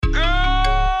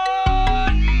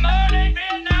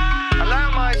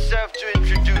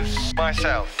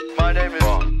yourself. My name is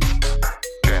Bond.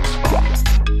 James Bond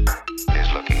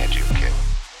is looking at you, kid.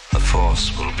 The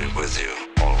Force will be with you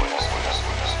always.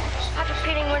 I have a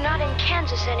feeling we're not in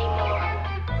Kansas anymore.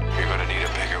 You're gonna need a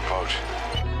bigger boat.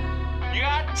 You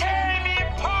are tearing me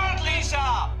apart,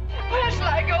 Lisa! Where shall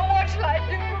I go? What shall I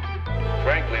do?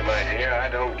 Frankly, my dear, I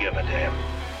don't give a damn.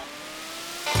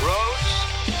 Roads.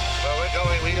 Where we're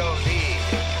going, we don't need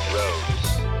roads.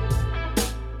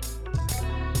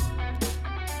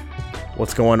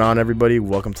 What's going on, everybody?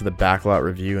 Welcome to the Backlot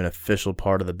Review, an official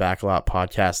part of the Backlot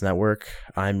Podcast Network.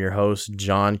 I'm your host,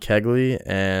 John Kegley,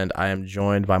 and I am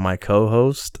joined by my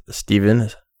co-host, Steven.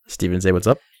 Steven, say what's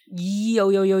up. Yo,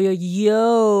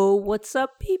 what's up,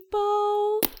 people?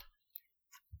 All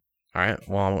right,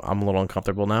 well, I'm a little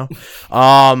uncomfortable now.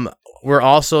 We're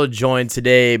also joined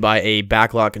today by a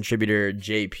Backlot contributor,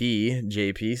 JP.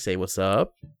 JP, say what's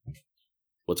up.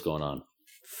 What's going on?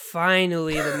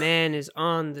 Finally, the man is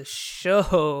on the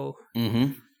show.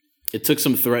 Mm-hmm. It took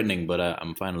some threatening, but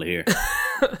I'm finally here.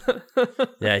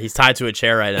 Yeah, he's tied to a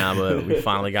chair right now, but we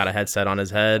finally got a headset on his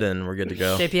head, and we're good to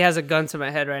go. JP has a gun to my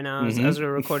head right now as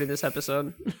we're recording this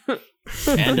episode.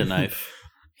 And a knife.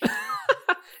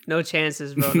 No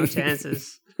chances, bro. No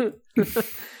chances.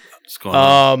 What's going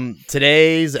on?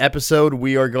 Today's episode,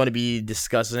 we are going to be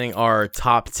discussing our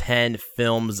top 10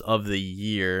 films of the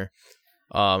year.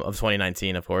 Of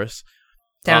 2019, of course.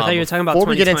 Damn, I thought you were talking about 2020. Before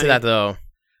we get into that, though,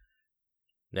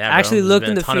 yeah, I actually looked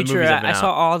in the ton of future. movies that have been I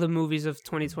saw out. all the movies of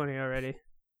 2020 already.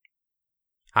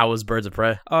 How was Birds of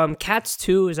Prey? Cats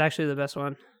 2 is actually the best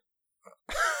one.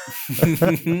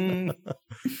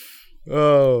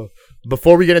 Oh,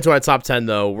 before we get into our top 10,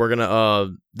 though, we're gonna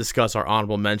discuss our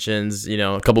honorable mentions. You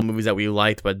know, a couple movies that we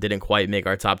liked but didn't quite make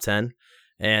our top 10,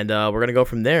 and we're gonna go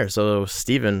from there. So,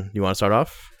 Steven, you want to start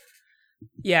off?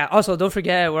 Yeah, also, don't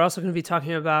forget, we're also going to be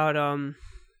talking about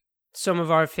some of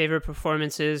our favorite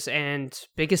performances and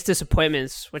biggest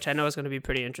disappointments, which I know is going to be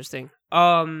pretty interesting.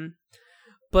 But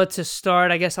to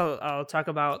start, I guess I'll talk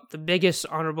about the biggest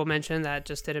honorable mention that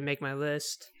just didn't make my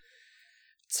list.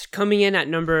 It's coming in at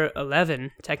number 11,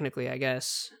 technically, I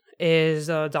guess, is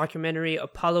the documentary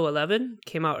Apollo 11.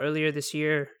 Came out earlier this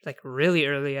year, like really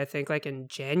early, I think, like in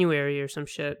January or some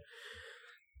shit.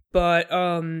 But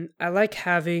I like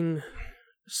having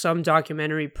some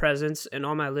documentary presence in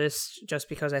all my lists just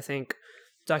because I think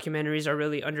documentaries are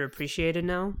really underappreciated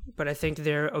now, but I think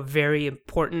they're a very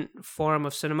important form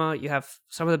of cinema. You have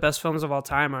some of the best films of all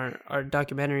time are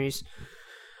documentaries.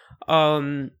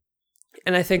 And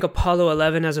I think Apollo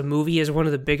 11 as a movie is one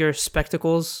of the bigger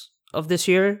spectacles of this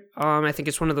year. I think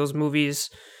it's one of those movies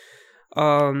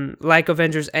like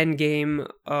Avengers Endgame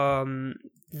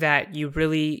that you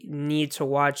really need to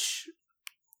watch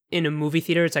in a movie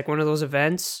theater. It's like one of those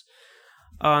events,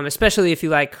 especially if you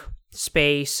like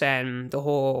space and the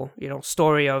whole,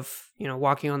 story of,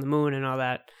 walking on the moon and all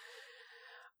that.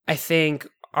 I think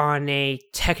on a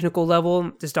technical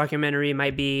level, this documentary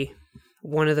might be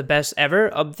one of the best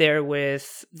ever, up there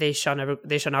with They Shall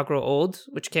Not Grow Old,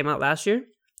 which came out last year.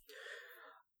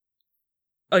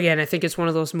 Again, I think it's one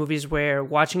of those movies where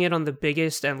watching it on the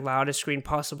biggest and loudest screen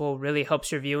possible really helps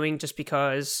your viewing, just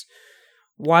because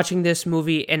watching this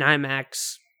movie in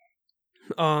IMAX,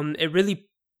 it really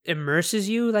immerses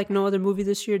you like no other movie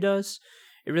this year does.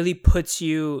 It really puts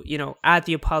you, at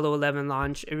the Apollo 11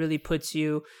 launch. It really puts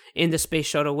you in the space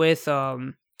shuttle with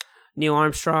Neil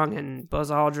Armstrong and Buzz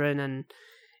Aldrin, and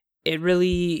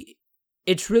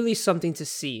it's really something to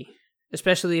see,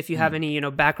 especially if you have any,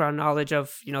 background knowledge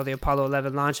of, the Apollo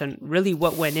 11 launch and really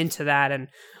what went into that and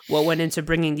what went into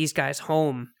bringing these guys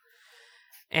home.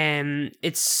 And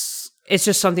it's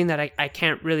just something that I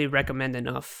can't really recommend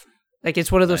enough. Like,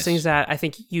 it's one of those things that I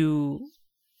think you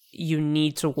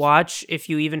need to watch if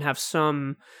you even have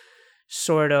some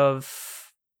sort of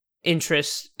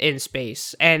interest in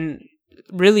space. And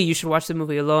really, you should watch the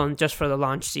movie alone just for the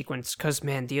launch sequence, because,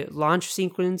 man, the launch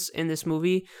sequence in this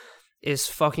movie is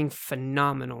fucking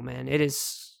phenomenal, man.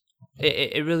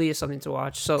 It really is something to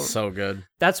watch. So good.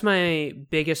 That's my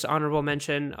biggest honorable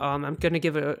mention. I'm gonna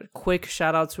give a quick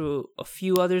shout out to a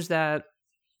few others that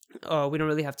we don't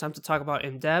really have time to talk about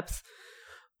in depth,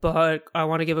 but I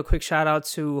want to give a quick shout out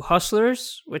to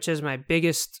Hustlers, which is my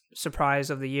biggest surprise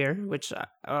of the year, which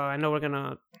I know we're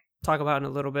gonna talk about in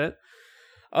a little bit.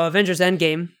 Avengers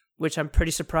Endgame, which I'm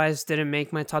pretty surprised didn't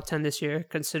make my top 10 this year,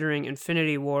 considering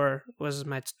Infinity War was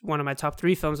one of my top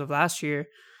 3 films of last year.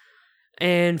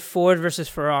 And Ford versus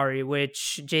Ferrari,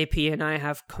 which JP and I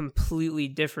have completely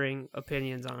differing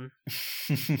opinions on.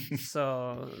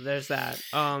 So there's that.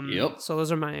 Yep. So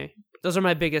those are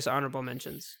my biggest honorable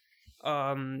mentions.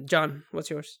 John, what's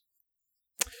yours?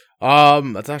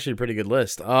 That's actually a pretty good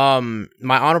list. My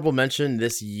honorable mention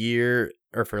this year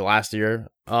or for last year,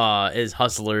 is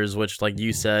Hustlers, which, like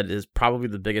you said, is probably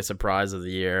the biggest surprise of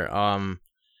the year.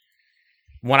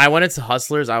 When I went into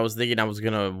Hustlers, I was thinking I was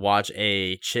gonna watch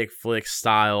a chick flick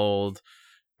styled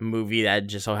movie that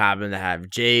just so happened to have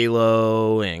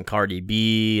J-Lo and Cardi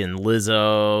B and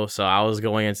Lizzo. So I was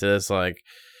going into this like,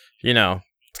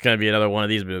 it's gonna be another one of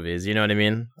these movies. You know what I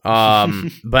mean?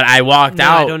 But I walked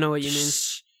out. I don't know what you mean.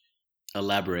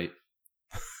 Elaborate.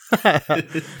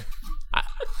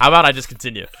 How about I just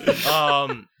continue?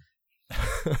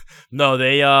 No,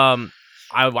 they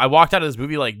I walked out of this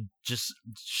movie like just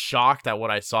shocked at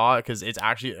what I saw because it's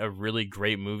actually a really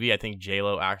great movie. I think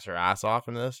J-Lo acts her ass off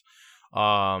in this.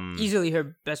 Easily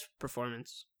her best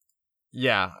performance.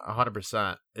 Yeah,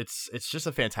 100%. It's just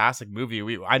a fantastic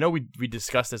movie. I know we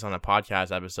discussed this on a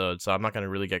podcast episode, so I'm not gonna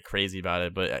really get crazy about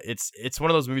it. But it's one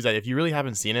of those movies that if you really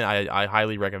haven't seen it, I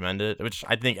highly recommend it. Which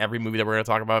I think every movie that we're gonna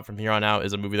talk about from here on out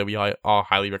is a movie that we all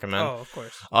highly recommend. Oh, of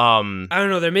course. I don't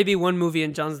know. There may be one movie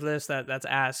in John's list that's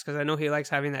ass because I know he likes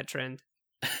having that trend.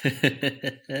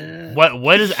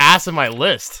 What is ass in my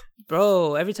list?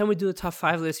 Bro, every time we do a top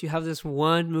 5 list, you have this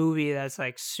one movie that's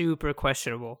like super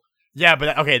questionable. Yeah,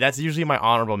 but okay, that's usually my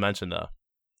honorable mention though.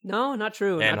 No, not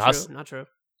true. And Not true.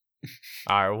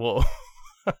 All right, well.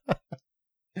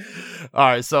 All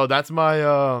right, so that's my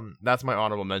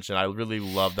honorable mention. I really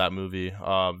love that movie.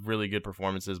 Really good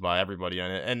performances by everybody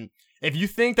in it. And if you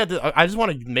think that I just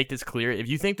want to make this clear, if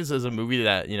you think this is a movie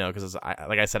that because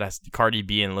like I said, has Cardi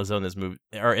B and Lizzo in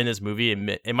this movie,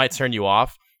 it might turn you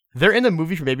off. They're in the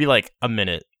movie for maybe like a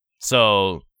minute,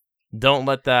 so don't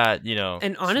let that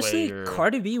And honestly,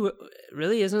 Cardi B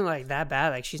really isn't like that bad.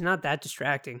 Like she's not that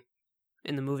distracting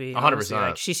in the movie. 100%.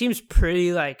 Like she seems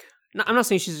pretty like. I'm not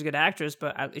saying she's a good actress,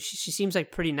 but she seems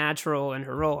like pretty natural in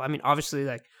her role. I mean, obviously,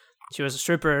 like she was a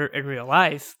stripper in real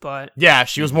life, but yeah,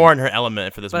 she was more in her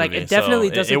element for this movie. But like, it definitely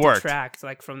doesn't it detract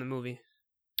like from the movie.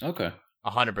 Okay,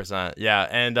 100%. Yeah,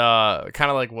 and kind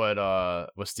of like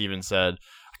what Steven said.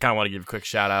 I kind of want to give a quick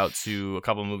shout out to a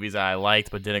couple of movies that I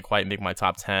liked but didn't quite make my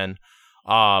top 10.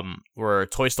 Were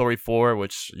Toy Story 4,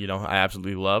 which I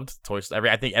absolutely loved.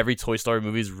 I think every Toy Story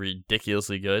movie is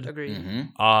ridiculously good. Agreed.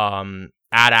 Mm-hmm.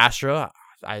 Ad Astra,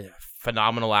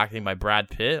 phenomenal acting by Brad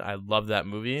Pitt. I love that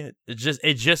movie. It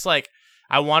just like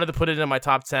I wanted to put it in my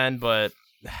top 10, but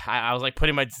I was like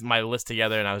putting my list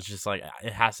together, and I was just like,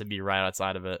 it has to be right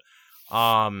outside of it.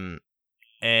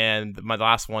 And my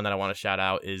last one that I want to shout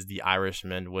out is The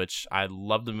Irishman, which I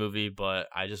love the movie, but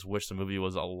I just wish the movie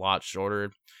was a lot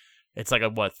shorter. It's like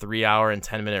a 3 hour and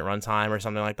 10-minute runtime or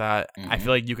something like that. Mm-hmm. I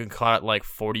feel like you can cut like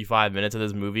 45 minutes of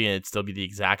this movie and it'd still be the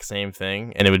exact same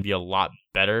thing, and it would be a lot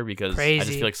better because I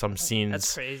just feel like some scenes.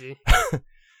 That's crazy.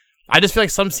 I just feel like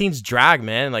some scenes drag,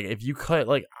 man. Like if you cut,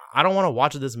 like I don't want to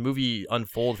watch this movie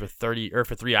unfold for 3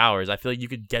 hours. I feel like you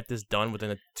could get this done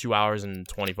within 2 hours and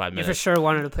 25 minutes. You for sure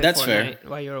wanted to play That's Fortnite fair.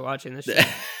 while you were watching this shit.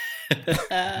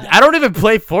 I don't even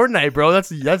play Fortnite, bro.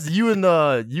 That's you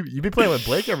and you be playing with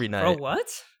Blake every night. Bro, what?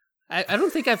 I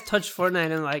don't think I've touched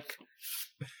Fortnite in like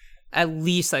at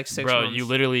least like 6 Bro, months. you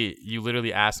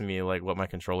literally asked me like what my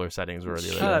controller settings were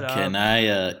the other Shut day.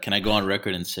 up. Can I go on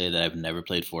record and say that I've never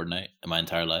played Fortnite in my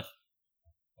entire life?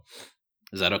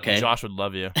 Is that okay? Josh would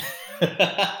love you.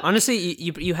 Honestly,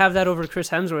 you have that over Chris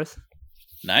Hemsworth.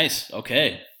 Nice.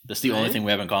 Okay, that's the only thing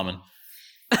we have in common.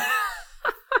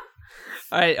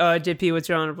 All right, JP, what's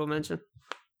your honorable mention?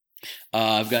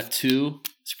 I've got 2.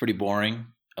 It's pretty boring.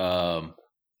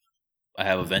 I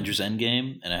have Avengers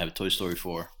Endgame and I have Toy Story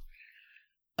 4.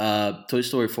 Toy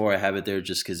Story 4, I have it there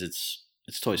just because it's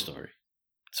Toy Story.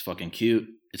 It's fucking cute.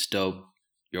 It's dope.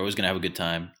 You're always gonna have a good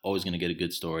time. Always gonna get a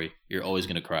good story. You're always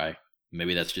gonna cry.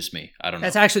 Maybe that's just me. I don't know.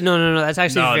 That's actually no. That's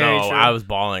actually very true. I was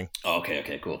bawling. Oh,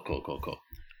 okay. Cool.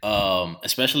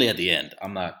 Especially at the end.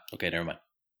 I'm not okay. Never mind.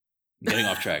 I'm getting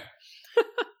off track.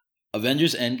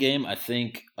 Avengers Endgame. I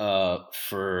think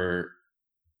for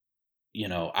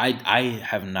I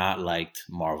have not liked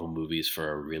Marvel movies for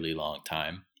a really long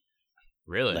time.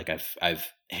 Really? Like I've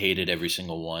hated every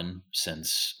single one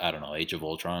since, I don't know, Age of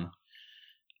Ultron.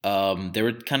 They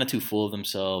were kind of too full of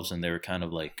themselves, and they were kind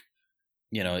of like,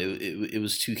 it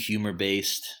was too humor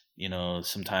based.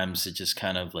 Sometimes it just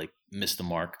kind of like missed the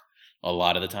mark a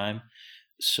lot of the time.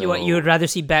 So You would rather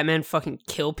see Batman fucking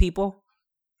kill people?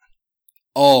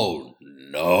 Oh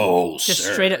no, Just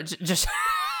sir. straight up, just.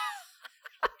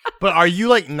 But are you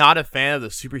like not a fan of the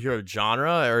superhero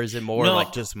genre, or is it more No.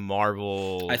 like just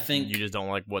Marvel? I think- you just don't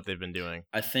like what they've been doing.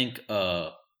 I think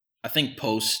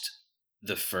post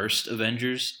the first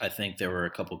Avengers, I think there were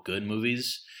a couple good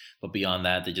movies, but beyond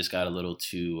that, they just got a little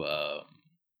too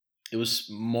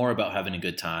more about having a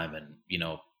good time and, you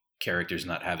know, characters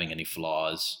not having any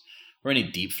flaws or any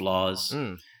deep flaws.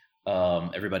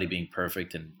 Everybody being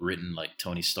perfect and written like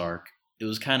Tony Stark. It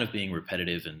was kind of being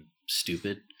repetitive and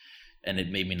stupid, and it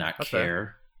made me not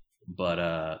care. But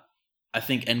I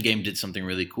think Endgame did something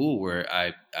really cool where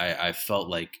I felt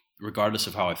like, regardless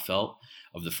of how I felt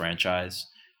of the franchise,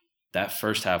 that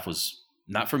first half was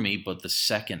not for me, but the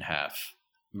second half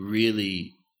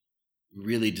really,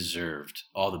 really deserved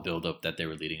all the buildup that they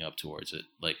were leading up towards it.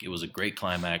 Like, it was a great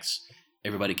climax.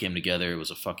 Everybody came together. It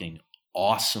was a fucking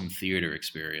awesome theater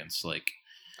experience. Like,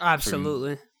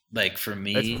 absolutely. For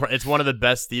me, it's one of the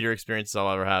best theater experiences I'll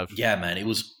ever have. Yeah, man, it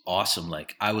was awesome.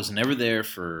 Like, I was never there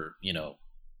for, you know,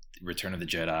 Return of the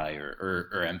Jedi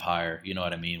or Empire, you know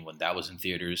what I mean, when that was in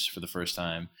theaters for the first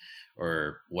time,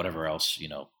 or whatever else, you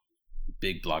know,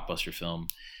 big blockbuster film.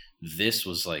 This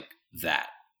was like that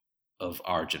of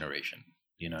our generation,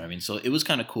 you know what I mean? So it was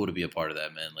kind of cool to be a part of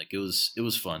that, man. Like, it was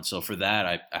fun. So for that,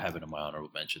 I have it in my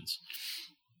honorable mentions.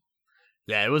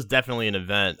 Yeah, it was definitely an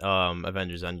event,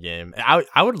 Avengers Endgame.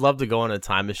 I would love to go in a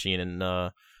time machine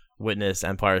and witness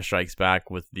Empire Strikes Back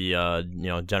with the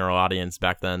general audience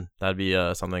back then. That'd be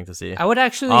something to see. I would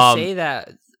actually say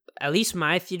that at least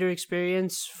my theater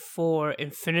experience for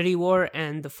Infinity War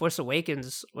and The Force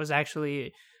Awakens was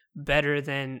actually better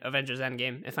than Avengers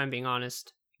Endgame, if I'm being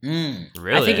honest.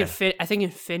 Really? I think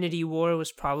Infinity War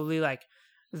was probably like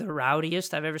the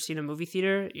rowdiest I've ever seen a movie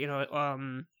theater. You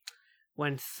know,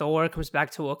 when Thor comes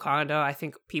back to Wakanda, I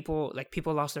think people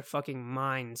lost their fucking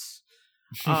minds.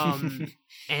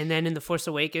 And then in The Force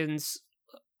Awakens,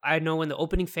 I know when the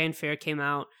opening fanfare came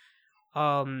out,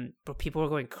 but people were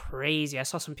going crazy. I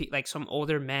saw some some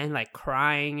older men like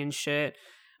crying and shit.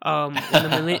 No,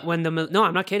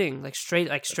 I'm not kidding. Like straight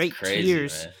crazy,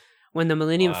 tears. Man. When the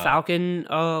Millennium Falcon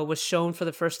was shown for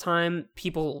the first time,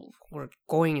 people were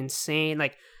going insane.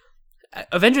 Like,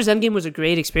 Avengers Endgame was a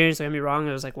great experience. Don't get me wrong;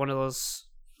 it was like one of those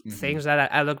things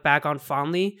that I look back on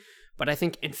fondly. But I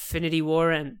think Infinity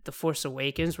War and The Force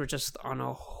Awakens were just on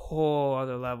a whole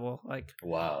other level. Like,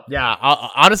 wow. Yeah,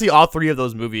 honestly, all three of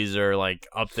those movies are like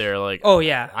up there. Like, oh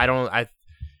yeah.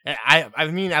 I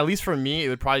mean, at least for me, it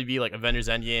would probably be like Avengers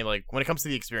Endgame. Like, when it comes to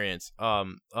the experience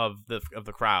of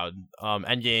the crowd,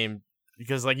 Endgame,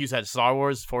 because like you said, Star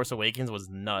Wars Force Awakens was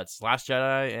nuts. Last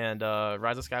Jedi and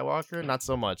Rise of Skywalker, not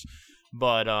so much.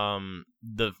 But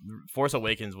the Force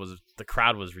Awakens the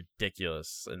crowd was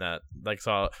ridiculous in that. Like,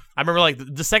 so I remember like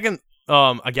the second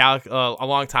a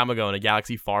long time ago in A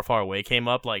Galaxy Far Far Away came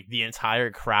up, like the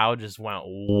entire crowd just went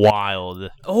wild.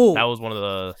 Oh, that was one of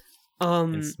the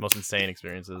most insane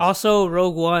experiences. Also,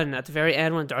 Rogue One at the very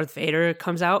end when Darth Vader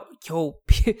comes out,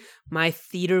 my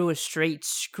theater was straight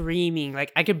screaming.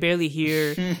 Like, I could barely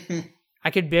hear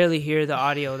the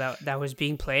audio that was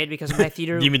being played because my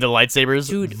theater. You mean the lightsabers?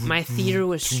 Dude, my theater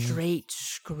was straight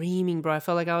screaming, bro. I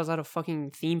felt like I was at a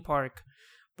fucking theme park,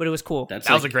 but it was cool. That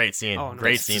was a great scene. Oh, no.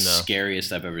 Great scene, though.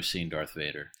 Scariest I've ever seen Darth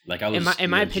Vader. Like, I was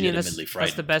in my opinion, that's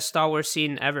frightened. the best Star Wars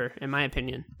scene ever. In my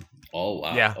opinion. Oh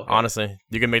wow! Yeah, okay. Honestly,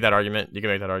 you can make that argument.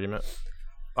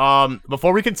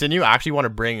 Before we continue, I actually want to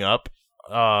bring up.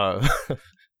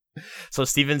 So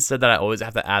Steven said that I always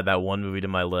have to add that one movie to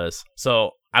my list.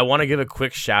 So I want to give a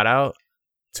quick shout out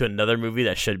to another movie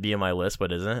that should be in my list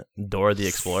but isn't. Dora the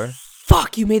Explorer.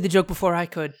 Fuck! You made the joke before I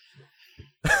could.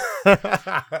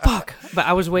 Fuck! But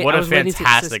I was waiting. What a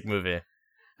fantastic movie!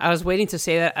 I was waiting to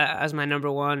say that as my number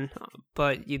one,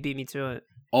 but you beat me to it.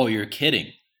 Oh, you're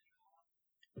kidding.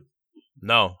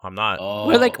 No, I'm not. Oh.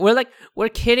 We're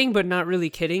kidding, but not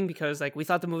really kidding because like we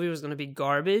thought the movie was gonna be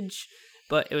garbage,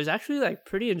 but it was actually like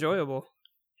pretty enjoyable.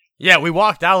 Yeah, we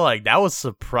walked out like that was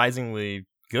surprisingly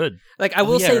good. Like I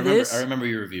will say this. I remember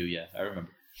your review. Yeah, I remember.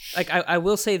 Like I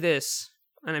will say this,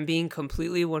 and I'm being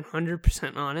completely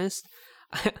 100% honest.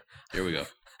 Here we go.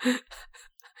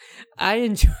 I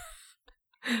enjoy.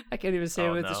 I can't even say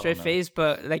it with a straight face,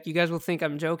 but like you guys will think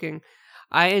I'm joking.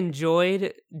 I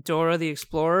enjoyed Dora the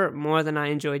Explorer more than I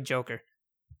enjoyed Joker.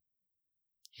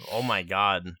 Oh my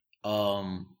god.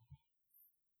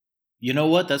 You know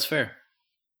what? That's fair.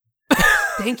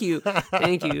 Thank you.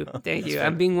 I'm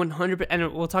being 100%,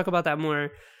 and we'll talk about that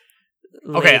more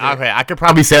later. Okay. I could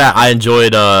probably say that I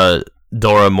enjoyed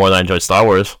Dora more than I enjoyed Star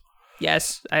Wars.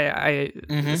 Yes, I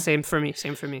same for me.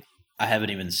 I haven't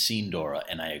even seen Dora,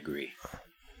 and I agree.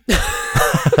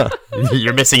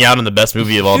 You're missing out on the best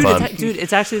movie of all time.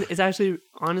 It's actually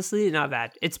honestly not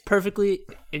bad. It's perfectly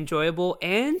enjoyable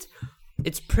and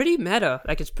it's pretty meta.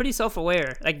 Like, it's pretty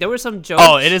self-aware. Like, there were some jokes.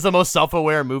 Oh, it is the most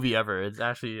self-aware movie ever. It's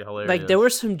actually hilarious. Like, there were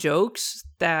some jokes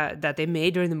that they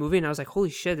made during the movie, and I was like, holy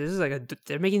shit, this is like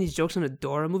they're making these jokes in a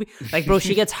Dora movie. Like, bro,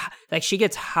 she gets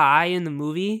high in the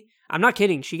movie. I'm not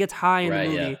kidding. She gets high in the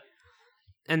movie. Yeah.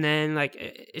 And then like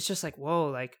it's just like, whoa,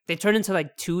 like they turned into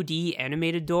like 2D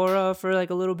animated Dora for like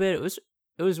a little bit.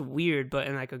 It was weird, but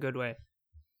in like a good way.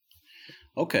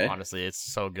 Okay. Honestly,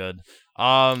 it's so good.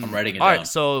 I'm writing it all down. right,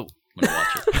 so I'm gonna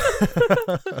watch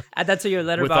it. Add that to your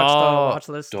Letterboxd watch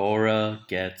list. Dora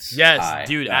gets yes, high.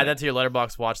 dude, add that to your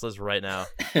Letterboxd watch list right now.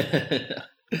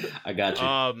 I got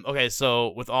you. Okay,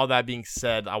 so with all that being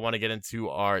said, I want to get into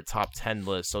our top 10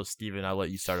 list. So, Steven, I'll let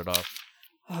you start it off.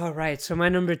 All right, so my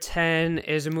number 10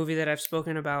 is a movie that I've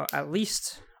spoken about at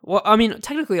least. Well, I mean,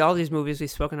 technically all these movies we've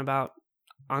spoken about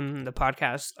on the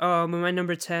podcast. My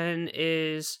number 10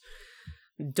 is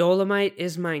Dolomite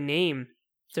Is My Name,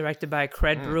 directed by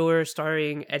Craig Brewer,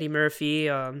 starring Eddie Murphy,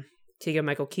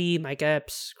 Keegan-Michael Key, Mike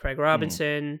Epps, Craig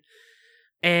Robinson,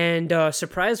 and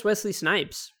surprise Wesley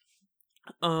Snipes.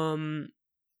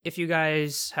 If you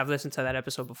guys have listened to that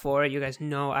episode before, you guys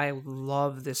know I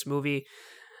love this movie.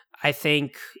 I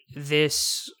think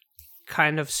this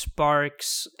kind of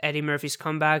sparks Eddie Murphy's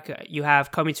comeback. You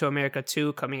have Coming to America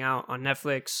 2 coming out on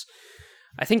Netflix.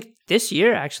 I think this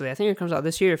year, actually. I think it comes out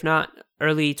this year, if not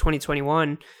early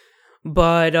 2021.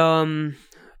 But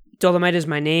Dolomite Is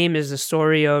My Name is the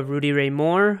story of Rudy Ray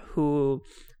Moore, who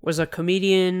was a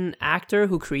comedian actor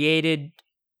who created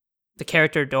the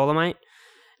character Dolomite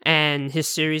and his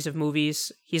series of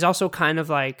movies. He's also kind of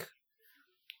like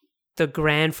the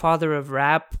grandfather of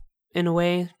rap in a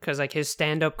way, because like his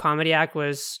stand-up comedy act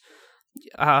was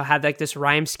had like this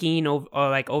rhyme scheme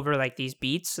over like these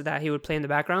beats that he would play in the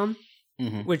background,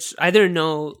 which I didn't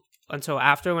know until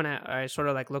after when I sort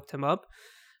of like looked him up.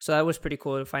 So that was pretty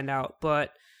cool to find out. But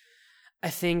I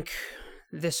think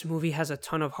this movie has a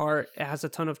ton of heart. It has a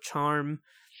ton of charm.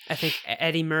 I think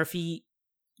Eddie Murphy,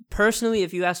 personally,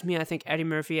 if you ask me, I think Eddie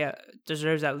Murphy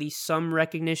deserves at least some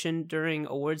recognition during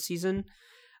award season.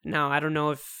 Now, I don't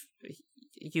know if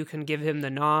you can give him the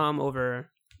nom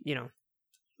over,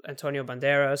 Antonio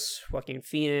Banderas, Joaquin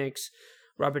Phoenix,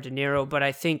 Robert De Niro, but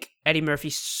I think Eddie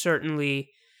Murphy certainly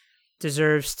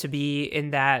deserves to be in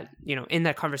that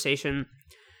conversation.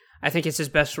 I think it's his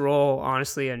best role,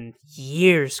 honestly, in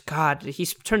years. God,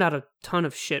 he's turned out a ton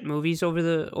of shit movies over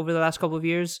the last couple of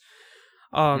years.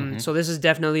 So this is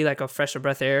definitely like a fresh of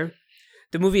breath air.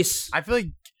 The movie is... I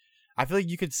feel like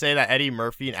you could say that Eddie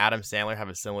Murphy and Adam Sandler have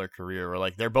a similar career where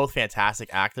like they're both fantastic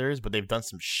actors, but they've done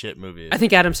some shit movies. I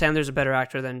think Adam Sandler's a better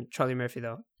actor than Charlie Murphy,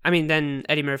 though. than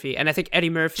Eddie Murphy. And I think Eddie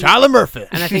Murphy... Charlie Murphy!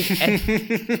 And I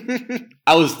think...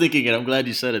 I was thinking it. I'm glad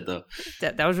you said it, though.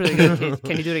 That was really good.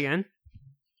 Can you do it again?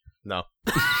 No.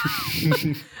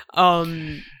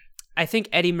 I think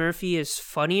Eddie Murphy is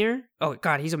funnier. Oh,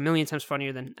 God, he's a million times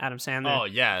funnier than Adam Sandler. Oh,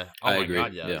 yeah. Oh, I my agree.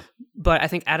 God, yeah. But I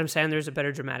think Adam Sandler is a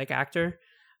better dramatic actor.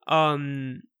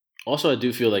 Also, I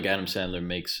do feel like Adam Sandler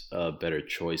makes better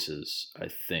choices, I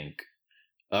think.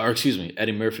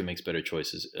 Eddie Murphy makes better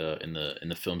choices in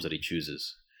the films that he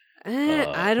chooses.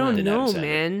 I don't know,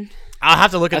 man. I'll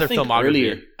have to look at their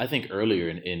filmography. I think earlier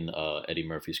in Eddie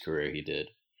Murphy's career, he did.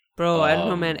 Bro, I don't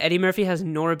know, man. Eddie Murphy has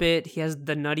Norbit. He has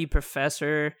The Nutty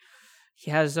Professor. He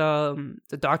has the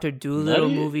Dr. Dolittle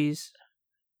movies.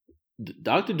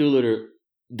 Dr. Dolittle,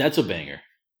 that's a banger.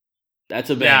 That's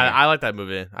a banger. Yeah, I like that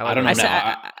movie. I don't know.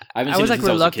 I was like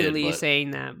reluctantly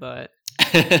saying that, but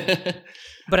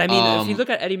but I mean, if you look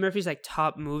at Eddie Murphy's like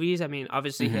top movies, I mean,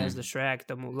 obviously he has the Shrek,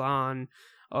 the Mulan,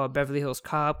 Beverly Hills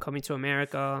Cop, Coming to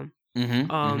America.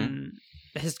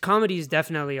 His comedies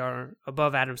definitely are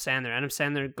above Adam Sandler. Adam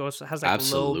Sandler has like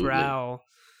lowbrow,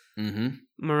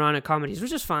 moronic comedies,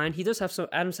 which is fine. He does have some.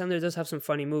 Adam Sandler does have some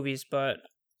funny movies, but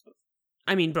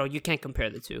I mean, bro, you can't compare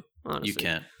the two. Honestly, you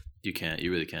can't. You can't.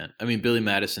 You really can't. I mean, Billy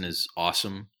Madison is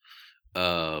awesome.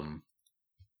 I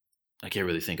can't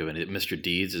really think of any. Mr.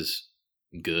 Deeds is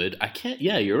good. I can't.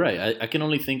 Yeah, you're right. I can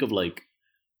only think of like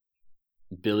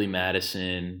Billy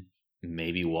Madison,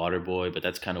 maybe Waterboy, but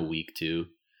that's kind of weak too.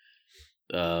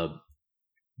 Gatorade,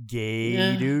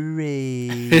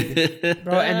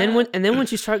 bro. And then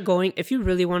once you start going, if you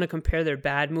really want to compare their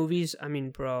bad movies, I mean,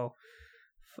 bro.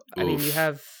 I mean, you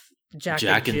have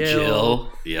Jack and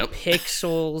Jill. Yep.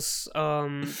 Pixels,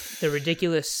 The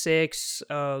Ridiculous Six,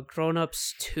 Grown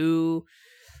Ups 2.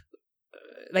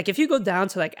 Like if you go down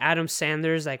to like Adam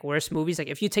Sandler's like worst movies, like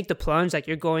if you take the plunge,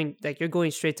 you're going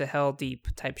straight to hell deep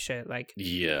type shit. Like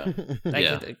yeah,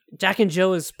 like Jack and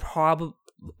Jill is probably,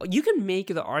 you can make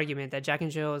the argument that Jack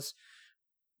and Jill is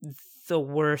the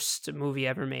worst movie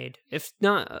ever made. If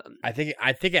not, I think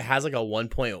it has like a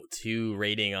 1.2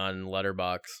 rating on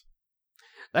Letterboxd.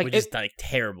 Like which is like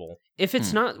terrible. if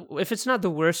it's not the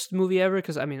worst movie ever,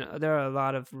 because I mean there are a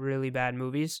lot of really bad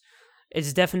movies,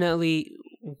 it's definitely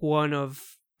one of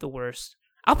the worst.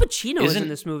 Al Pacino is in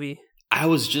this movie. I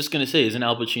was just gonna say, isn't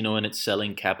Al Pacino in it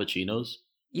selling cappuccinos?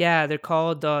 Yeah, they're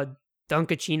called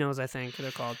Dunkachinos, I think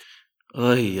they're called.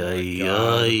 Ay, ay,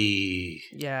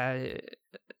 ay.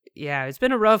 Yeah, it's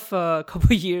been a rough couple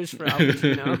of years for Al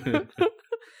Pacino.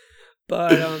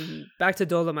 But back to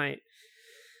Dolomite.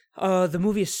 The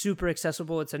movie is super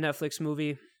accessible. It's a Netflix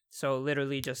movie, so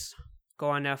literally just go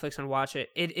on Netflix and watch it.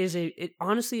 It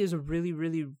honestly is a really,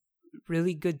 really,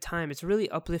 really good time. It's a really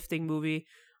uplifting movie.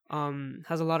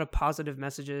 Has a lot of positive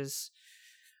messages,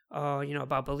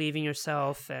 about believing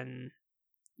yourself and,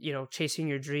 chasing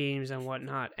your dreams and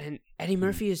whatnot. And Eddie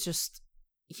Murphy is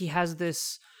he has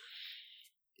this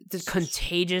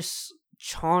contagious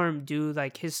charm, dude.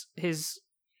 Like his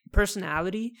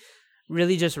personality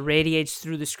really just radiates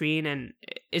through the screen, and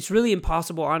it's really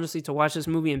impossible, honestly, to watch this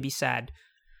movie and be sad.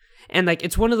 And like,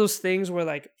 it's one of those things where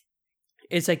like,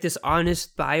 it's like this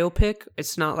honest biopic.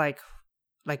 It's not like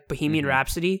Bohemian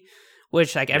Rhapsody,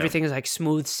 which like everything is like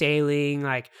smooth sailing.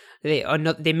 Like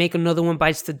they make another one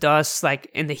bites the dust, like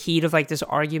in the heat of like this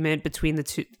argument between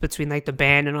like the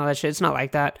band and all that shit. It's not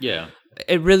like that. Yeah,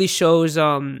 it really shows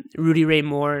Rudy Ray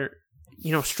Moore,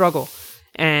 struggle,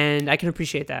 and I can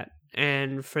appreciate that.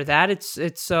 And for that, it's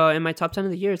in my top 10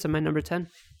 of the year. It's in my number 10.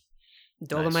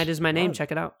 Dolomite is my name.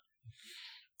 Check it out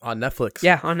On Netflix.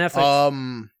 Yeah, on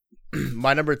Netflix.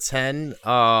 My number 10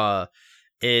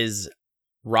 is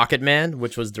Rocketman,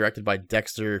 which was directed by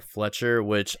Dexter Fletcher,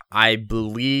 which I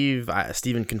believe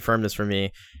Steven confirmed this for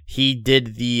me. He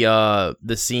did the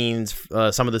scenes,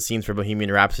 some of the scenes for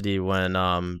Bohemian Rhapsody when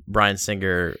Bryan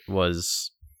Singer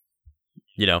was,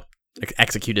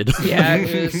 executed. Yeah,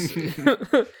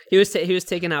 he was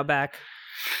taken out back.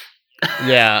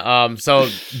 Yeah. So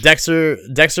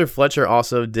Dexter Fletcher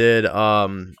also did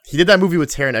he did that movie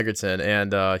with Taron Egerton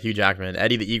and Hugh Jackman,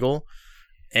 Eddie the Eagle.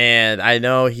 And I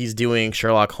know he's doing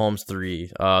Sherlock Holmes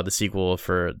 3, the sequel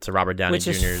to Robert Downey Jr.'s.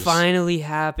 Which is finally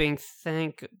happening.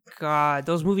 Thank God.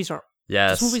 Those movies are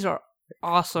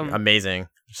awesome. Amazing.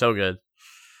 So good.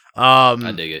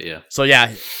 I dig it, yeah. So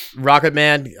yeah,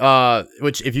 Rocketman,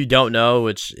 which if you don't know,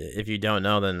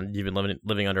 then you've been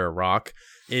living under a rock,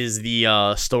 is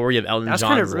the story of Elton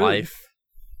John's life.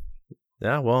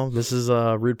 Yeah, well, this is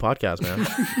a rude podcast, man.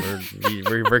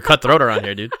 we're cutthroat around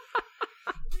here, dude.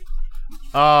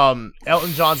 Elton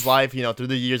John's life, through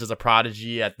the years as a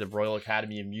prodigy at the Royal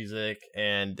Academy of Music,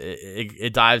 and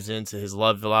it dives into his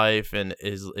love life and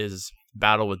his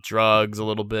battle with drugs a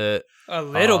little bit. A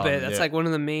little bit. That's like one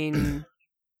of the main.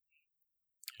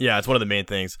 Yeah, it's one of the main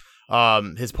things.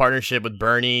 His partnership with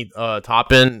Bernie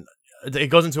Taupin. It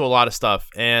goes into a lot of stuff,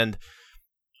 and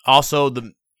also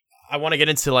I want to get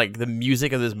into like the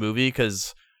music of this movie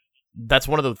because that's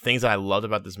one of the things that I loved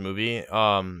about this movie.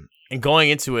 And going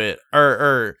into it,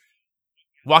 or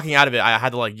walking out of it, I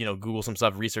had to like Google some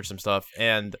stuff, research some stuff,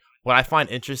 and what I find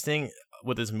interesting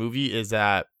with this movie is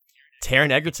that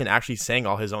Taron Egerton actually sang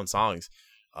all his own songs.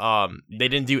 They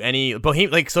didn't do any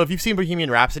so if you've seen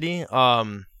Bohemian Rhapsody,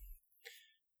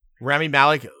 Rami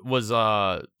Malek was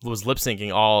lip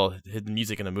syncing all his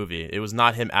music in the movie. It was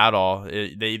not him at all.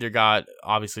 They either got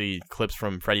obviously clips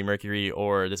from Freddie Mercury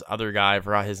or this other guy, I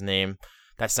forgot his name.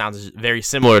 That sounds very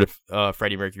similar to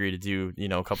Freddie Mercury to do,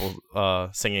 a couple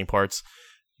singing parts.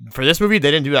 For this movie,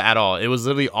 they didn't do that at all. It was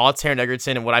literally all Taron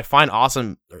Egerton. And what I find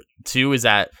awesome, too, is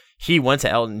that he went to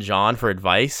Elton John for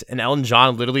advice. And Elton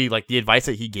John literally, like, the advice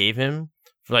that he gave him,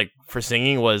 for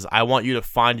singing was, I want you to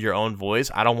find your own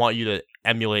voice. I don't want you to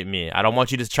emulate me. I don't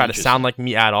want you to try to sound like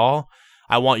me at all.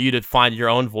 I want you to find your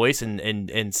own voice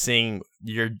and sing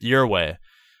your way.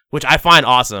 Which I find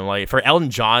awesome. Like, for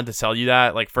Elton John to tell you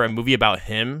that, like, for a movie about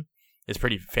him, is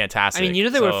pretty fantastic. I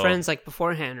mean, they were friends, like,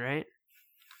 beforehand, right?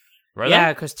 Right?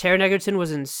 Yeah, because Taron Egerton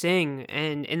was in Sing,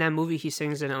 and in that movie, he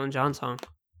sings an Elton John song.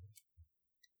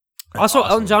 That's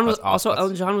awesome.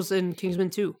 Elton John was in Kingsman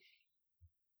 2.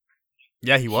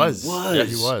 Yeah, he was. Yeah,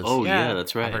 he was. Oh, Yeah.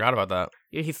 that's right. I forgot about that.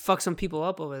 Yeah, he fucked some people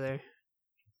up over there.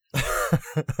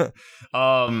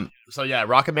 So yeah,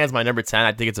 Rocketman's my number 10.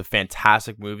 I think it's a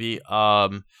fantastic movie.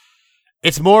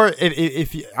 It's more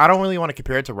if I don't really want to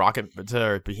compare it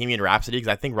to Bohemian Rhapsody because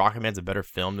I think Rocketman's a better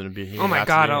film than Bohemian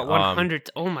Rhapsody. Oh my god, 100.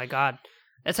 Oh my god,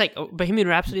 that's like Bohemian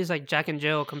Rhapsody is like Jack and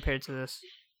Jill compared to this.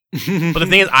 But the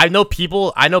thing is, I know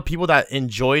people that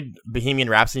enjoyed Bohemian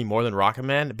Rhapsody more than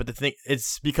Rocketman. But the thing,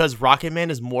 it's because Rocketman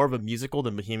is more of a musical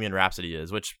than Bohemian Rhapsody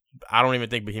is, which I don't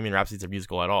even think Bohemian Rhapsody is a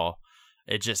musical at all.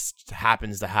 It just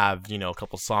happens to have a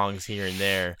couple songs here and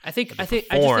there. I just think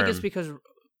it's because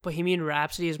Bohemian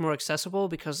Rhapsody is more accessible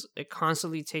because it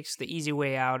constantly takes the easy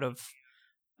way out of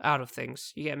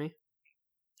things. You get me?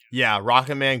 Yeah,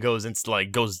 Rocket Man goes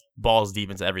balls deep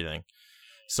into everything.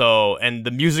 So, and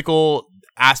the musical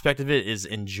aspect of it is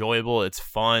enjoyable. It's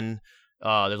fun.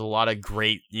 There's a lot of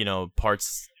great,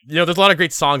 parts. There's a lot of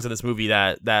great songs in this movie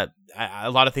that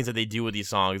a lot of things that they do with these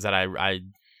songs that I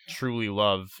truly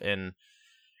love, and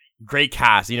great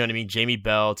cast. You know what I mean? Jamie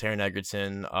Bell, Taron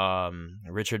Egerton,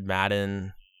 Richard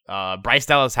Madden, Bryce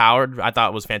Dallas Howard. I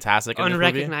thought was fantastic. In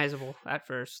Unrecognizable at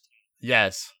first.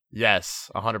 Yes,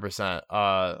 100%.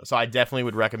 So I definitely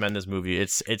would recommend this movie.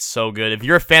 It's so good. If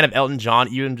you're a fan of Elton John,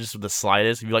 even just the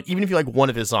slightest, even if you like one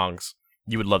of his songs,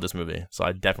 you would love this movie. So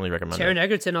I definitely recommend it. Taron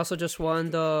Egerton also just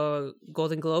won the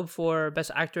Golden Globe for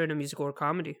Best Actor in a Musical or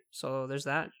Comedy. So there's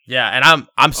that. Yeah, and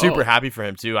I'm super happy for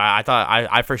him too.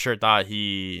 I for sure thought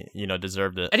he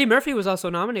deserved it. Eddie Murphy was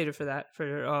also nominated for that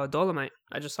for Dolomite.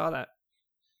 I just saw that.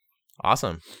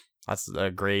 Awesome. That's a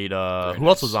great. Who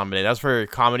else was nominated? That's for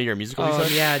comedy or musical.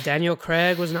 Yeah, Daniel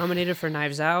Craig was nominated for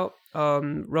Knives Out.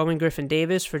 Roman Griffin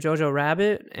Davis for Jojo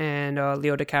Rabbit, and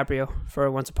Leo DiCaprio for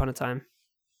Once Upon a Time.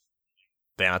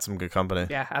 Damn, that's some good company.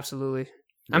 Yeah, absolutely.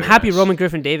 I'm happy nice. Roman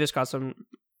Griffin Davis got some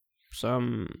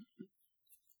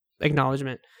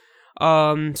acknowledgement.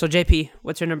 So JP,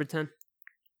 what's your number 10?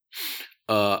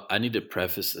 I need to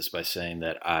preface this by saying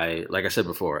that like I said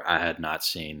before, I had not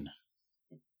seen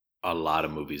a lot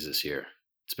of movies this year.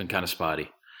 It's been kind of spotty.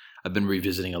 I've been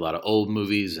revisiting a lot of old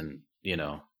movies, and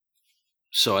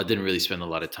so I didn't really spend a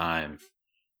lot of time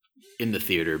in the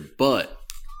theater. But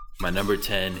my number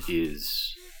 10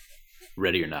 is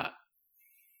Ready or Not.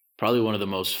 Probably one of the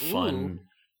most fun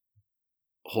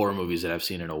horror movies that I've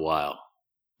seen in a while.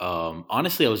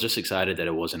 Honestly, I was just excited that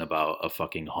it wasn't about a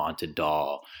fucking haunted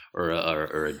doll or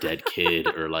a dead kid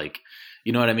or like,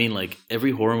 you know what I mean? Like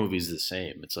every horror movie is the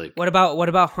same. It's like, what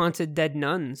about Haunted Dead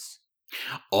Nuns?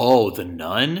 Oh, The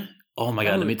Nun. Oh my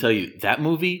God. Let me tell you, that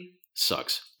movie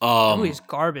sucks. That movie's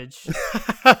garbage.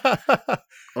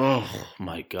 Oh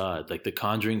my God. Like the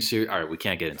Conjuring series. All right. We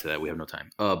can't get into that. We have no time.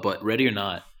 But Ready or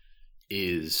Not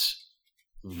is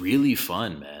really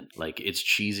fun, man. Like it's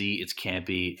cheesy. It's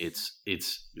campy.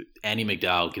 It's Annie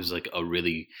McDowell gives like a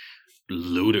really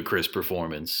ludicrous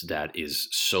performance that is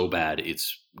so bad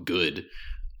it's good.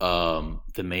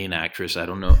 The main actress, I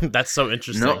don't know. That's so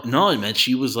interesting. No, man.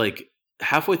 She was like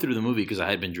halfway through the movie, because I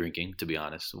had been drinking, to be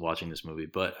honest, watching this movie.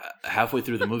 But halfway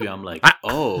through the movie, I'm like, I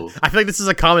feel like this is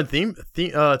a common theme.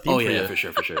 Oh yeah, for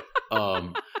sure.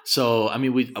 So I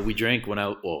mean, we drank when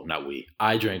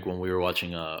I drank when we were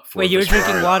watching. Wait, you were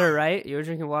drinking water, right? You were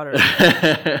drinking water.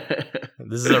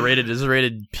 This is a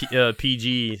rated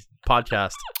PG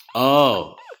podcast.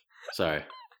 Oh, sorry.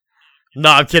 No,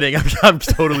 I'm kidding. I'm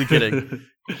totally kidding.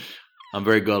 I'm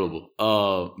very gullible.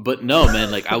 But no,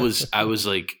 man. Like I was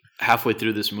like halfway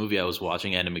through this movie, I was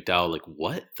watching Anna McDowell. Like,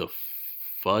 what the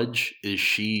fudge is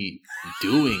she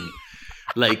doing?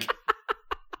 Like,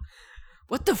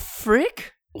 what the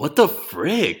frick? What the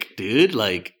frick, dude?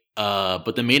 Like,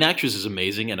 but the main actress is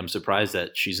amazing, and I'm surprised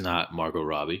that she's not Margot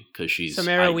Robbie because she's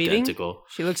Samara identical. Weaving?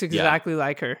 She looks exactly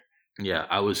like her. Yeah,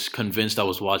 I was convinced I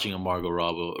was watching a Margot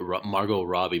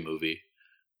Robbie movie,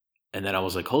 and then I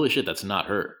was like, "Holy shit, that's not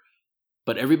her."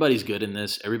 But everybody's good in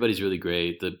this. Everybody's really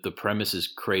great. The premise is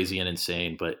crazy and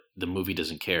insane, but the movie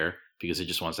doesn't care because it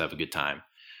just wants to have a good time.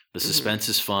 The suspense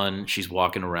is fun. She's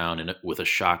walking around with a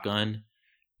shotgun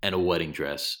and a wedding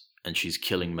dress, and she's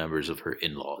killing members of her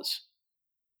in-laws.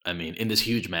 I mean, in this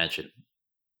huge mansion.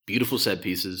 Beautiful set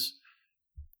pieces,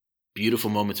 beautiful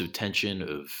moments of tension,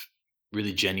 of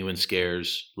really genuine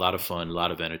scares, a lot of fun, a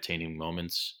lot of entertaining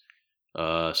moments.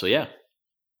 So yeah,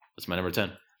 that's my number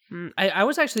 10. I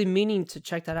was actually meaning to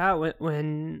check that out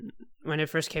when it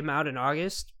first came out in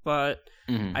August, but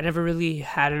I never really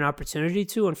had an opportunity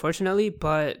to, unfortunately.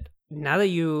 But now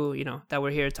that that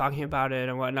we're here talking about it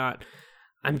and whatnot,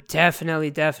 I'm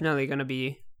definitely gonna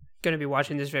be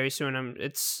watching this very soon. I'm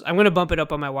gonna bump it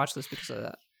up on my watch list because of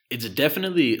that. It's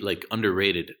definitely like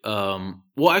underrated.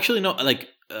 Well, actually, no. Like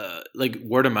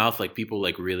word of mouth, like people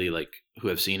like really like who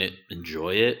have seen it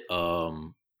enjoy it.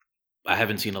 I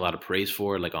haven't seen a lot of praise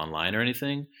for it like online or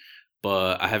anything,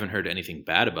 but I haven't heard anything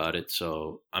bad about it.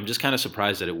 So I'm just kind of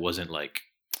surprised that it wasn't like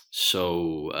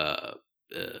so.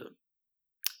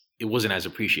 It wasn't as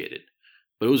appreciated,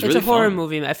 but it was. It's really a horror fun.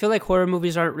 movie. I feel like horror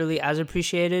movies aren't really as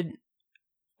appreciated,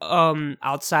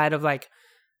 outside of like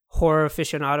horror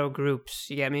aficionado groups.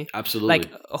 You get me? Absolutely.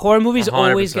 Like horror movies 100%.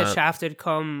 always get shafted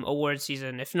come award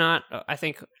season. If not, I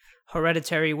think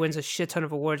Hereditary wins a shit ton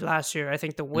of awards last year. I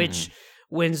think The Witch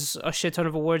wins a shit ton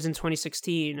of awards in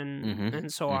 2016 and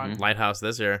so on. Lighthouse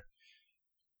this year.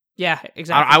 Yeah,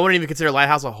 exactly. I wouldn't even consider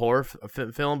Lighthouse a horror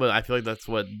film, but I feel like that's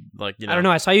what, like, you know. I don't know.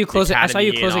 I saw you closing Academy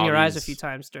your and eyes a all few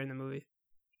times during the movie.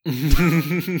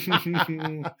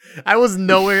 I was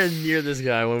nowhere near this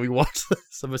guy when we watched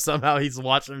this, but somehow he's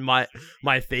watching my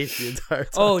face the entire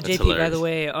time. Oh, That's JP, by hilarious. the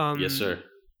way, Yes, sir.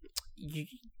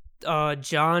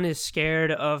 John is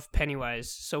scared of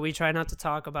Pennywise, so we try not to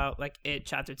talk about like It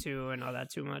Chapter 2 and all that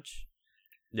too much.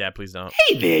 Yeah, please don't.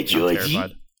 Hey there, I'm Georgie.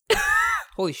 terrified.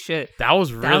 Holy shit, That was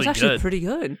that really was actually good. pretty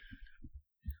good.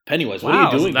 Pennywise, what Wow.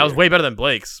 are you doing? That was here? way better than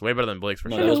Blake's. Way better than Blake's for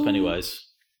No, sure. that was Pennywise.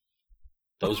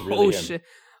 That was really Oh him. shit.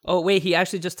 Oh wait, he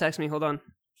actually just texted me. Hold on.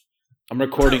 I'm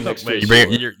recording next Wait, to you his bring-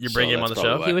 door, you bring him on that's the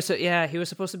show? probably why. He was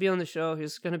supposed to be on the show. He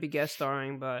was gonna be guest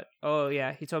starring, but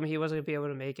he told me he wasn't gonna be able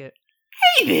to make it.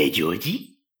 Hey there,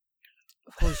 Georgie.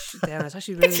 Holy shit, damn, that's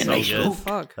actually really That's a good. nice What the move.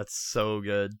 fuck? That's so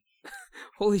good.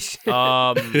 Holy shit. Get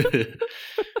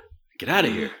out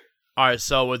of here. All right,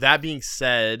 so with that being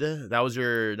said, that was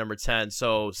your number 10.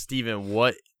 So, Steven,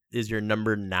 what is your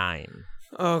number 9?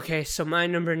 Okay, so my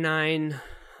number 9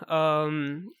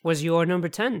 was your number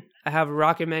 10. I have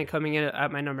Rocket Man coming in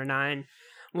at my number 9,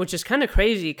 which is kind of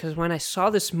crazy because when I saw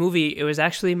this movie, it was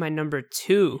actually my number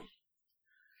 2.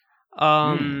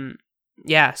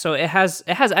 Yeah, so it has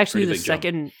actually Pretty the big jump.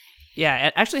 second. Yeah,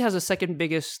 it actually has the second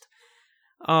biggest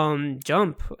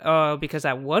jump because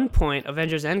at one point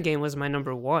Avengers Endgame was my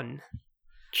number 1.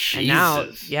 And now,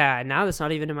 now that's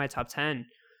not even in my top 10.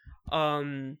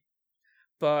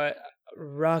 But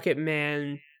Rocket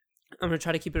Man, I'm gonna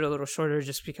try to keep it a little shorter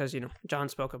just because John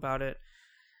spoke about it.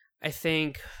 I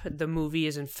think the movie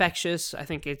is infectious. I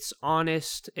think it's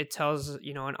honest. It tells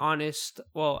an honest,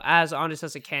 as honest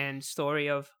as it can, story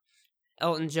of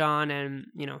Elton John and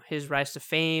his rise to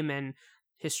fame and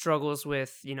his struggles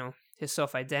with his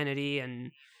self-identity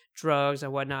and drugs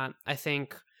and whatnot. I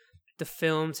think the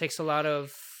film takes a lot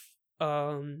of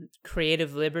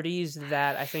creative liberties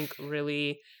that I think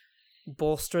really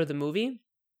bolster the movie.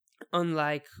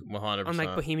 Unlike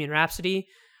 100%. Bohemian Rhapsody,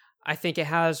 I think it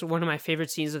has one of my favorite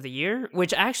scenes of the year,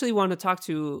 which I actually want to talk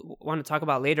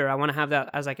about later. I want to have that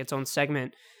as like its own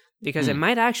segment because it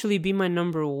might actually be my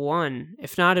number 1.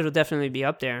 If not, it'll definitely be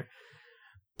up there.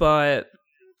 But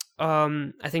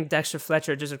I think Dexter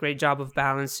Fletcher does a great job of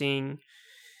balancing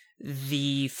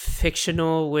the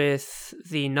fictional with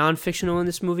the non-fictional in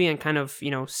this movie and kind of,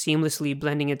 seamlessly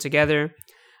blending it together.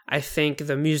 I think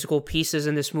the musical pieces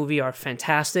in this movie are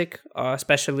fantastic,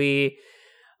 especially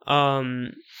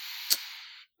Crocodile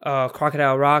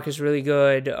Rock is really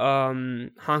good.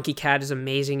 Honky Cat is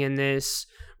amazing in this.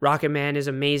 Rocket Man is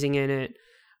amazing in it.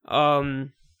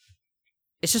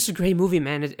 It's just a great movie,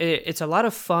 man. It's a lot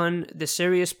of fun. The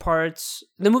serious parts,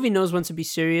 the movie knows when to be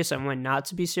serious and when not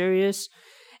to be serious.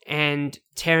 And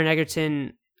Taron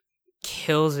Egerton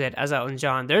kills it as Elton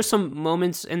John. There's some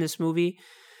moments in this movie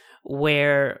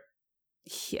where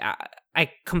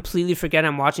I completely forget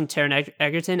I'm watching Taron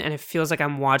Egerton, and it feels like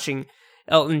I'm watching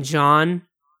Elton John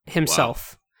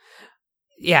himself. Wow.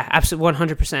 Yeah,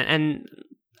 absolutely, 100%. And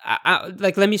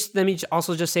let me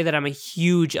also just say that I'm a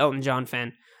huge Elton John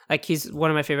fan. Like, he's one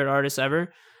of my favorite artists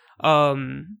ever.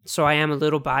 So I am a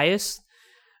little biased,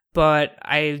 but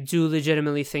I do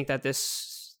legitimately think that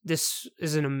this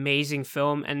is an amazing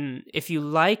film. And if you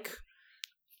like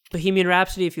Bohemian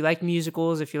Rhapsody, if you like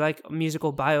musicals, if you like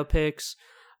musical biopics,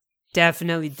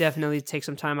 definitely take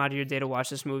some time out of your day to watch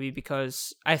this movie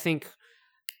because I think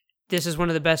this is one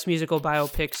of the best musical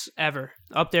biopics ever.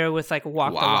 Up there with like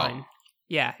Walk the Line.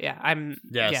 Yeah.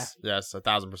 Yes,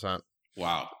 1,000%.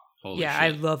 Wow. Holy shit. I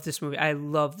love this movie. I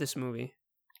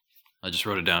just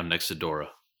wrote it down next to Dora.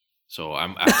 So I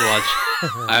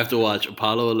have to watch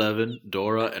Apollo 11,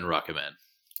 Dora, and Rocket Man.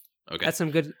 Okay. That's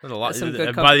some good. That's some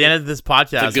good by the end of this podcast,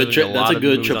 that's a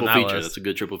good triple feature. List. That's a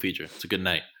good triple feature. It's a good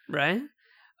night. Right?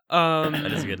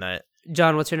 That is a good night.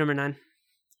 John, what's your number 9?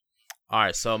 All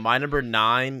right, so my number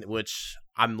 9, which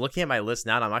I'm looking at my list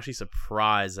now, and I'm actually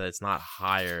surprised that it's not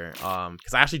higher.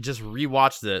 Because I actually just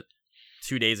rewatched it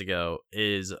 2 days ago.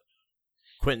 Is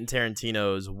Quentin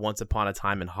Tarantino's Once Upon a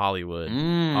Time in Hollywood.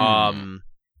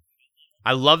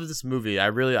 I loved this movie. I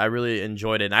really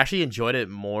enjoyed it. And I actually enjoyed it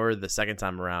more the second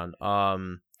time around.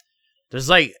 There's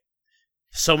like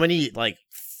so many like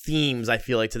themes I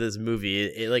feel like to this movie.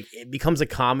 It becomes a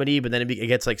comedy, but then it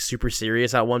gets like super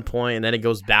serious at one point, and then it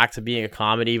goes back to being a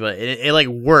comedy, but it like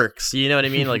works. You know what I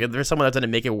mean? Like if there's someone that's gonna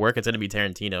make it work, it's gonna be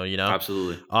Tarantino. You know?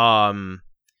 Absolutely.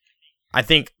 I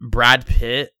think Brad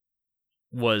Pitt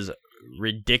was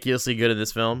ridiculously good in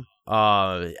this film.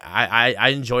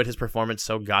 I enjoyed his performance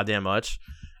so goddamn much.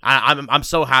 I'm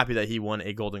so happy that he won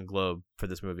a Golden Globe for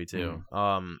this movie too.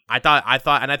 I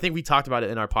thought, and I think we talked about it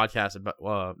in our podcast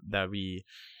about that we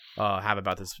have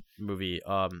about this movie.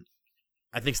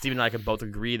 I think Steven and I can both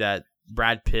agree that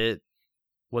Brad Pitt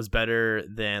was better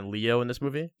than Leo in this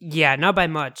movie. Yeah, not by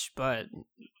much, but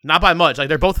Not by much. Like,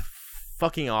 they're both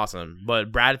fucking awesome,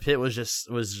 but Brad Pitt was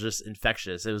just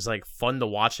infectious. It was like fun to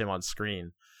watch him on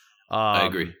screen. I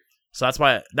agree. So that's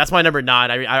my number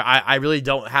 9. I really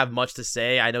don't have much to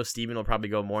say. I know Steven will probably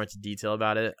go more into detail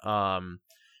about it.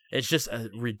 It's just a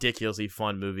ridiculously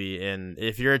fun movie, and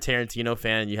if you're a Tarantino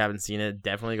fan and you haven't seen it,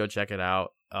 definitely go check it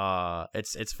out.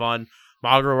 It's fun.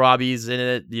 Margot Robbie's in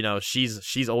it. You know,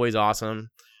 she's always awesome.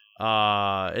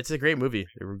 It's a great movie.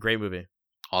 A great movie.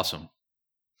 Awesome.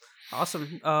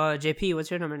 JP, what's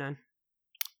your number 9?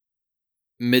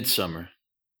 Midsommar.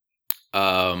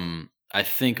 I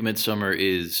think Midsommar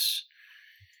is.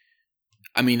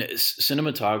 I mean,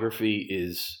 cinematography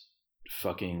is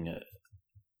fucking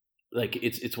like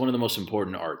it's one of the most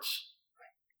important arts.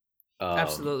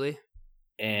 Absolutely.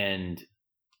 And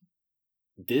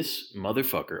this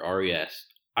motherfucker Ari Aster.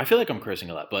 I feel like I'm cursing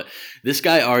a lot, but this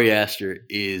guy Ari Aster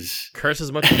is curse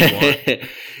as much as you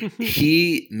want.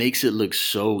 He makes it look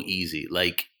so easy.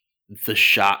 Like the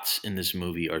shots in this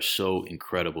movie are so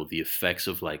incredible. The effects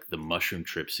of like the mushroom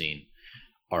trip scene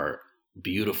are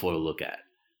beautiful to look at.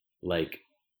 Like,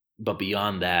 but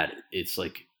beyond that, it's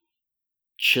like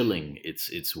chilling.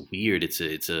 It's weird. It's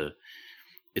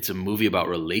a movie about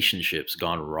relationships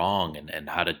gone wrong and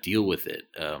how to deal with it,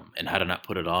 and how to not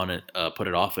put it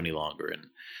off any longer, and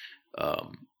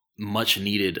much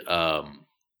needed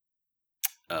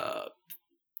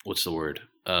what's the word,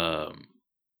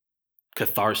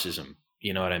 catharsism.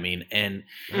 You know what I mean? And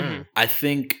I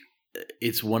think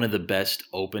it's one of the best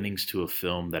openings to a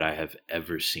film that I have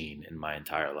ever seen in my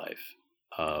entire life.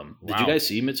 Did you guys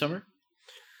see Midsommar?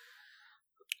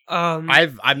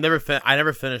 I never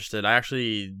finished it. I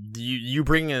actually, you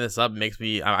bringing this up makes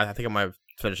me. I think I might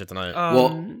finish it tonight.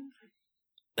 Well,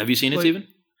 have you seen it, Steven?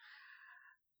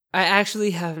 I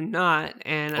actually have not,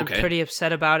 and I'm pretty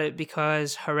upset about it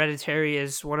because Hereditary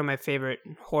is one of my favorite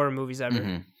horror movies ever.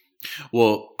 Mm-hmm.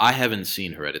 Well, I haven't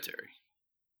seen Hereditary.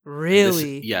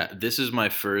 Really? This is my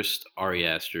first Ari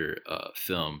Aster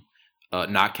film,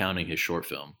 not counting his short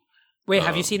film. Wait,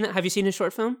 have you seen that? Have you seen his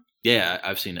short film? Yeah,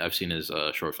 I've seen his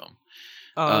short film.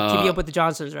 Keeping Up with the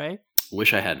Johnsons, right?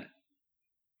 Wish I hadn't.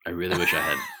 I really wish I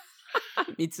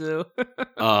hadn't. Me too.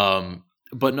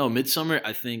 But no, Midsommar,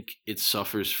 I think it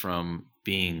suffers from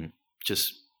being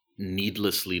just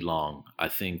needlessly long. I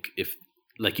think if,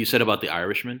 like you said about The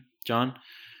Irishman, John,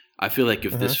 I feel like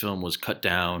if this film was cut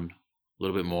down a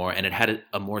little bit more and it had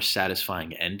a more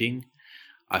satisfying ending,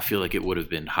 I feel like it would have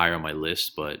been higher on my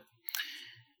list. But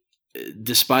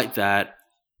despite that,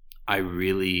 I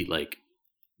really like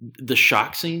the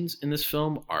shock scenes in this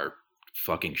film are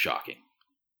fucking shocking.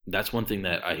 That's one thing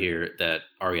that I hear that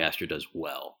Ari Aster does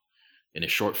well. In a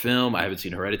short film, I haven't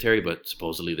seen Hereditary, but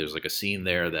supposedly there's like a scene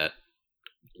there that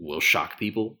will shock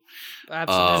people.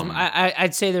 Absolutely.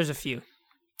 I'd say there's a few.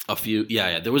 A few,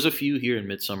 yeah. There was a few here in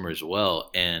Midsommar as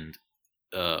well. And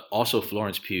also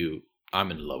Florence Pugh,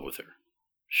 I'm in love with her.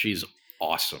 She's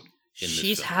awesome.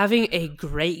 She's having a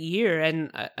great year,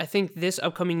 and I think this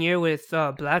upcoming year with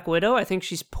Black Widow, I think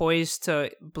she's poised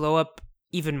to blow up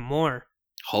even more.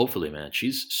 Hopefully, man.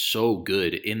 She's so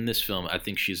good in this film. I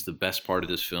think she's the best part of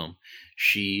this film.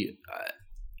 She,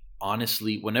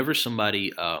 honestly, whenever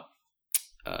somebody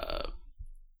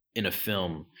in a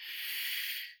film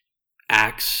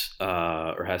acts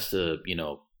or has to,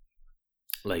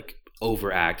 like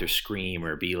overact or scream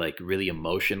or be like really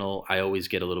emotional, I always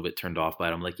get a little bit turned off by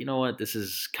it. I'm like, you know what? This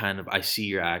is kind of, I see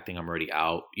you're acting. I'm already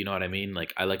out. You know what I mean?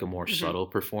 Like, I like a more subtle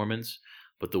performance.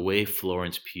 But the way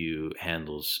Florence Pugh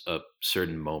handles a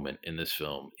certain moment in this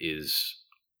film is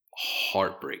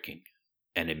heartbreaking.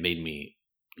 And it made me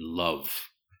love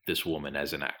this woman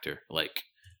as an actor. Like,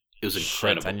 it was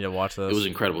incredible. I need to watch this. It was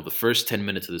incredible. The first 10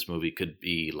 minutes of this movie could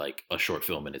be like a short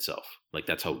film in itself. Like,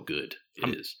 that's how good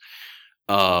it is.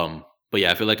 But yeah,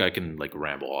 I feel like I can like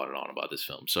ramble on and on about this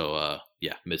film. So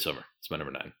yeah, Midsommar. It's my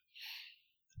number 9.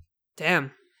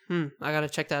 Damn. I gotta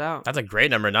check that out. That's a great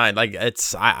number 9. Like,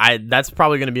 it's that's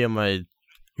probably gonna be in my,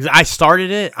 because I started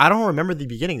it. I don't remember the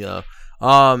beginning though.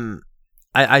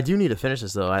 I do need to finish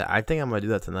this though. I think I'm gonna do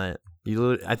that tonight.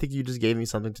 I think you just gave me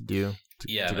something to do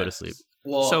to go to sleep.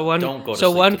 Well, so don't go to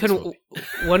sleep.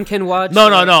 One can watch.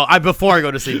 No. Before I go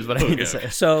to sleep is what I need to say.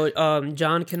 So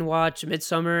John can watch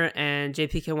Midsommar and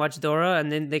JP can watch Dora,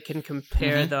 and then they can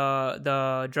compare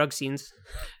the drug scenes.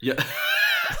 Yeah.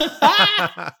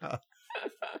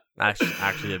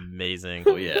 Actually amazing.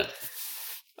 Oh yeah.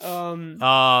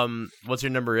 What's your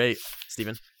number 8,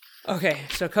 Steven? Okay,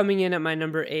 so coming in at my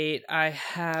number 8, I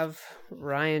have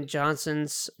Rian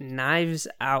Johnson's Knives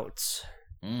Out.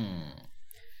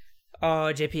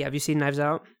 JP, have you seen Knives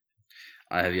Out?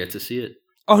 I have yet to see it.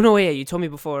 Oh no, wait, you told me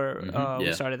before we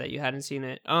yeah. started that you hadn't seen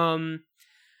it.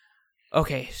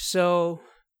 Okay, so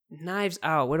Knives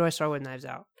Out. Where do I start with Knives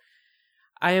Out?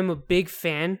 I am a big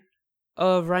fan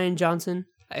of Rian Johnson.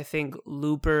 I think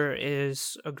Looper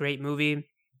is a great movie.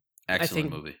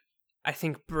 Excellent movie. I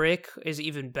think Brick is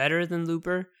even better than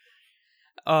Looper.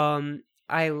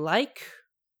 I like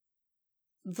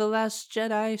The Last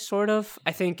Jedi, sort of.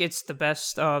 I think it's the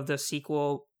best of the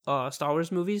sequel Star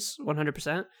Wars movies,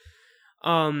 100%.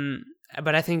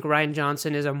 But I think Rian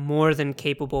Johnson is a more than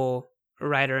capable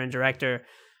writer and director.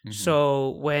 Mm-hmm.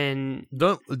 So when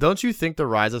don't you think The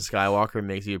Rise of Skywalker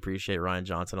makes you appreciate Rian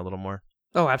Johnson a little more?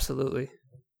 Oh, absolutely.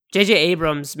 J.J.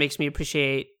 Abrams makes me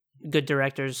appreciate good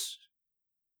directors.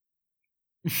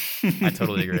 I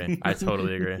totally agree.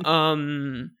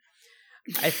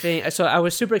 I think so. I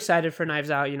was super excited for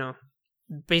Knives Out.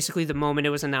 Basically the moment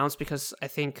it was announced, because I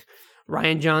think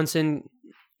Rian Johnson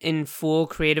in full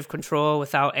creative control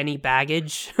without any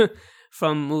baggage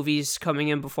from movies coming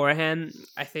in beforehand,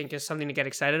 I think is something to get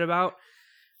excited about.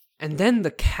 And then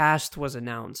the cast was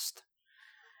announced,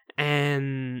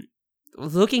 and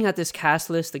looking at this cast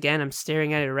list again, I'm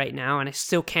staring at it right now, and I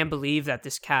still can't believe that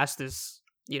this cast is,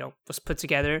 was put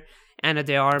together. Ana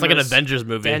de Armas, it's like an Avengers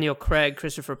movie. Daniel Craig,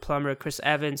 Christopher Plummer, Chris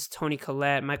Evans, Toni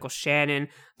Collette, Michael Shannon,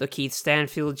 Lakeith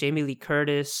Stanfield, Jamie Lee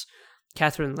Curtis,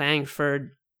 Catherine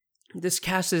Langford. This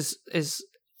cast is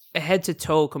head to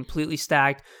toe completely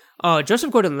stacked.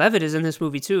 Joseph Gordon-Levitt is in this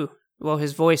movie too. Well,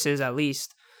 his voice is, at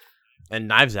least. And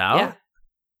Knives Out? Yeah.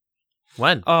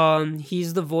 When?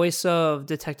 He's the voice of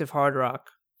Detective Hard Rock.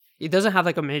 He doesn't have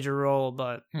like a major role,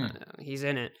 but he's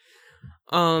in it.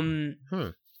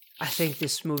 I think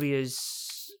this movie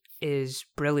is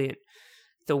brilliant.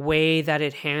 The way that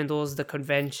it handles the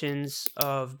conventions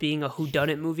of being a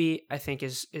whodunit movie, I think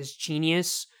is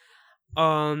genius.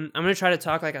 I'm gonna try to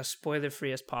talk like as spoiler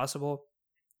free as possible.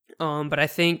 But I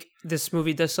think this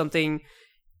movie does something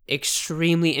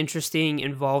extremely interesting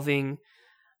involving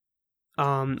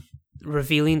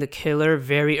revealing the killer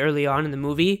very early on in the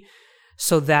movie,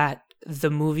 so that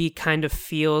the movie kind of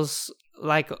feels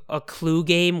like a Clue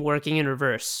game working in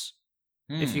reverse,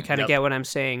 if you kind of get what I'm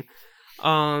saying.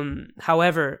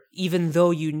 However, even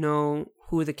though you know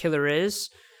who the killer is,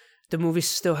 the movie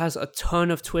still has a ton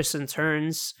of twists and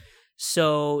turns.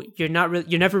 So you're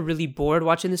never really bored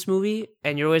watching this movie,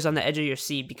 and you're always on the edge of your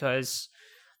seat because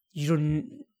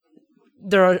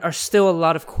there are still a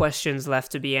lot of questions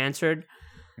left to be answered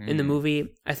in the movie.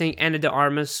 I think Ana de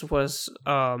Armas was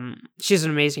she's an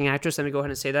amazing actress. Let me go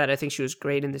ahead and say that. I think she was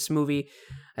great in this movie.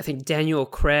 I think Daniel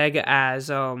Craig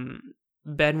as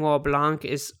Benoit Blanc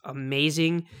is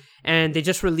amazing. And they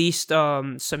just released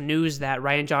some news that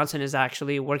Rian Johnson is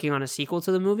actually working on a sequel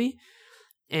to the movie.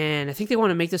 And I think they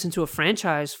want to make this into a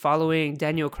franchise following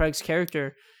Daniel Craig's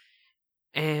character.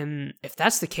 And if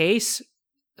that's the case,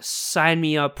 sign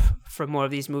me up for more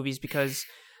of these movies, because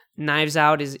Knives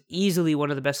Out is easily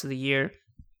one of the best of the year.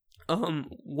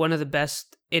 One of the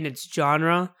best in its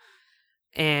genre.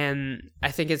 And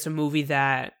I think it's a movie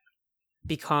that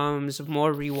becomes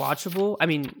more rewatchable.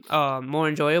 More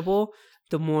enjoyable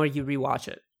the more you rewatch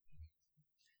it.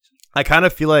 I kind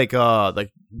of feel like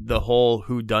the whole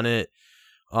whodunit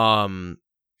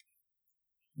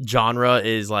genre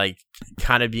is like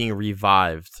kind of being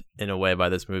revived in a way by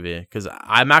this movie, because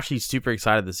I'm actually super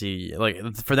excited to see, like,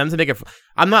 for them to make it.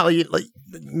 I'm not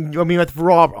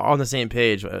we're all on the same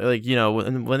page. Like,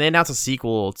 when they announce a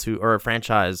sequel to, or a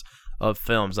franchise of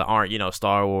films that aren't,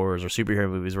 Star Wars or superhero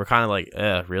movies, we're kind of like,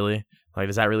 really? Like,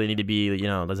 does that really need to be,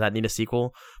 does that need a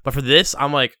sequel? But for this,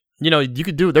 I'm like, you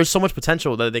could do, there's so much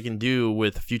potential that they can do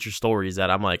with future stories that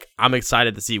I'm like, I'm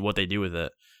excited to see what they do with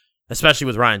it. Especially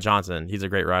with Rian Johnson. He's a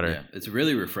great writer. Yeah, it's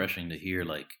really refreshing to hear,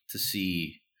 like, to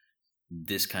see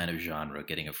this kind of genre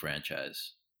getting a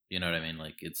franchise. You know what I mean?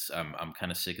 Like, I'm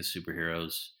kind of sick of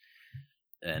superheroes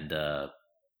and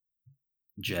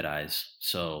Jedis.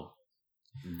 So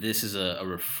this is a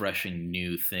refreshing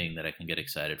new thing that I can get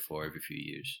excited for every few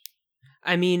years.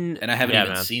 And I haven't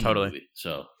even seen the movie.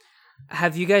 So,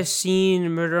 have you guys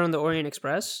seen Murder on the Orient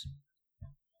Express?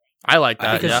 I like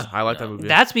that. I like that movie.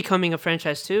 That's becoming a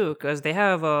franchise too, because they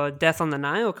have Death on the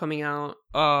Nile coming out.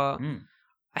 I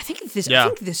think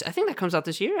that comes out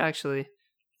this year, actually.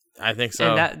 I think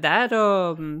so.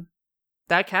 And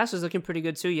that cast is looking pretty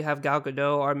good too. You have Gal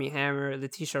Gadot, Armie Hammer,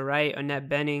 Letitia Wright, Annette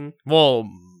Bening. Well,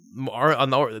 on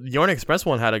the Orient Express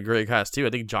one had a great cast too. I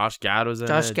think Josh Gad was in it.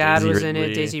 Josh Gad was in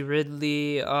it. Daisy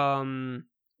Ridley.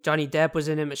 Johnny Depp was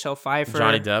in it. Michelle Pfeiffer.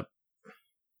 Johnny Depp.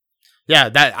 Yeah,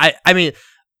 that I mean,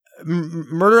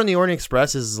 Murder on the Orient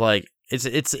Express is like it's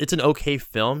an okay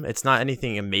film. It's not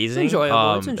anything amazing. It's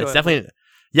enjoyable. It's definitely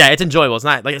it's enjoyable. It's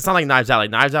not like Knives Out. Like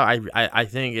Knives Out, I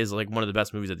think is like one of the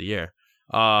best movies of the year.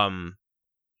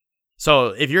 So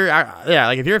if you're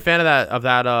if you're a fan of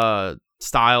that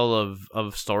style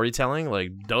of storytelling, like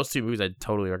those two movies, I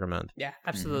totally recommend. Yeah,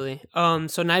 absolutely.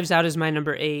 So Knives Out is my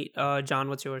number 8. John,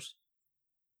 what's yours?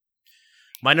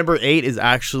 My number 8 is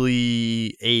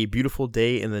actually A Beautiful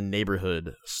Day in the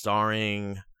Neighborhood,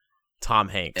 starring Tom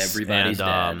Hanks. Everybody's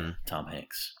dad, Tom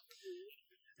Hanks.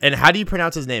 And how do you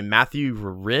pronounce his name? Matthew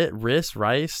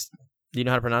Rice? Do you know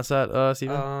how to pronounce that,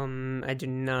 Steven? I do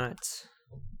not.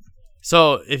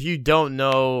 So, if you don't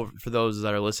know, for those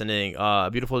that are listening, A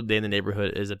Beautiful Day in the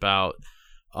Neighborhood is about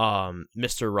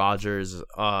Mr. Rogers,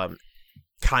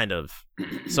 kind of.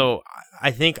 So,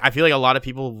 I feel like a lot of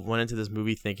people went into this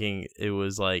movie thinking it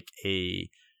was like a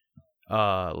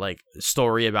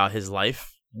story about his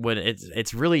life, when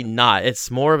it's really not. It's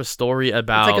more of a story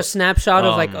about. It's like a snapshot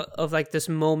of this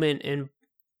moment in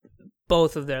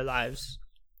both of their lives.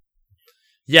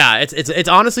 Yeah, it's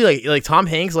honestly like Tom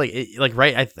Hanks,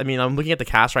 right. I mean, I'm looking at the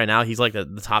cast right now. He's like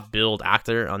the top billed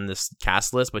actor on this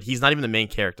cast list, but he's not even the main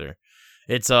character.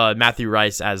 It's Matthew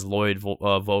Rice as Lloyd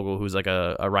Vogel, who's like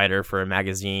a writer for a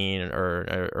magazine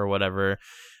or whatever,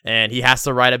 and he has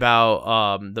to write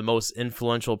about the most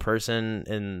influential person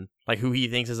in, like, who he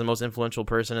thinks is the most influential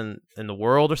person in the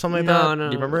world or something like that. No.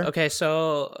 Do you remember? Okay,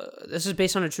 so this is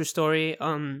based on a true story.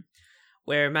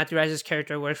 Where Matthew Rice's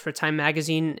character works for Time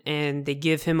magazine, and they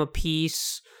give him a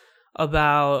piece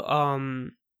about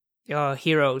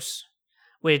heroes,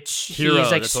 which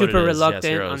he's like super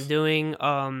reluctant on doing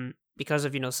because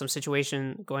of some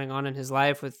situation going on in his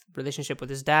life with relationship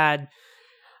with his dad,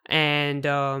 and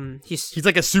he's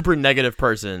like a super negative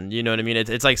person. You know what I mean?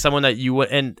 It's like someone that you would,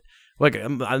 and like,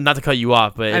 not to cut you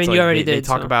off, but it's you like already they did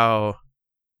talk about.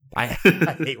 I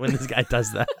hate when this guy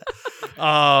does that.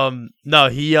 No,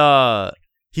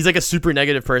 he's like a super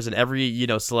negative person. Every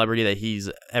celebrity that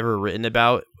he's ever written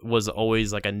about was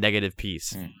always like a negative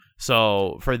piece.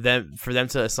 So for them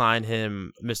to assign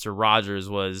him Mr. Rogers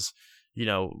was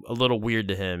a little weird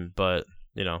to him. But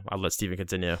I'll let Steven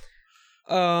continue.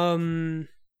 Damn,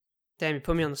 you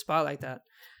put me on the spot like that.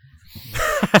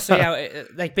 So yeah,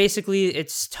 like basically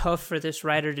it's tough for this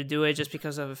writer to do it just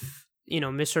because of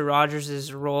Mr.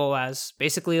 Rogers' role as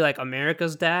basically like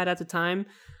America's dad at the time,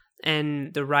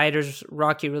 and the writer's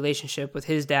rocky relationship with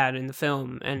his dad in the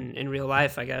film and in real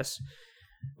life, I guess.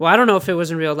 Well, I don't know if it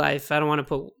was in real life. I don't want to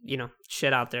put,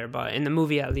 shit out there, but in the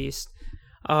movie at least.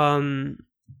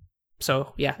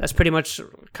 So yeah, that's pretty much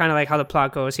kind of like how the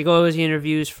plot goes. He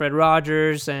interviews Fred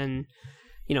Rogers, and,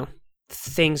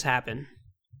 things happen.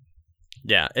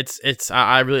 Yeah,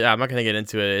 I'm not gonna get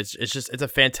into it. It's a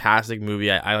fantastic movie.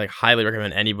 I like highly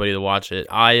recommend anybody to watch it.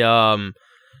 I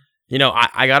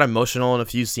got emotional in a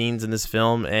few scenes in this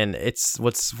film, and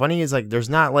what's funny is like there's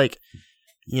not like,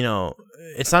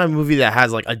 it's not a movie that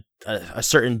has like a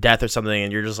certain death or something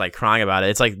and you're just like crying about it.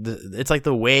 It's like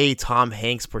the way Tom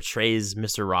Hanks portrays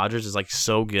Mr. Rogers is like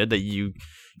so good that you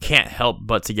can't help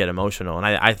but to get emotional, and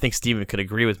I think Steven could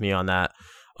agree with me on that.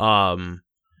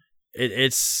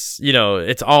 It's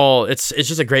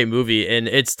just a great movie, and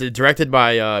it's directed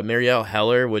by Marielle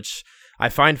Heller, which I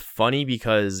find funny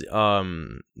because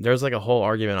there's like a whole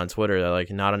argument on Twitter that like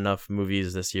not enough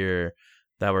movies this year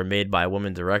that were made by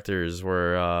women directors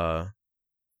were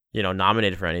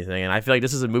nominated for anything, and I feel like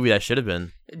this is a movie that should have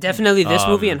been. Definitely this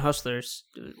movie and Hustlers,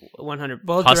 100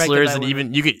 both Hustlers, and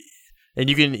even you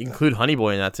can include Honey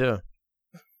Boy in that too.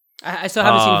 I still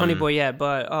haven't seen Honey Boy yet,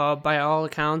 but by all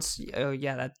accounts,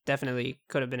 that definitely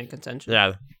could have been in contention.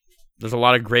 Yeah, there's a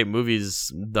lot of great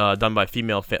movies done by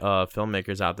female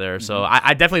filmmakers out there, so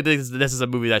I definitely think this is a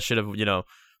movie that should have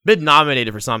been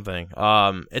nominated for something.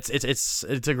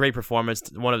 It's a great performance.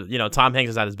 One of Tom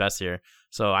Hanks is at his best here,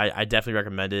 so I definitely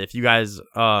recommend it. If you guys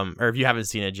or if you haven't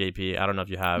seen it, JP, I don't know if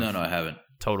you have. No, I haven't.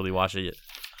 Totally watch it.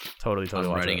 Totally I'm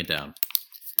watch writing it down.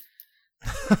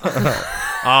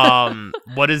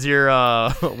 What is your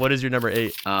number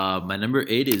 8? My number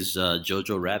 8 is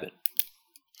Jojo Rabbit.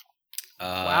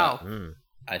 Wow.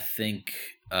 I think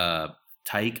how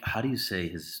do you say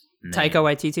his name? Taika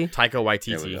Waititi.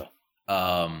 There we go.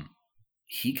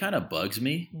 He kind of bugs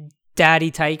me. Daddy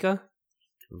Taika.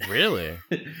 Really?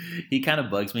 He kind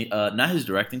of bugs me. Not his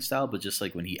directing style, but just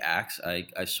like when he acts,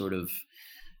 I sort of.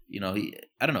 I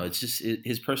don't know. It's just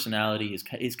his personality is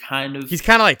kind of. He's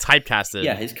kind of like typecasted.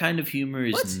 Yeah, his kind of humor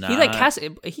is not.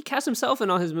 He cast himself in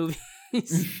all his movies.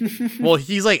 Well,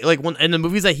 he's like when in the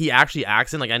movies that he actually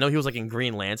acts in, like I know he was like in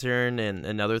Green Lantern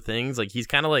and other things. Like he's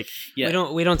kind of like Yeah,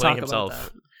 we don't talk playing about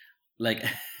himself. that. like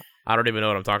I don't even know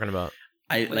what I'm talking about.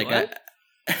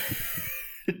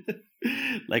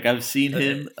 Like I've seen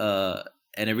him, and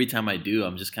every time I do,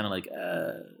 I'm just kind of like,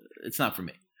 it's not for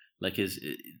me. Like his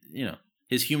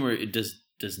humor it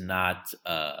does not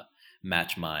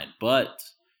match mine. But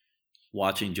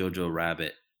watching Jojo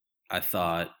Rabbit, I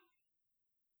thought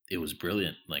it was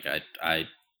brilliant. Like I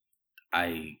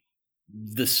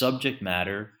the subject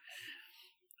matter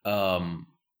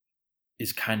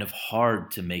is kind of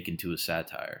hard to make into a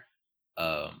satire.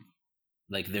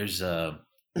 Like there's a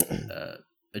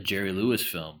Jerry Lewis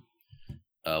film,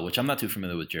 which I'm not too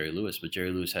familiar with Jerry Lewis, but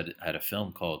Jerry Lewis had a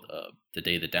film called The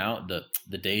Day the Clown.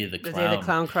 The Day the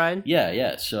Clown Cried.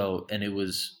 Yeah. So, and it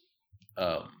was,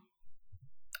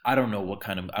 I don't know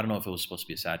if it was supposed to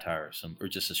be a satire or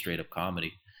just a straight up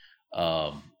comedy.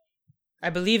 I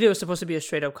believe it was supposed to be a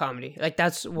straight up comedy. Like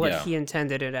that's what he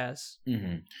intended it as.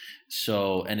 Mm-hmm.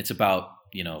 So, and it's about,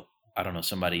 I don't know,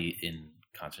 somebody in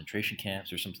concentration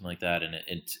camps or something like that.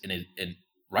 And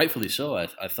rightfully so, I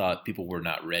thought people were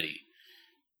not ready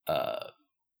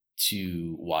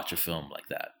to watch a film like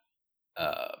that.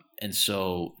 And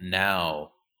so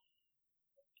now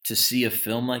to see a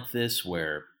film like this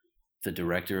where the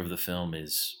director of the film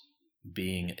is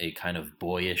being a kind of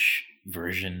boyish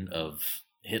version of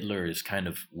Hitler is kind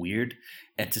of weird.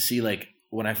 And to see, like,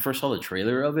 when I first saw the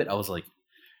trailer of it, I was like,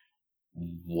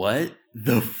 what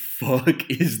the fuck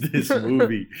is this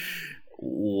movie?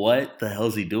 What the hell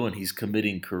is he doing? He's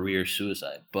committing career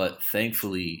suicide. But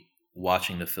thankfully,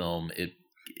 watching the film, it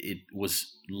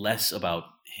was less about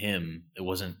him. It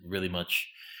wasn't really much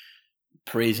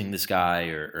praising this guy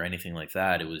or anything like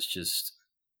that. It was just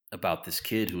about this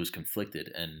kid who was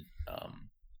conflicted and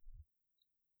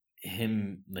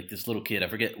him, like this little kid. I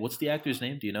forget, what's the actor's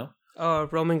name? Do you know?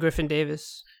 Roman Griffin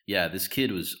Davis. Yeah, this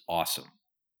kid was awesome.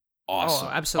 Oh,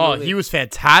 absolutely. Oh, he was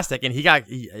fantastic, and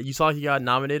you saw he got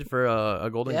nominated for a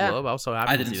Golden Globe. I was so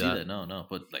happy. I didn't see that. No,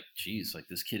 but like, geez, like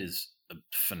this kid is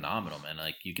phenomenal, man.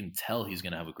 Like you can tell he's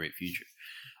gonna have a great future.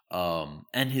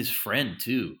 And his friend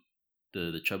too,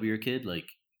 the chubbier kid, like.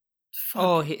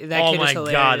 That kid is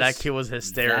hilarious. God, that kid was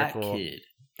hysterical. That kid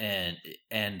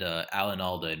and Alan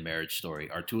Alda in Marriage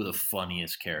Story are two of the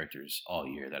funniest characters all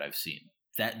year that I've seen.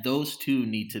 That those two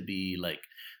need to be like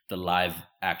the live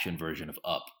action version of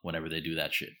Up whenever they do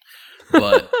that shit.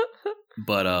 But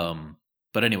but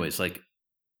anyways, like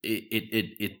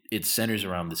it centers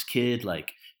around this kid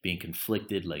like being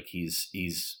conflicted, like he's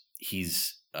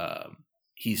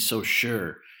so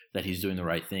sure that he's doing the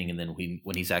right thing, and then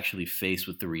when he's actually faced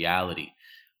with the reality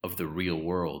of the real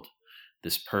world,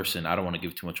 this person, I don't want to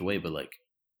give too much away, but like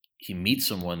he meets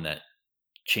someone that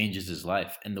changes his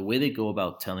life. And the way they go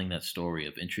about telling that story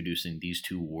of introducing these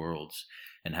two worlds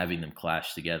and having them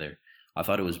clash together, I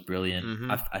thought it was brilliant.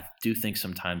 Mm-hmm. I do think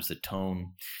sometimes the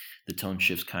tone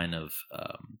shifts kind of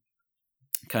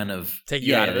take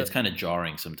you out of it. It's kind of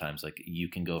jarring sometimes. Like you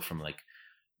can go from like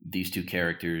these two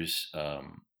characters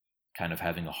kind of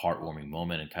having a heartwarming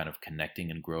moment and kind of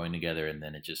connecting and growing together, and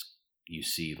then you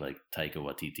see like Taika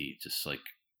Waititi just like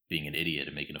being an idiot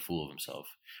and making a fool of himself.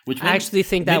 Which I actually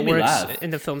think that works in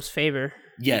the film's favor.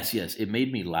 Yes, it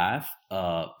made me laugh.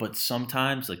 But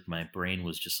sometimes like my brain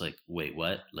was just like, wait,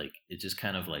 what? Like it just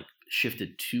kind of like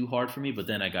shifted too hard for me. But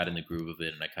then I got in the groove of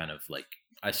it, and I kind of like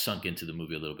I sunk into the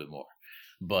movie a little bit more.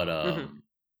 But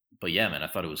but yeah, man, I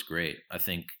thought it was great. I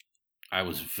think I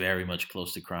was very much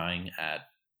close to crying at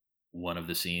one of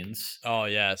the scenes. Oh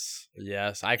yes,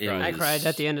 I cried. I cried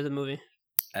at the end of the movie.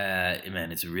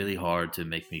 Man, it's really hard to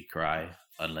make me cry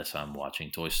unless I'm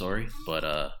watching Toy Story. But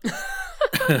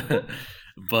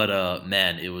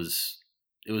man, it was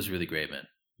really great, man.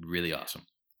 Really awesome.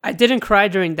 I didn't cry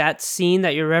during that scene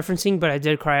that you're referencing, but I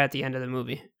did cry at the end of the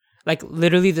movie. Like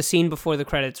literally the scene before the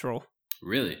credits roll.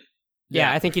 Really?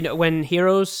 Yeah, I think when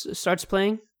Heroes starts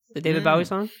playing the David Bowie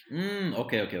song.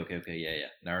 Okay. Yeah.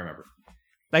 Now I remember.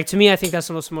 Like to me, I think that's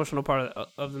the most emotional part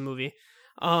of the movie.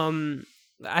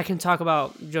 I can talk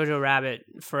about Jojo Rabbit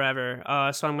forever,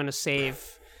 so I'm gonna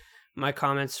save my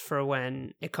comments for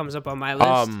when it comes up on my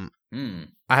list.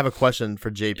 I have a question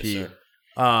for JP.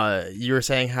 Yes, you were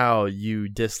saying how you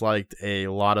disliked a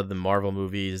lot of the Marvel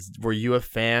movies. Were you a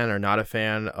fan or not a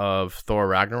fan of Thor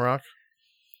Ragnarok?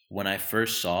 When I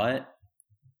first saw it,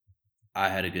 I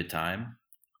had a good time.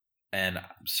 And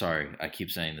I'm sorry, I keep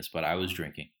saying this, but I was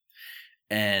drinking.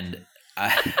 And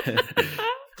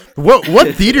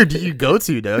What theater did you go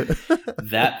to, dude?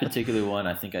 That particular one,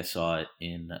 I think I saw it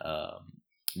in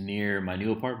near my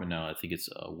new apartment now. I think it's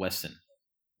Weston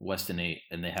Weston 8,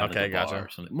 and they have it Okay, at the bar gotcha. or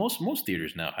something. Most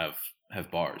theaters now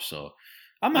have bars, so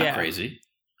I'm not Yeah. crazy.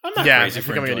 I'm not Yeah, crazy it's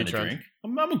for becoming a enjoying new a trend.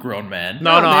 drink. I'm a grown man.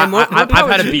 No, man, more I've power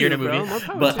had a to beer in you, a movie. bro. More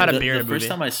power But to had a the, beer in the a first movie.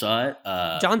 time I saw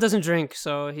it, John doesn't drink,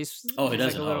 so he's. oh, he he's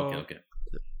doesn't. Like a little, Okay.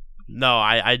 No,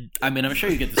 I I mean, I'm sure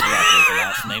you get this a lot with the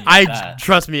last name like that.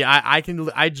 trust me.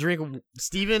 I drink.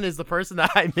 Steven is the person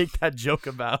that I make that joke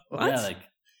about. Yeah, like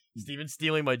Steven's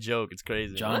stealing my joke. It's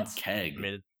crazy. John What? Keg. I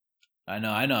mean,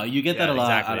 I know. You get that yeah, a lot.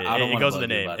 exactly. I don't It wanna goes in bug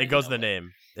the you name. about It goes in the but-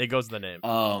 name. It goes in the name.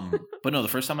 But no, the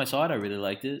first time I saw it, I really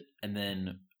liked it, and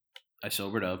then I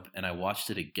sobered up and I watched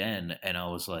it again, and I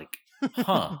was like,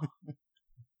 "Huh,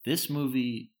 this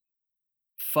movie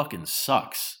fucking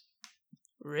sucks."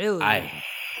 Really? I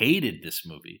hated this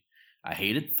movie. I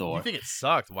hated Thor. You think it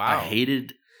sucked? Wow. I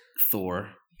hated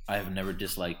Thor. I have never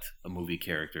disliked a movie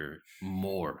character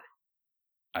more.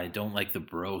 I don't like the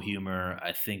bro humor.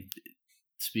 I think,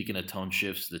 speaking of tone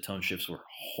shifts, the tone shifts were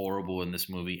horrible in this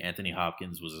movie. Anthony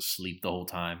Hopkins was asleep the whole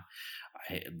time.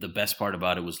 The best part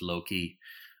about it was Loki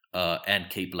and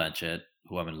Kate Blanchett,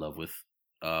 who I'm in love with.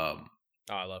 Oh,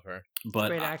 I love her. But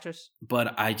Great actress.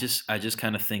 but I just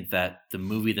kind of think that the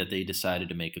movie that they decided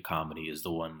to make a comedy is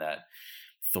the one that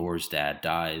Thor's dad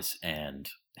dies and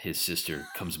his sister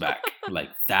comes back. Like,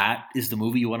 that is the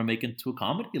movie you want to make into a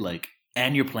comedy? Like,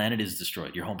 and your planet is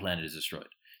destroyed. Your home planet is destroyed.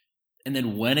 And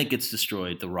then when it gets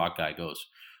destroyed, the rock guy goes,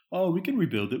 "Oh, we can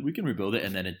rebuild it. We can rebuild it."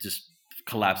 And then it just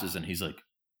collapses and he's like,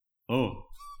 "Oh,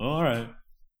 all right."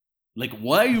 Like,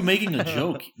 why are you making a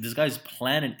joke? This guy's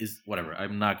planet is whatever.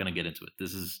 I'm not going to get into it.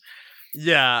 This is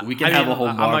Yeah, We can have a whole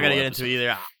I'm not Marvel gonna get into it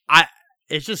episode. either.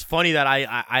 It's just funny that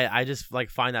I just like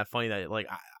find that funny that like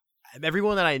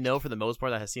everyone that I know for the most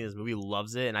part that has seen this movie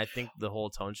loves it, and I think the whole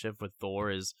tone shift with Thor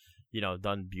is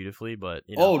done beautifully. But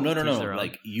no. to each their own.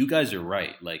 Like, you guys are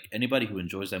right. Like, anybody who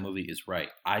enjoys that movie is right.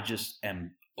 I just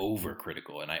am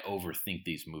overcritical and I overthink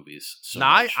these movies so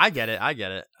nah, much. I get it. I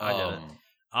get it.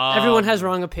 Everyone has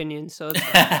wrong opinions, so. It's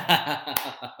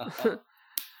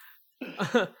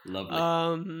Lovely.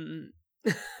 all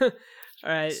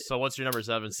right. So what's your number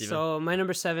 7, Steven? So my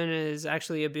number 7 is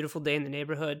actually A Beautiful Day in the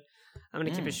Neighborhood. I'm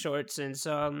gonna keep Mm. it short since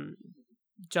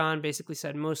John basically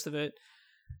said most of it.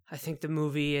 I think the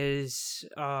movie is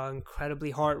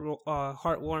incredibly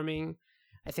heartwarming.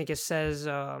 I think it says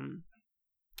a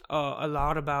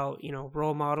lot about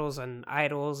role models and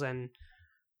idols and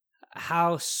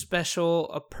how special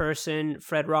a person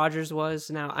Fred Rogers was.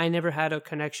 Now, I never had a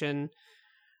connection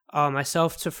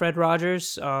myself to Fred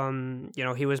Rogers.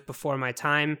 He was before my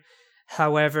time.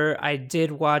 However, I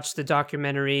did watch the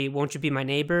documentary Won't You Be My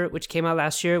Neighbor, which came out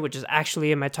last year, which is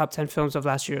actually in my top 10 films of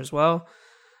last year as well.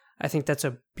 I think that's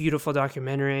a beautiful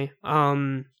documentary.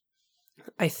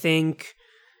 I think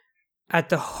at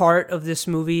the heart of this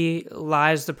movie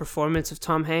lies the performance of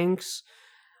Tom Hanks.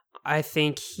 I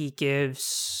think he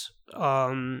gives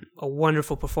a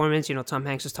wonderful performance. Tom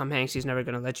Hanks is Tom Hanks. He's never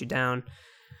going to let you down.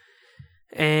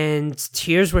 And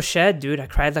tears were shed, dude. I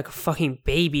cried like a fucking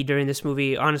baby during this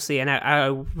movie, honestly. And I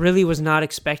really was not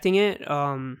expecting it.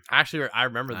 Actually, I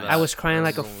remember that. I was crying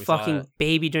like a when we saw fucking it.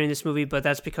 baby during this movie, but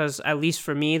that's because, at least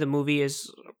for me, the movie is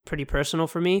pretty personal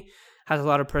for me. Has a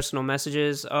lot of personal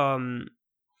messages.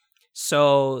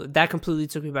 So that completely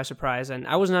took me by surprise. And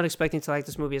I was not expecting to like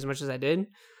this movie as much as I did,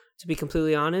 to be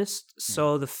completely honest.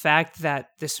 So the fact that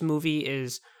this movie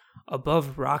is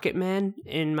above Rocketman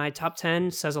in my top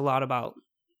 10 says a lot about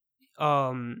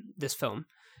this film.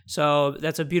 So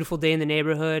that's A Beautiful Day in the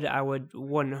Neighborhood. I would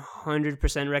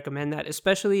 100% recommend that,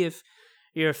 especially if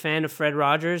you're a fan of Fred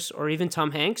Rogers or even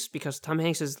Tom Hanks, because Tom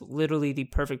Hanks is literally the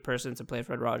perfect person to play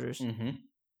Fred Rogers. Mm-hmm.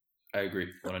 I agree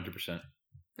 100%.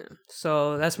 Yeah.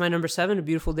 So that's my number 7, A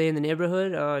Beautiful Day in the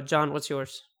Neighborhood. John, what's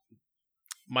yours?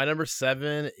 My number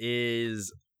 7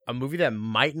 is a movie that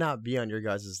might not be on your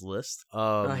guys' list.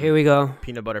 Here we go.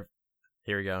 Peanut Butter.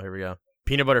 Here we go.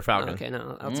 Peanut Butter Falcon. Okay,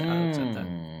 no, I'll accept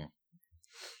that.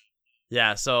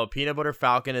 Yeah, so Peanut Butter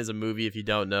Falcon is a movie, if you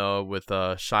don't know, with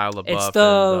Shia LaBeouf. It's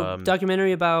the and,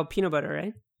 documentary about peanut butter,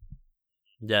 right?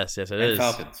 Yes, it And is.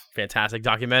 Falcons. Fantastic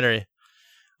documentary.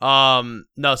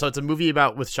 No, so it's a movie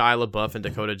with Shia LaBeouf and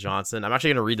Dakota Johnson. I'm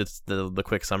actually going to read the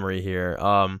quick summary here.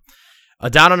 A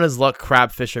down on his luck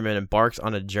crab fisherman embarks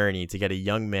on a journey to get a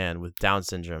young man with Down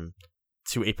syndrome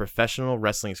to a professional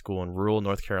wrestling school in rural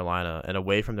North Carolina and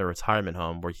away from their retirement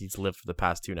home where he's lived for the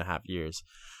past 2.5 years.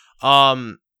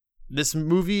 This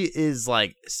movie is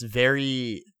it's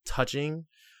very touching.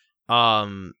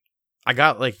 I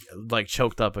got like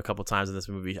choked up a couple times in this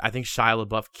movie. I think Shia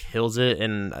LaBeouf kills it,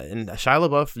 and Shia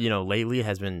LaBeouf, lately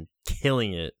has been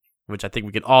killing it which I think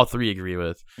we could all three agree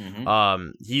with.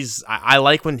 Mhm. I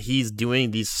like when he's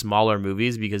doing these smaller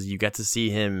movies because you get to see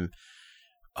him,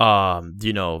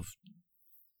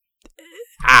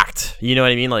 act. You know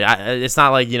what I mean? Like, it's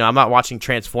not like, I'm not watching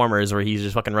Transformers where he's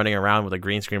just fucking running around with a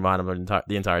green screen behind him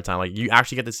the entire time. Like, you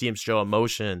actually get to see him show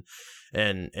emotion,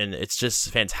 and it's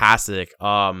just fantastic.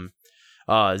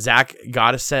 Zach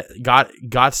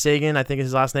Gottsagen, I think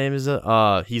his last name is.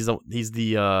 He's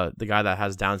the guy that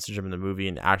has Down syndrome in the movie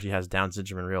and actually has Down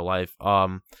syndrome in real life.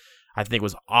 I think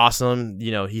was awesome.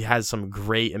 He has some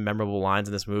great and memorable lines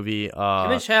in this movie. Him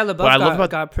and Shia LaBeouf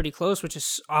got pretty close, which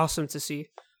is awesome to see.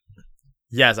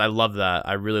 Yes, I love that.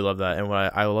 I really love that. And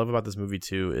what I love about this movie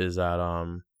too is that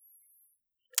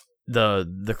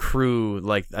the crew,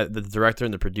 like the director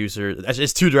and the producer,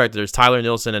 it's two directors, Tyler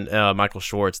Nilson and Michael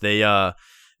Schwartz. They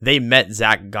met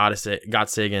Zach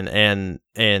Gottsagen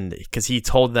and because he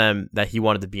told them that he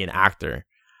wanted to be an actor,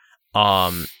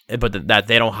 but that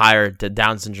they don't hire the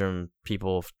Down syndrome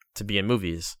people to be in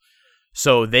movies.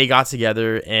 So they got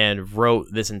together and wrote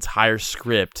this entire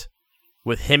script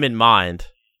with him in mind.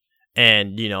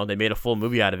 And they made a full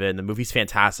movie out of it, and the movie's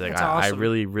fantastic. That's awesome. I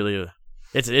really, really,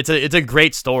 it's a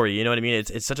great story. You know what I mean?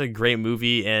 It's such a great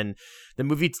movie, and the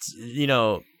movie,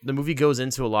 the movie goes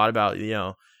into a lot about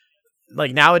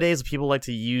like nowadays people like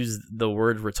to use the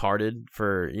word retarded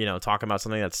for talking about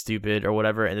something that's stupid or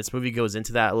whatever, and this movie goes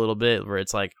into that a little bit where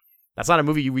it's like that's not a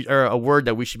movie or a word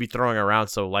that we should be throwing around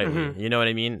so lightly. Mm-hmm. You know what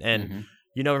I mean? And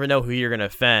you never know who you're gonna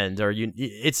offend, or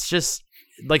it's just.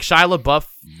 Like Shia LaBeouf,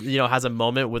 has a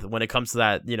moment when it comes to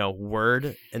that,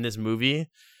 word in this movie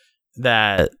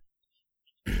that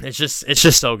it's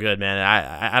just so good, man.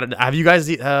 I don't. Have you guys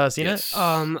seen it?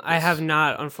 I have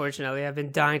not, unfortunately. I've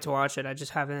been dying to watch it. I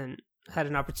just haven't had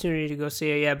an opportunity to go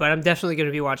see it yet, but I'm definitely going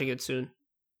to be watching it soon.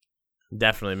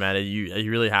 Definitely, man.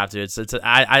 You really have to. It's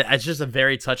just a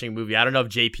very touching movie. I don't know if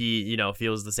JP,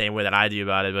 feels the same way that I do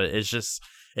about it, but it's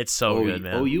so good,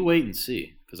 man. Oh, you wait and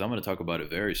see, because I'm going to talk about it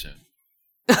very soon.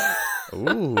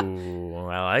 Ooh,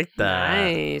 I like that.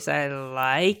 Nice, I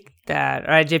like that.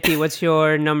 All right, JP, what's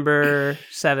your number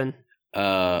 7?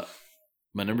 My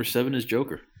number 7 is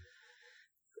Joker.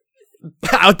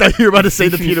 I thought you were about to say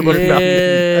the peanut butter fountain.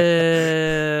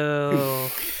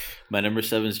 My number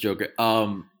 7 is Joker.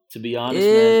 To be honest,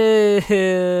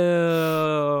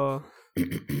 man.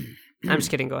 I'm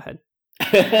just kidding. Go ahead.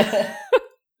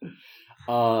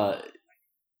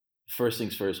 First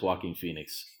things first, Joaquin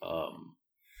Phoenix.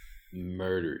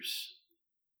 Murders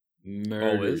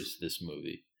Always. This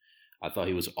movie. I thought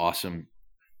he was awesome.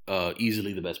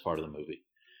 Easily the best part of the movie.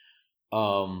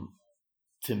 To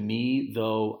me,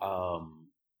 though,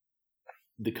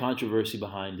 the controversy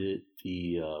behind it,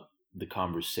 the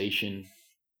conversation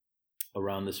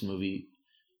around this movie,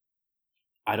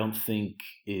 I don't think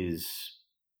is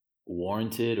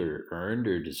warranted or earned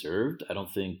or deserved. I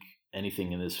don't think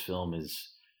anything in this film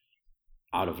is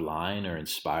out of line or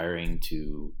inspiring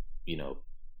to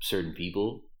certain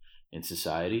people in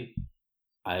society.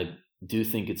 I do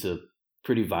think it's a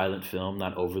pretty violent film,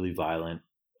 not overly violent.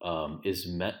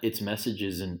 Its message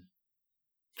isn't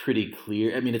pretty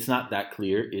clear. I mean, it's not that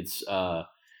clear. It's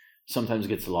sometimes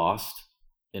gets lost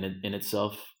in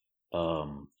itself.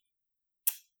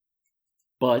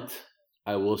 But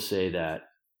I will say that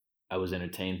I was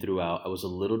entertained throughout. I was a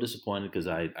little disappointed because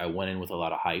I went in with a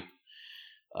lot of hype.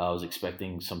 I was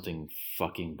expecting something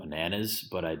fucking bananas,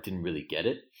 but I didn't really get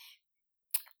it.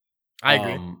 I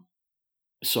agree.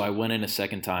 So I went in a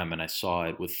second time and I saw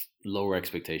it with lower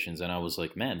expectations, and I was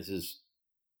like, man, this is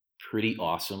pretty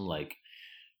awesome. Like,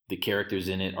 the characters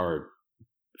in it are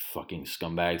fucking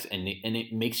scumbags, and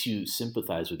it makes you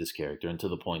sympathize with this character, and to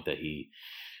the point that he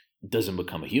doesn't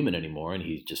become a human anymore, and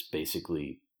he just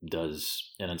basically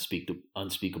does an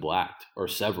unspeakable act, or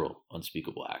several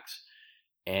unspeakable acts.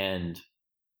 And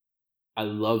I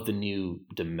love the new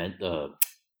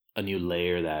a new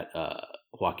layer that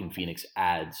Joaquin Phoenix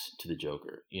adds to the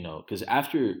Joker. Because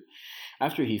after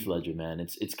Heath Ledger, man,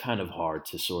 it's kind of hard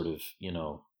to sort of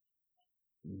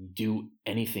do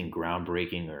anything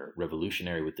groundbreaking or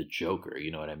revolutionary with the Joker.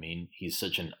 You know what I mean? He's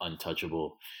such an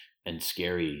untouchable and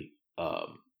scary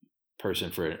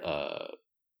person for a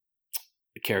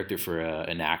character for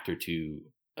an actor to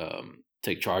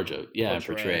take charge of. Yeah, and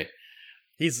portray.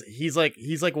 He's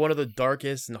like one of the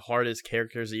darkest and hardest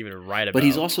characters to even write about. But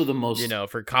he's also the most,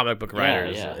 for comic book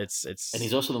writers. Yeah. It's and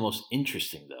he's also the most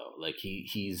interesting, though. Like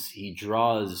he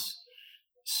draws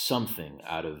something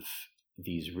out of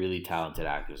these really talented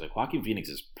actors. Like, Joaquin Phoenix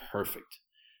is perfect.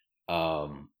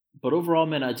 But overall,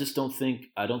 man, I don't think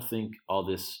all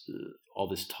this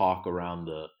talk around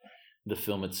the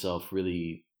film itself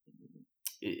really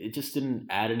it just didn't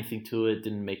add anything to it.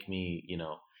 Didn't make me,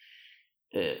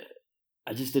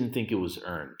 I just didn't think it was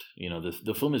earned.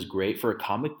 The film is great for a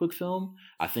comic book film.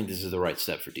 I think this is the right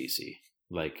step for DC.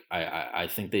 Like I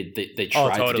think they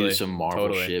tried to do some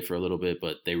Marvel shit for a little bit,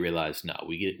 but they realized no,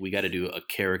 we got to do a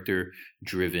character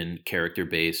driven, character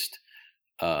based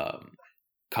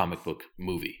comic book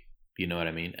movie. You know what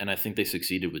I mean? And I think they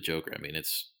succeeded with Joker. I mean,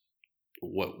 it's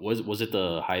what was it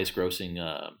the highest grossing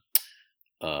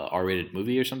R-rated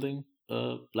movie or something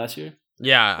last year?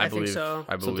 Yeah, I think so.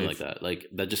 I believe something like that. Like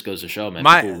that just goes to show, man,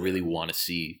 people really want to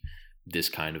see this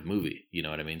kind of movie. You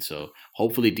know what I mean? So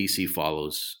hopefully DC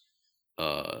follows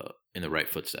in the right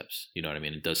footsteps. You know what I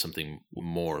mean? It does something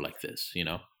more like this.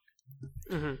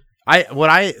 Mm-hmm.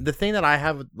 The thing that I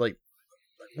have like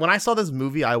when I saw this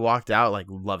movie, I walked out like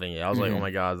loving it. I was like, oh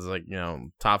my god, it's like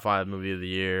top 5 movie of the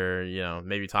year.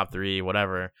 Maybe top 3,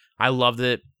 whatever. I loved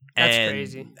it. That's and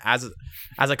crazy. As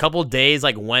a couple days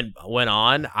like went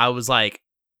on, I was like,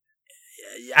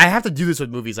 I have to do this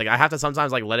with movies. Like I have to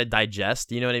sometimes like let it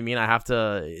digest. You know what I mean? I have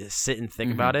to sit and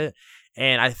think about it.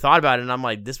 And I thought about it, and I'm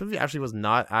like, this movie actually was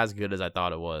not as good as I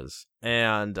thought it was.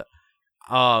 And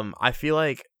I feel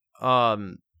like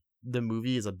the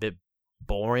movie is a bit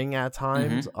boring at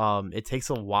times. It takes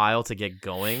a while to get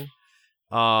going.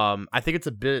 I think it's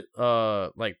a bit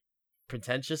like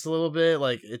pretentious a little bit.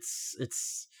 Like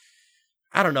it's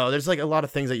I don't know. There's like a lot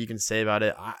of things that you can say about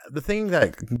it. The thing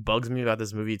that bugs me about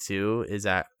this movie too is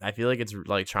that I feel like it's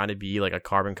like trying to be like a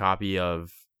carbon copy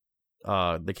of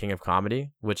The King of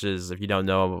Comedy, which is, if you don't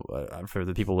know, for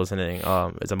the people listening,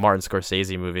 it's a Martin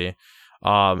Scorsese movie.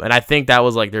 And I think that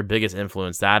was like their biggest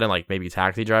influence, that and like maybe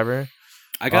Taxi Driver.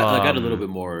 I got a little bit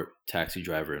more Taxi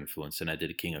Driver influence than I did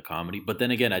a King of Comedy, but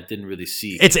then again, I didn't really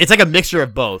see. It's like a mixture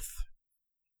of both.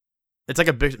 It's like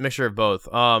a big mixture of both.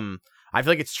 I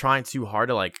feel like it's trying too hard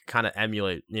to like kind of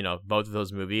emulate, both of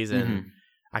those movies, and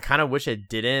I kind of wish it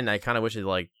didn't. I kind of wish it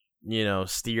like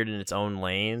steered in its own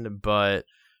lane, but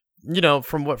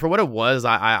for what it was,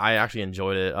 I actually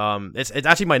enjoyed it. It's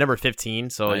actually my number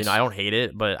 15, so nice. I don't hate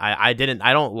it, but I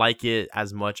don't like it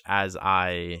as much as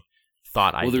I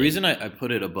thought I did. Well, the reason I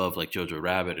put it above like Jojo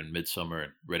Rabbit and Midsommar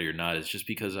and Ready or Not is just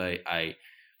because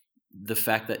the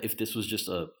fact that if this was just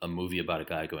a movie about a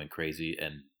guy going crazy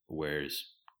and wears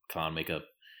clown makeup,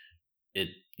 it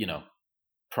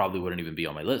probably wouldn't even be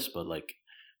on my list. But like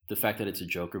the fact that it's a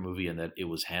Joker movie and that it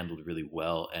was handled really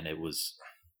well and it was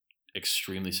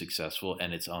extremely successful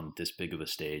and it's on this big of a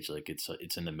stage, like it's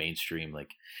in the mainstream,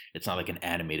 like it's not like an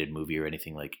animated movie or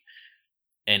anything, like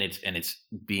and it's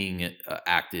being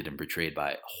acted and portrayed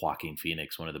by Joaquin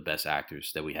Phoenix, one of the best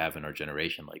actors that we have in our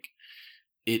generation. Like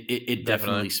it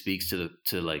definitely speaks to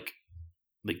like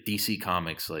DC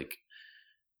Comics, like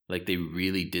they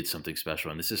really did something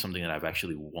special, and this is something that I've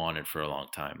actually wanted for a long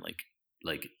time.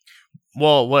 Like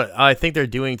well, what I think they're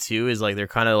doing too is like they're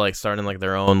kind of like starting like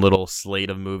their own little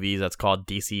slate of movies that's called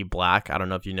DC Black. I don't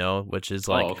know if you know, which is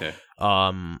like, okay.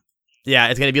 Yeah,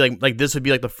 it's gonna be like this would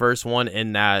be like the first one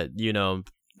in that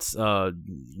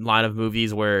line of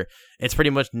movies where it's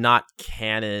pretty much not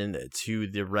canon to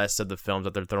the rest of the films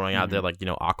that they're throwing out there, like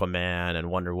Aquaman and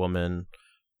Wonder Woman.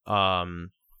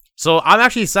 So I'm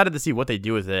actually excited to see what they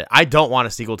do with it. I don't want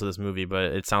a sequel to this movie, but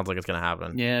it sounds like it's gonna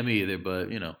happen. Yeah, me either. But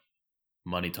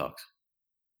money talks.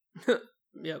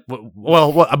 Yep.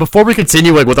 Well, before we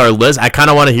continue with our list, I kind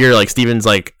of want to hear like Steven's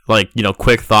like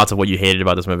quick thoughts of what you hated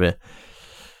about this movie.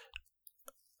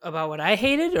 About what I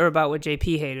hated or about what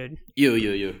JP hated?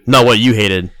 You. No, what you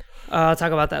hated. I'll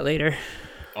talk about that later.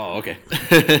 Oh, okay.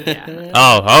 Yeah.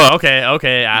 Oh,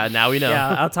 okay. Now we know.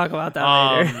 Yeah, I'll talk about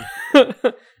that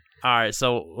later. All right,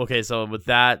 so with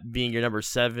that being your number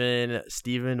 7,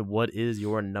 Steven, what is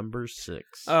your number 6?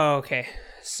 Oh, okay.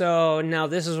 So now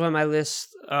this is when my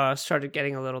list started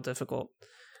getting a little difficult.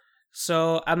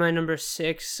 So at my number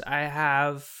 6, I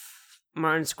have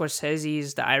Martin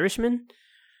Scorsese's The Irishman.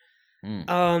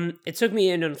 It took me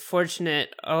an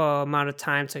unfortunate amount of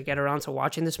time to get around to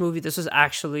watching this movie. This was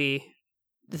actually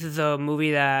the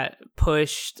movie that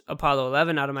pushed Apollo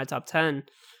 11 out of my top 10.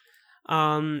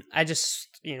 I just,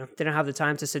 didn't have the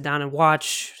time to sit down and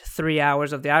watch 3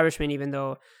 hours of The Irishman, even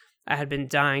though I had been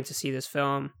dying to see this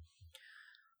film.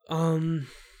 Martin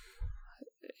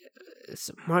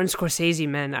Scorsese,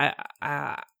 man,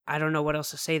 I don't know what else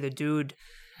to say. The dude,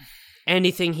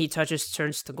 anything he touches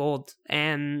turns to gold.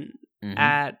 And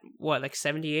at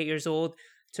 78 years old,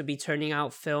 to be turning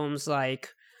out films like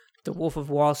The Wolf of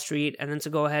Wall Street, and then to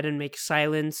go ahead and make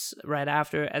Silence right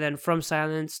after, and then from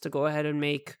Silence to go ahead and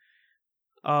make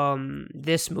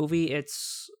this movie.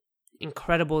 It's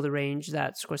incredible, the range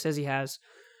that Scorsese has.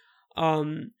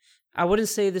 I wouldn't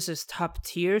say this is top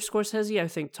tier Scorsese. I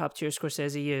think top tier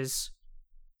Scorsese is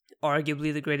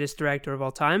arguably the greatest director of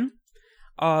all time.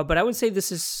 But I would say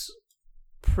this is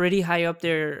pretty high up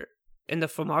there in the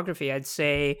filmography. I'd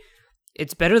say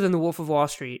it's better than The Wolf of Wall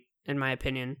Street, in my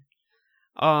opinion.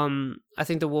 I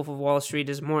think The Wolf of Wall Street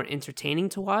is more entertaining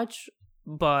to watch,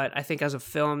 but I think as a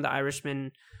film, The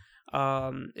Irishman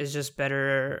is just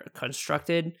better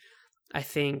constructed. I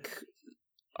think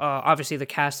obviously the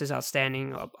cast is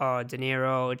outstanding. De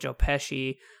Niro, Joe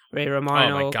Pesci, Ray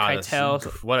Romano, Keitel.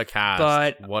 What a cast!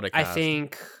 But what a cast. I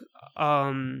think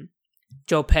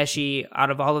Joe Pesci,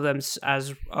 out of all of them,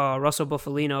 as Russell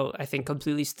Bufalino, I think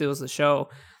completely steals the show.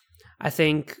 I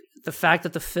think the fact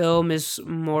that the film is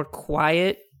more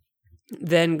quiet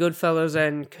than Goodfellas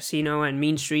and Casino and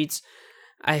Mean Streets,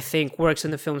 I think works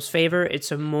in the film's favor.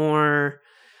 It's a more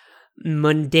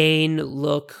mundane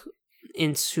look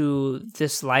into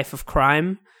this life of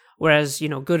crime, whereas,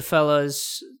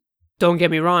 Goodfellas, don't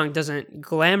get me wrong, doesn't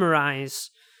glamorize,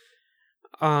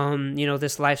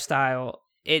 this lifestyle.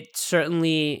 It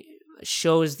certainly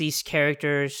shows these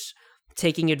characters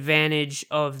taking advantage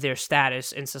of their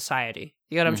status in society.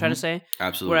 You know what I'm trying to say?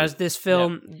 Absolutely. Whereas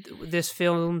this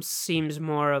film seems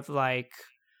more of like,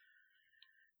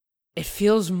 it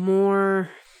feels more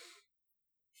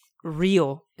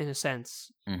real in a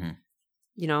sense.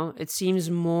 It seems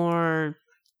more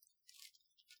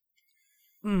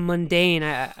mundane.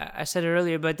 I said it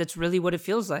earlier, but that's really what it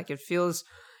feels like. It feels,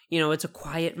 it's a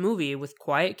quiet movie with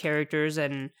quiet characters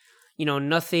and,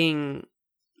 nothing,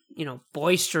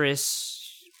 boisterous,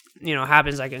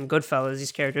 happens like in Goodfellas.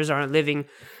 These characters aren't living,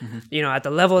 at the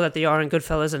level that they are in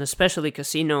Goodfellas and especially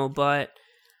Casino. But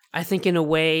I think in a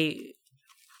way,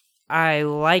 I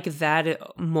like that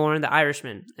more in The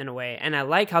Irishman in a way. And I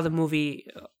like how the movie,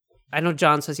 I know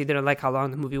John says he didn't like how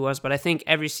long the movie was, but I think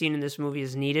every scene in this movie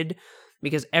is needed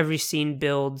because every scene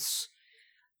builds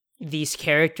these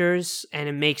characters and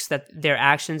it makes that their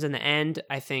actions in the end,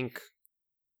 I think,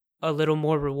 a little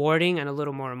more rewarding and a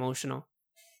little more emotional.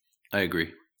 I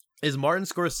agree. Is Martin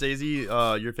Scorsese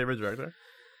your favorite director?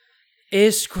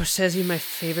 Is Scorsese my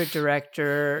favorite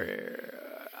director?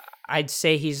 I'd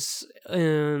say he's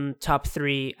top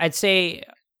 3. I'd say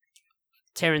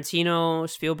Tarantino,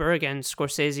 Spielberg, and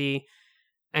Scorsese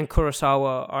and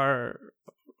Kurosawa are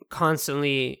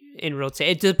constantly in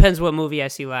rotation. It depends what movie I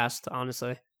see last,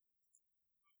 honestly.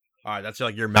 All right, that's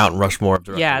like your Mount Rushmore of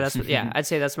directors. Yeah, I'd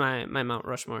say that's my Mount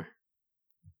Rushmore.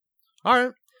 All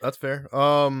right, that's fair.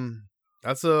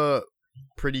 That's a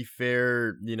pretty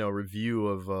fair, review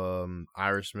of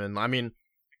Irishman. I mean,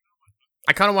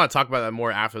 I kind of want to talk about that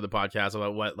more after the podcast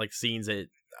about what like scenes that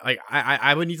like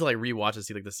I would need to like rewatch and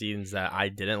see like the scenes that I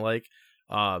didn't like.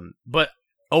 But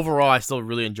overall, I still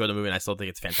really enjoy the movie and I still think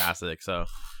it's fantastic. So,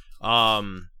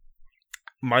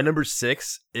 my number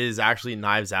 6 is actually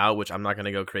Knives Out, which I'm not going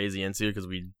to go crazy into because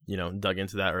we, dug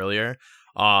into that earlier.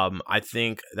 I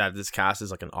think that this cast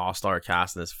is like an all-star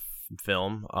cast in this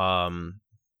film.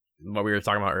 What we were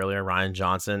talking about earlier, Rian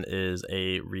Johnson is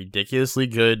a ridiculously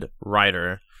good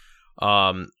writer.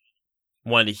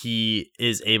 When he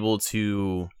is able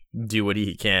to do what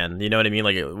he can, you know what I mean?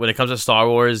 Like when it comes to Star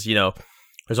Wars,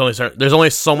 there's only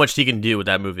so much he can do with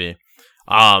that movie.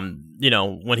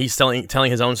 When he's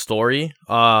telling his own story,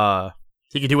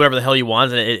 he can do whatever the hell he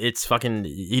wants, and it's fucking.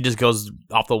 He just goes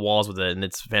off the walls with it, and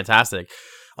it's fantastic.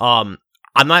 I'm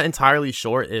not entirely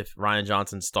sure if Rian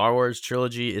Johnson's Star Wars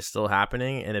trilogy is still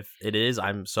happening, and if it is,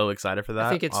 I'm so excited for that. I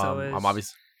think it still is. I'm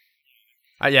obviously.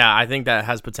 I think that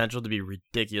has potential to be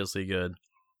ridiculously good.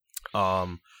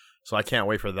 So I can't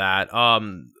wait for that.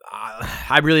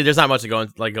 I really there's not much to go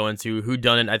into.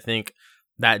 Whodunit, I think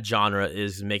that genre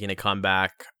is making a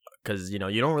comeback because you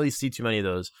don't really see too many of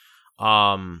those.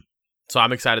 So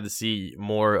I'm excited to see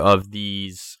more of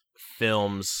these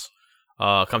films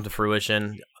come to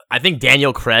fruition. I think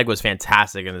Daniel Craig was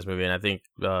fantastic in this movie, and I think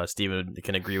Steven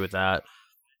can agree with that.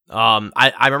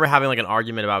 I remember having like an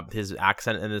argument about his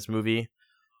accent in this movie.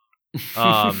 With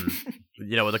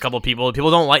a couple of people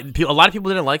don't like. A lot of people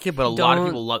didn't like it, but a lot of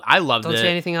people loved. I loved it. Don't say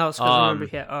anything else because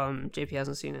remember, JP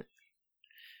hasn't seen it.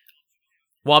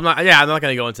 Well, I'm not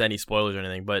going to go into any spoilers or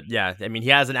anything, but yeah, I mean, he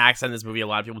has an accent in this movie. A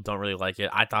lot of people don't really like it.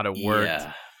 I thought it worked.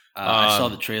 Yeah. I saw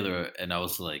the trailer and I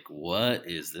was like, "What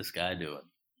is this guy doing?"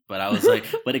 But I was like,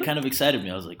 but it kind of excited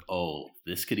me. I was like, "Oh,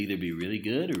 this could either be really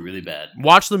good or really bad."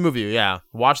 Watch the movie, yeah.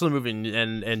 Watch the movie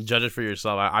and judge it for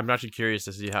yourself. I'm actually curious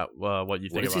to see how what you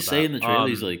think about that. What does he say in the trailer?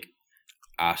 He's like,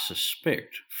 "I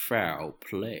suspect foul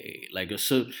play." Like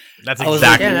so. That's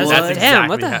exactly. Damn,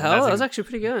 what the hell? That was actually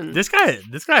pretty good. This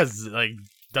guy's like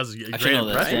does a great impression. That's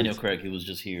impression. Daniel Craig. He was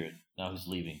just here. Now he's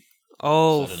leaving.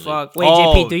 Oh Suddenly. fuck! Wait,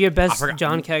 Oh, JP, do your I best forgot.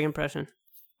 John Keg impression.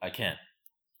 I can't.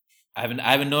 I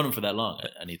haven't known him for that long.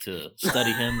 I need to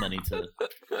study him. I need to.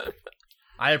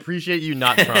 I appreciate you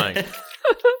not trying.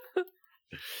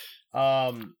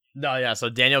 No, yeah. So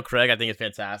Daniel Craig, I think is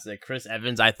fantastic. Chris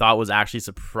Evans, I thought was actually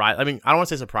surprised. I mean, I don't want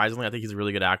to say surprisingly. I think he's a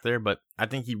really good actor, but I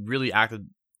think he really acted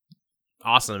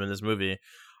awesome in this movie.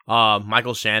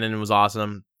 Michael Shannon was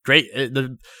awesome. Great.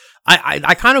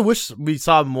 I kind of wish we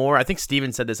saw more. I think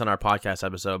Steven said this on our podcast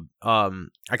episode.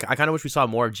 I kind of wish we saw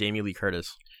more of Jamie Lee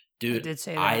Curtis. Dude, I did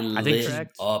say that. I I lit think-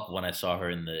 up when I saw her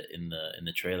in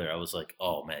the trailer. I was like,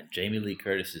 "Oh man, Jamie Lee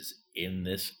Curtis is in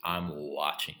this. I'm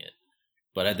watching it."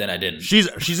 But then I didn't.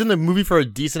 She's in the movie for a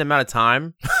decent amount of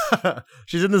time.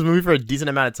 She's in this movie for a decent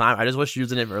amount of time. I just wish she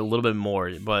was in it for a little bit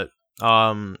more. But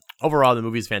overall, the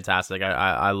movie is fantastic.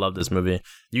 I love this movie.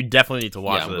 You definitely need to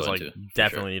watch I'm this. going Like, to, for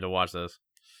definitely sure. need to watch this.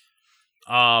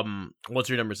 What's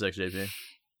your number 6, JP?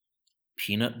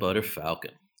 Peanut Butter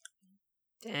Falcon.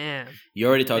 Damn. You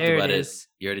already talked There it about it. is.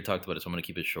 You already talked about it, so I'm gonna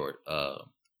keep it short.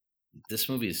 This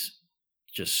movie's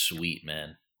just sweet,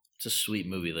 man. It's a sweet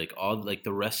movie. Like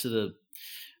the rest of the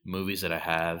movies that I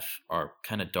have are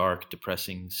kind of dark,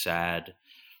 depressing, sad,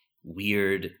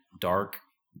 weird, dark.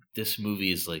 This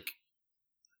movie is like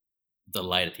the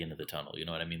light at the end of the tunnel. You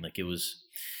know what I mean? Like it was.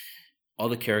 All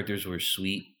the characters were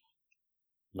sweet.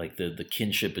 Like the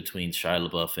kinship between Shia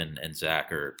LaBeouf and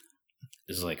Zach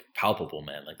is like palpable,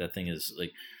 man. Like that thing is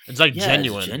like It's like yeah,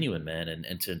 genuine. it's genuine, man.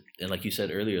 And like you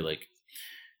said earlier, like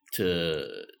to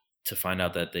find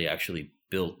out that they actually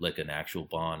built like an actual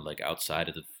bond, like outside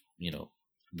of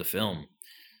the film,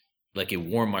 like it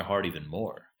warmed my heart even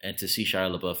more. And to see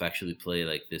Shia LaBeouf actually play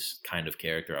like this kind of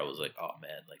character, I was like, oh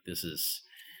man, like this is.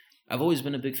 I've always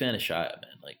been a big fan of Shia,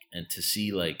 man. Like, and to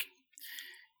see like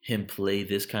him play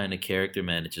this kind of character,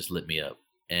 man, it just lit me up.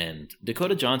 And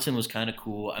Dakota Johnson was kind of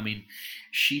cool. I mean,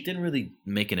 she didn't really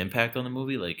make an impact on the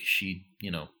movie. Like she,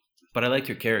 but I liked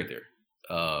her character.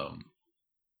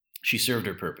 She served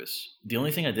her purpose. The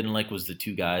only thing I didn't like was the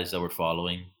two guys that were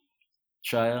following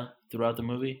Shia throughout the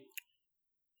movie.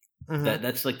 Mhm.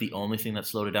 That's like the only thing that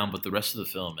slowed it down. But the rest of the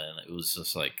film, man, it was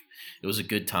just like, it was a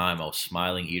good time. I was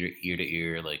smiling ear to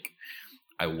ear. Like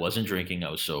I wasn't drinking. I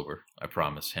was sober. I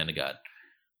promise. Hand to God.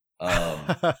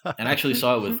 And I actually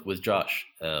saw it with Josh.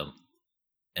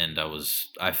 And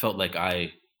I felt like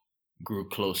I grew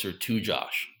closer to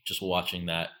Josh just watching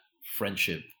that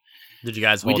friendship. Did you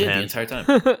guys We hold did hands? the entire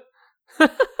time.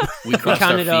 We crossed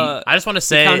counted, our feet. I just want to He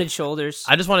say, counted shoulders.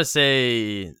 I just want to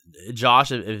say,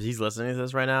 Josh, if he's listening to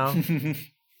this right now,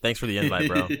 thanks for the invite,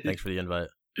 bro. Thanks for the invite.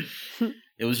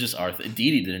 It was just our Dee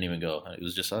Dee didn't even go. It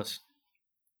was just us.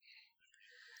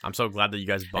 I'm so glad that you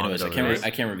guys bonded Anyways, over this. I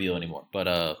can't reveal anymore.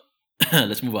 But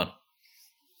let's move on.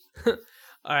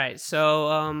 All right,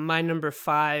 so my number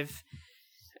 5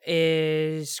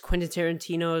 is Quentin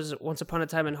Tarantino's Once Upon a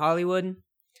Time in Hollywood.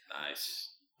 Nice.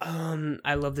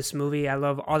 I love this movie. I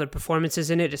love all the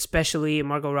performances in it, especially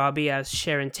Margot Robbie as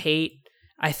Sharon Tate.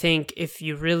 I think if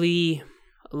you really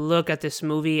look at this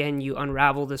movie and you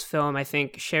unravel this film, I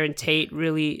think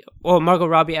Margot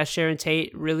Robbie as Sharon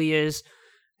Tate really is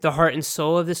the heart and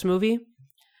soul of this movie.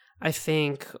 I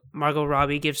think Margot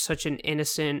Robbie gives such an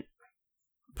innocent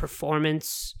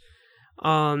performance,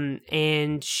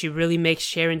 and she really makes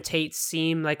Sharon Tate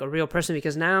seem like a real person,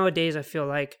 because nowadays I feel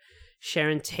like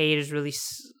Sharon Tate is really,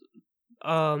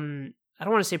 I don't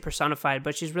want to say personified,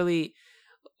 but she's really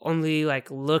only like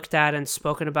looked at and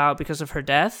spoken about because of her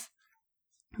death.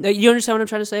 You understand what I'm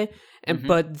trying to say? And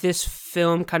But this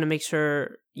film kind of makes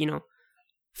her,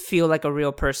 feel like a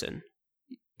real person.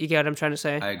 You get what I'm trying to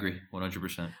say? I agree,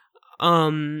 100%.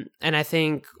 And I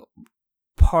think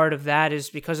part of that is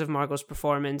because of Margot's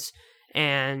performance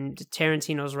and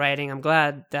Tarantino's writing. I'm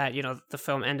glad that, the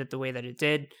film ended the way that it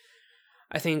did.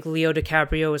 I think Leo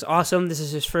DiCaprio is awesome. This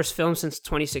is his first film since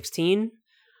 2016.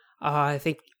 I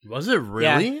think. Was it really?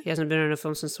 Yeah, he hasn't been in a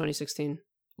film since 2016.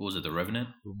 What was it, The Revenant?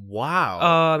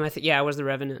 Wow. I think it was The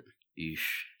Revenant. Eesh.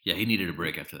 Yeah, he needed a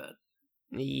break after that.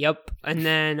 Yep. And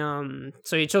then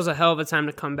so he chose a hell of a time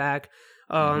to come back.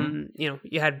 You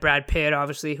had Brad Pitt,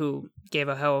 obviously, who gave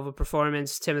a hell of a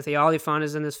performance. Timothy Olyphant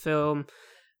is in this film.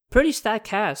 Pretty stacked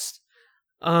cast.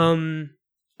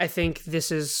 I think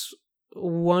this is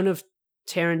one of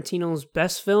Tarantino's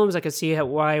best films. I could see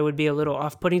why it would be a little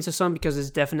off-putting to some, because it's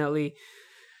definitely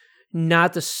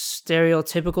not the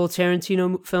stereotypical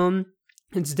Tarantino film.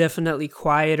 It's definitely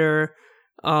quieter.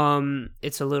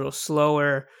 It's a little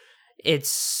slower.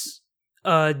 It's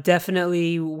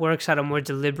definitely works at a more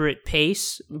deliberate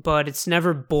pace, but it's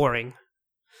never boring.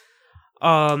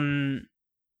 I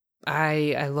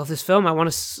love this film.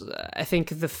 I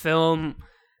think the film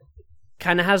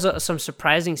kind of has some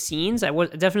surprising scenes.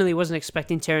 Definitely wasn't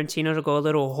expecting Tarantino to go a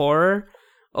little horror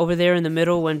over there in the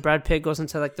middle when Brad Pitt goes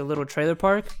into like the little trailer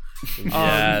park.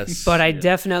 Yes. But I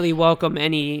definitely welcome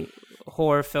any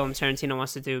horror film Tarantino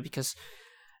wants to do, because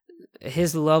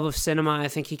his love of cinema, I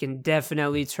think he can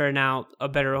definitely turn out a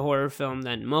better horror film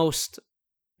than most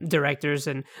directors,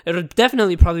 and it'll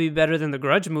definitely probably be better than the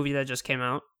Grudge movie that just came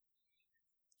out.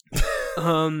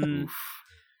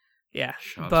 Yeah,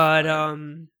 but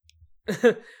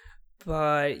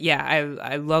but yeah,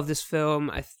 I love this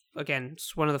film. Again,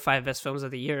 it's one of the 5 best films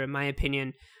of the year in my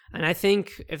opinion. And I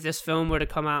think if this film were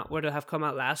to have come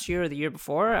out last year or the year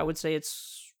before, I would say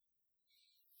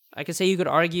I could say you could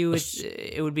argue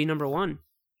it would be number 1.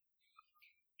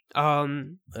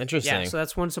 Interesting. Yeah, so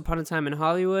that's Once Upon a Time in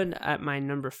Hollywood at my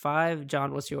number 5.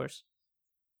 John, what's yours?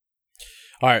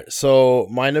 All right, so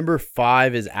my number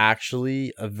 5 is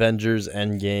actually Avengers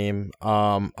Endgame.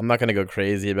 I'm not gonna go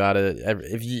crazy about it.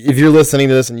 If you're listening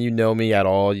to this and you know me at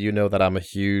all, you know that I'm a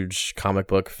huge comic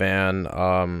book fan.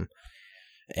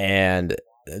 And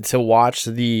to watch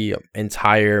the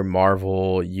entire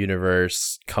Marvel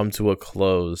universe come to a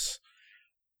close,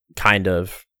 kind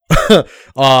of,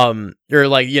 or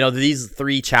like, you know, these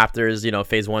 3 chapters, you know,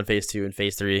 phase 1, phase 2, and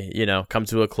phase 3, you know, come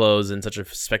to a close in such a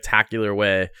spectacular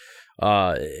way.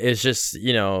 It's just,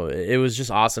 you know, it was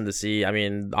just awesome to see. I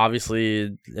mean,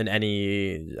 obviously in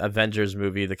any Avengers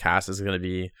movie, the cast is going to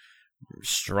be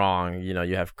strong. You know,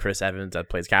 you have Chris Evans that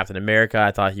plays Captain America.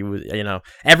 I thought he was, you know,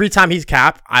 every time he's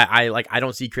Cap, I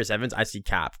don't see Chris Evans, I see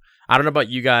Cap. I don't know about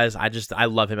you guys. I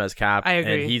love him as Cap. I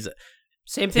agree. And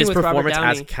Same thing his with Robert performance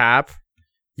Downey. as Cap.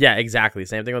 Yeah, exactly.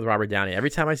 Same thing with Robert Downey. Every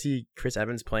time I see Chris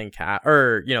Evans playing Cap,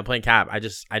 or, you know, playing Cap, I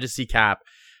just see Cap.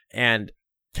 And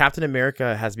Captain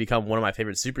America has become one of my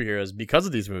favorite superheroes because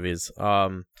of these movies.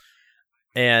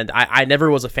 And I never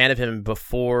was a fan of him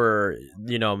before,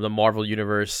 you know, the Marvel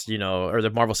universe, you know, or the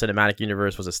Marvel Cinematic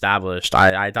Universe was established.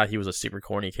 I thought he was a super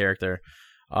corny character.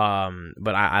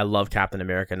 But I love Captain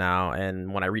America now,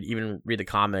 and when I read the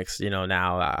comics, you know,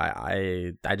 now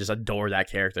I just adore that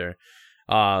character.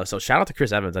 So shout out to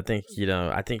Chris Evans. I think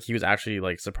he was actually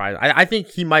like surprised. I think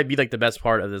he might be like the best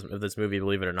part of this movie,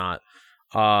 believe it or not.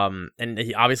 And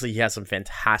he has some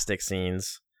fantastic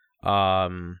scenes,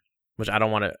 which I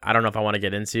don't know if I want to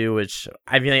get into, which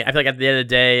I feel like at the end of the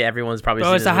day, everyone's probably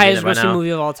seen it's the this movie highest by grossing now. movie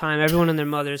of all time. Everyone and their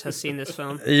mothers has seen this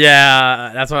film.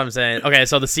 Yeah, that's what I'm saying. Okay,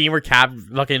 so the scene where Cap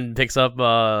fucking picks up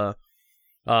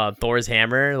Thor's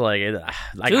hammer,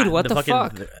 dude, what the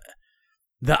fuck?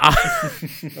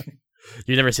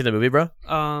 You never seen the movie, bro?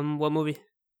 What movie?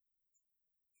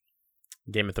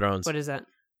 Game of Thrones. What is that?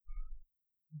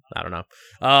 I don't know.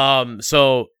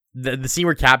 So the scene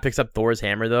where Cap picks up Thor's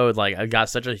hammer, though, it got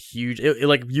such a huge,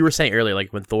 like you were saying earlier,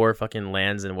 like when Thor fucking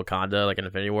lands in Wakanda, like in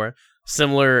Infinity War,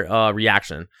 similar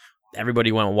reaction.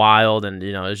 Everybody went wild, and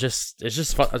you know, it's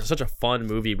just fun. It's such a fun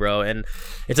movie, bro. And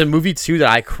it's a movie too that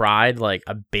I cried like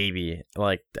a baby,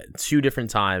 like 2 different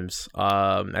times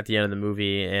at the end of the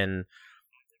movie, and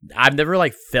I've never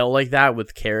like felt like that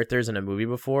with characters in a movie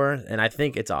before. And I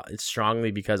think it's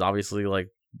strongly because obviously like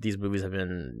these movies have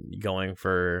been going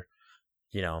for,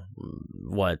 you know,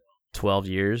 what, 12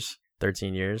 years,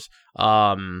 13 years.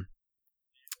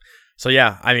 So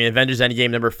yeah, I mean, Avengers Endgame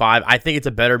number 5. I think it's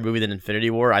a better movie than Infinity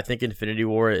War. I think Infinity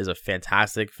War is a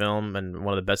fantastic film and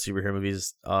one of the best superhero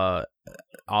movies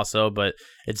also, but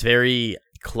it's very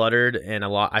cluttered and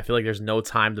I feel like there's no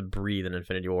time to breathe in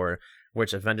Infinity War,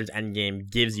 which Avengers Endgame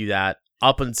gives you that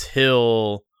up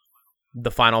until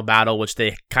the final battle, which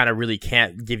they kind of really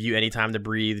can't give you any time to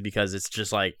breathe because it's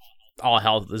just like all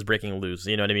hell is breaking loose.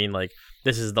 You know what I mean? Like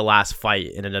this is the last fight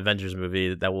in an Avengers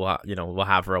movie that we'll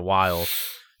have for a while.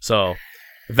 So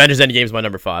Avengers Endgame is my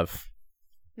number 5.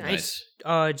 Nice.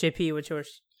 JP, what's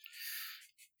yours?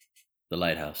 The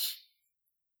Lighthouse.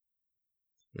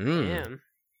 Damn.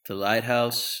 The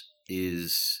Lighthouse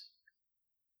is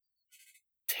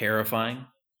terrifying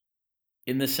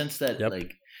in the sense that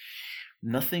like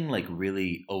nothing like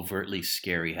really overtly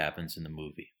scary happens in the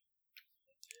movie.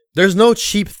 There's no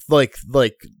cheap like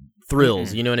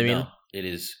thrills, you know what I mean? No, it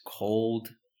is cold,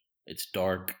 it's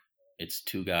dark, it's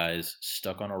 2 guys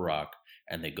stuck on a rock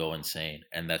and they go insane,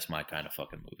 and that's my kind of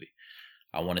fucking movie.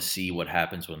 I want to see what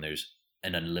happens when there's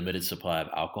an unlimited supply of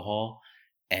alcohol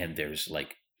and there's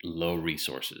like low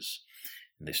resources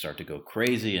and they start to go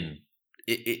crazy, and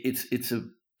it's a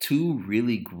 2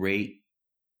 really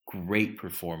great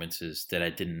performances that I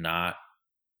did not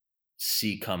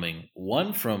see coming.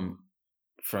 One from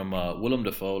Willem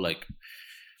Dafoe. Like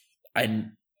I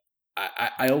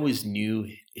always knew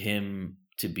him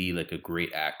to be like a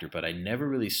great actor, but I never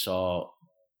really saw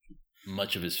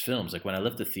much of his films. Like when I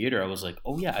left the theater, I was like,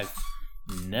 oh yeah, I've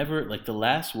never, like the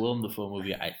last Willem Dafoe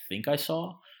movie I think I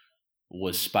saw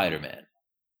was Spider-Man.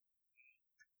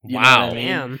 You know Wow. what I mean?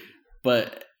 Damn.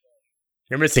 But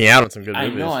You're missing out on some good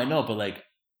movies. I know, but like,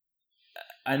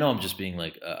 I know I'm just being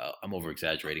like, I'm over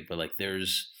exaggerating, but like,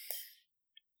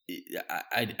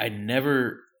 I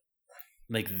never,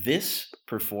 like, this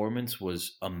performance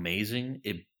was amazing.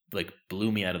 It like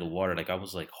blew me out of the water. Like I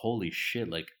was like, holy shit!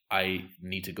 Like I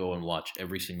need to go and watch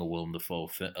every single Willem Dafoe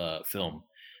film.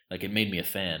 Like it made me a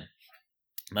fan.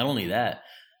 Not only that,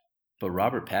 but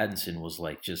Robert Pattinson was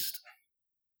like just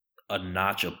a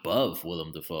notch above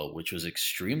Willem Dafoe, which was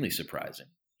extremely surprising.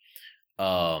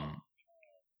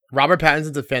 Robert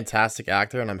Pattinson's a fantastic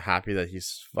actor, and I'm happy that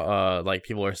he's like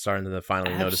people are starting to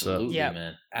finally notice it. Absolutely, Yeah.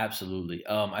 man. Absolutely.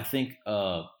 I think,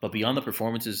 but beyond the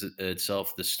performances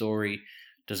itself, the story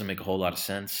doesn't make a whole lot of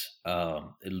sense.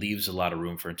 It leaves a lot of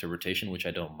room for interpretation, which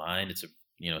I don't mind. It's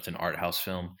it's an art house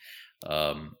film.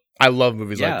 I love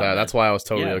movies Yeah, like that. man. That's why I was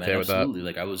totally Yeah, okay man, with absolutely.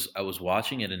 Like I was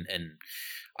watching it, and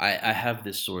I have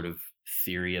this sort of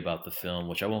theory about the film,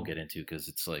 which I won't get into because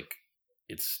it's like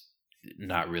it's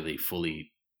not really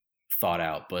fully thought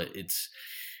out, but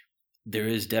there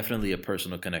is definitely a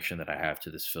personal connection that I have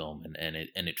to this film, and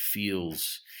it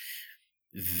feels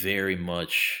very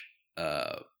much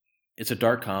it's a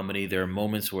dark comedy. There are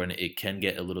moments when it can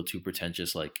get a little too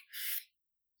pretentious, like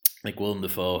Willem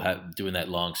Dafoe doing that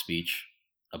long speech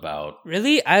about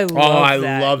Really? I love I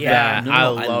that. love yeah. that. I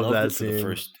loved love that it for the scene.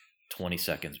 first 20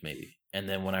 seconds maybe, and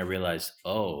then when I realized,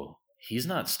 oh, he's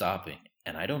not stopping,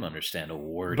 and I don't understand a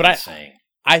word But he's saying.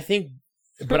 I think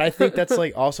that's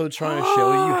like also trying to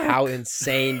show you how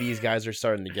insane these guys are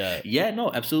starting to get. Yeah,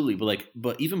 no, absolutely.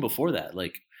 But even before that,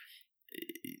 like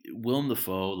Willem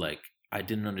Dafoe, like I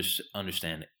didn't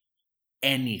understand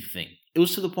anything. It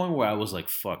was to the point where I was like,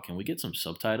 "Fuck, can we get some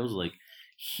subtitles?" Like,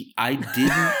 I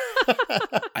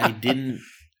didn't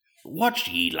watch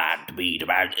Ye Like to Be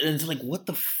about, and it's like, what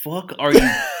the fuck are you?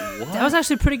 What? That was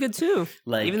actually pretty good too.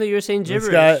 Like, Even though you were saying This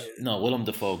gibberish. guy, no, Willem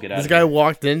Dafoe, get out. this of guy here.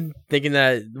 walked in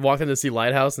to see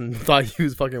Lighthouse and thought he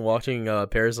was fucking watching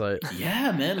Parasite.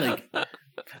 Yeah, man. Like,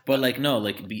 but like, no,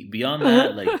 like beyond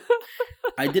that, like,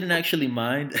 I didn't actually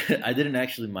mind. I didn't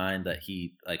actually mind that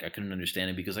he, like, I couldn't understand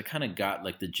him because I kind of got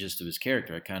like the gist of his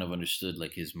character. I kind of understood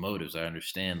like his motives. I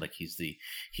understand like he's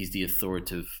the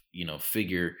authoritative,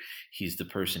 figure. He's the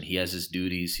person. He has his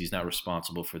duties. He's not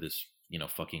responsible for this,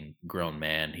 fucking grown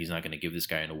man. He's not going to give this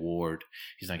guy an award.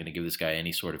 He's not going to give this guy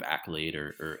any sort of accolade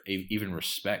or even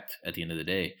respect at the end of the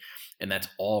day. And that's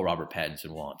all Robert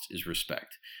Pattinson wants is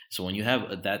respect. So when you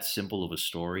have that simple of a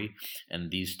story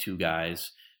and these two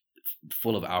guys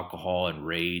full of alcohol and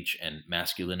rage and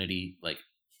masculinity, like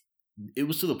it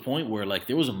was to the point where like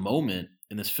there was a moment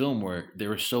in this film where they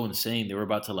were so insane they were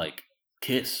about to like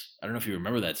kiss. I don't know if you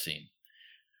remember that scene.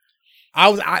 I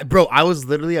was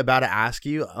literally about to ask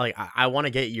you, like, I want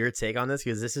to get your take on this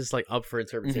because this is like up for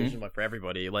interpretation, but for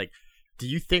everybody, like, do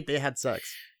you think they had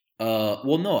sex?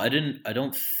 Well, no, I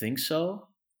don't think so.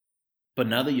 But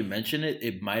now that you mention it,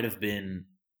 it might have been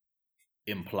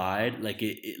implied. Like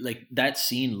like that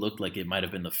scene looked like it might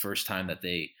have been the first time that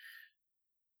they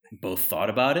both thought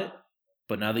about it.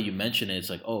 But now that you mention it, it's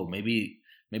like, oh, maybe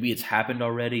it's happened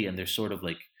already, and they're sort of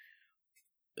like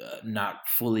not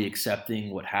fully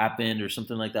accepting what happened or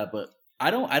something like that. But I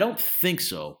don't think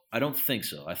so. I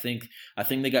think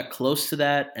they got close to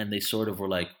that, and they sort of were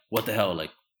like, what the hell, like,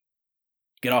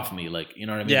 get off of me, like, you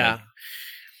know what I mean? Yeah. Like,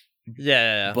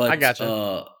 Yeah. but I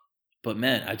gotcha. But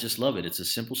man, I just love it. It's a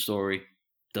simple story.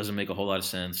 Doesn't make a whole lot of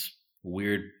sense.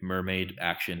 Weird mermaid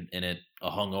action in it. A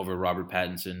hungover Robert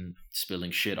Pattinson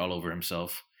spilling shit all over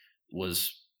himself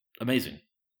was amazing.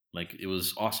 Like, it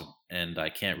was awesome. And I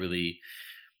can't really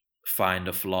find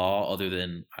a flaw other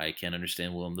than I can't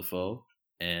understand Willem Dafoe.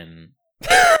 And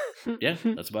yeah,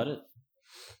 that's about it.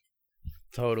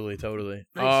 Totally.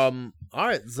 Nice. All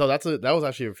right. So that was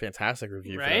actually a fantastic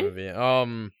review for Right? the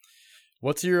movie.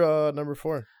 What's your number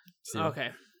 4? Steven? Okay.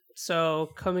 So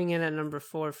coming in at number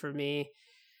 4 for me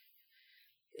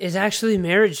is actually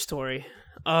Marriage Story.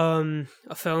 A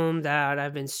film that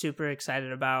I've been super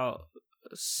excited about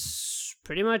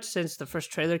pretty much since the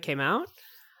first trailer came out.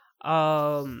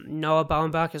 Noah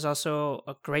Baumbach is also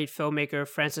a great filmmaker.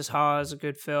 Francis Ha is a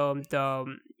good film. The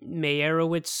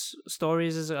Meyerowitz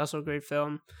Stories is also a great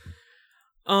film.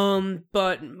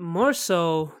 But more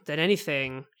so than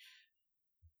anything,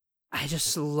 I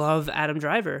just love Adam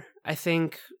Driver. I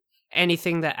think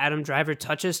anything that Adam Driver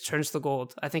touches turns to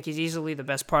gold. I think he's easily the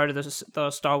best part of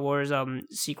the Star Wars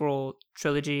sequel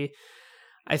trilogy.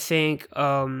 I think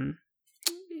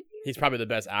He's probably the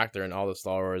best actor in all the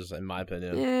Star Wars, in my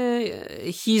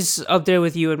opinion. He's up there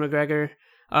with Ewan McGregor,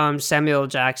 Samuel L.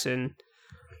 Jackson.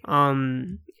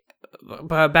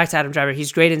 But back to Adam Driver.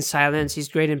 He's great in Silence. He's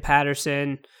great in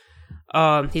Patterson.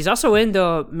 He's also in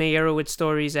the Meyerowitz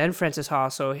stories and Francis Ha,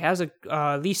 so he has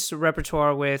at least a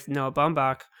repertoire with Noah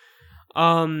Baumbach.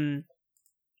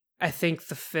 I think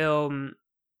the film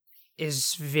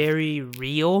is very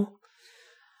real.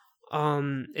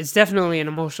 It's definitely an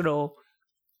emotional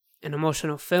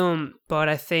film, but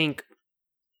I think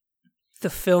the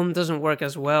film doesn't work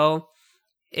as well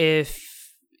if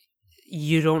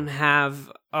you don't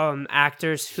have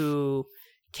actors who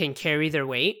can carry their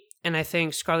weight. And I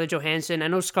think Scarlett Johansson, I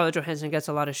know Scarlett Johansson gets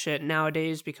a lot of shit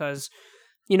nowadays because,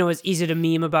 it's easy to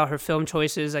meme about her film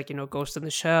choices, like, Ghost in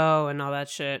the Shell and all that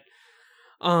shit.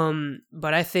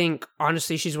 But I think,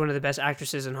 honestly, she's one of the best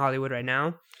actresses in Hollywood right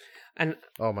now. And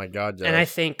oh my God, yeah. And I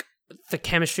think the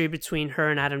chemistry between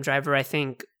her and Adam Driver, I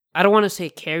don't want to say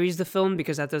carries the film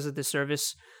because that does a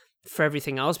disservice for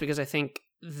everything else, because I think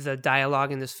the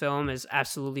dialogue in this film is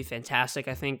absolutely fantastic.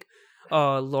 I think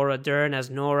Laura Dern as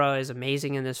Nora is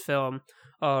amazing in this film.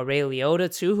 Ray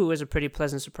Liotta, too, who is a pretty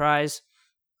pleasant surprise.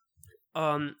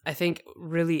 I think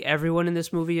really everyone in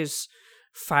this movie is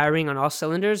firing on all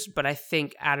cylinders, but I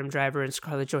think Adam Driver and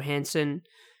Scarlett Johansson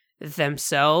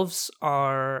themselves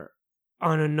are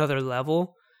on another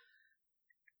level.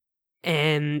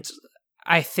 And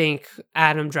I think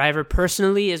Adam Driver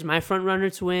personally is my front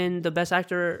runner to win the Best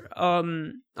Actor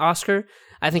Oscar.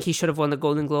 I think he should have won the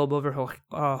Golden Globe over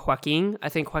Joaquin. I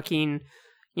think Joaquin,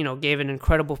 gave an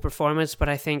incredible performance, but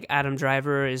I think Adam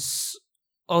Driver is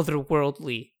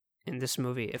otherworldly in this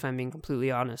movie, if I'm being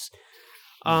completely honest.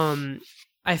 I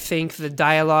think the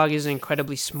dialogue is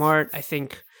incredibly smart. I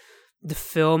think the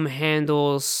film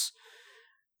handles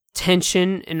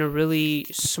tension in a really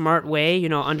smart way,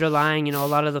 underlying, a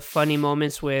lot of the funny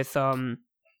moments with,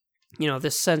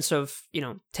 this sense of,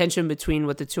 tension between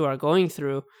what the two are going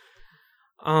through.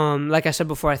 Like I said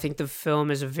before, I think the film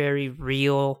is a very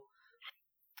real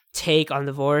take on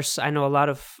divorce. I know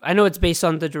it's based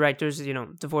on the director's,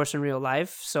 divorce in real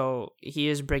life. So he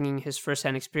is bringing his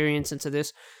firsthand experience into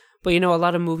this. But, a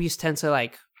lot of movies tend to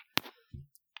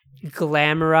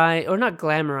glamorize, or not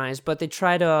glamorize, but they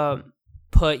try to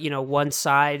put, one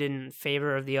side in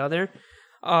favor of the other.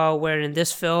 Where in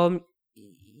this film,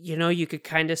 you could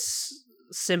kind of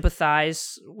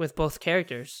sympathize with both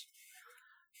characters.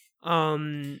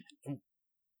 I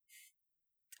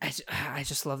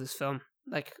just love this film.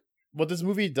 What this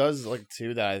movie does,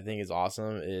 too, that I think is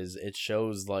awesome is it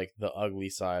shows the ugly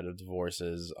side of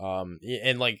divorces. And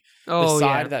the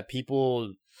side that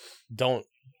people don't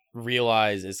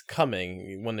realize is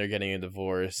coming when they're getting a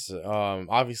divorce.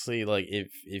 Obviously,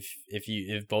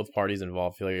 if both parties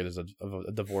involved feel like there's a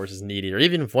divorce is needed, or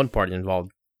even if one party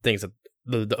involved thinks that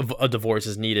a divorce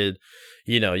is needed,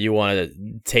 you want to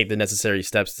take the necessary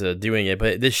steps to doing it.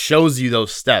 But this shows you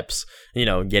those steps,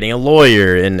 getting a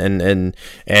lawyer and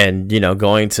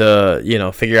going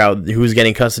to, figure out who's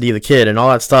getting custody of the kid and all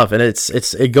that stuff. And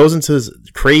it goes into this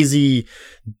crazy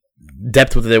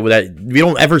depth with it that we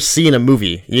don't ever see in a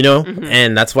movie, Mm-hmm.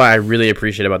 And that's why I really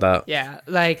appreciate about that. Yeah.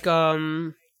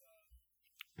 I'm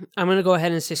going to go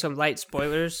ahead and say some light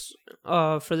spoilers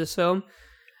for this film.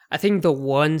 I think the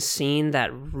one scene that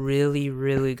really,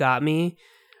 really got me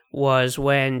was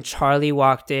when Charlie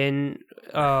walked in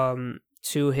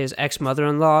to his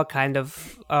ex-mother-in-law, kind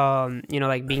of,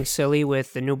 being silly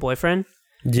with the new boyfriend.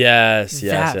 Yes.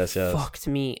 That fucked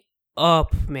me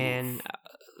up, man.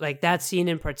 That scene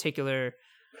in particular,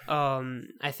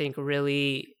 I think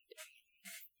really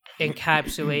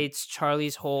encapsulates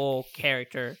Charlie's whole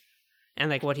character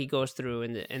and what he goes through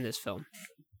in this film.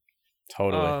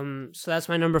 Totally. So that's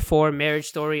my number 4, Marriage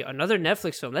Story, another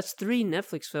Netflix film. That's 3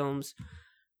 Netflix films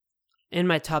in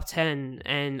my top 10,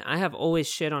 and I have always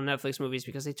shit on Netflix movies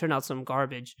because they turn out some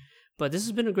garbage. But this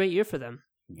has been a great year for them.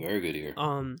 Very good year.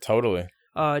 Totally.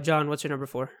 John, what's your number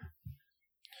 4?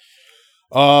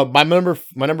 My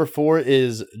number 4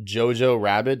 is Jojo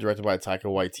Rabbit, directed by Taika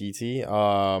Waititi.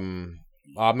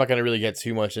 I'm not gonna really get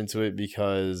too much into it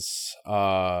because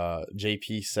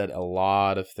JP said a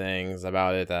lot of things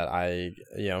about it that I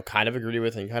kind of agree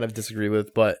with and kind of disagree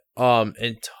with. But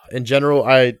in general,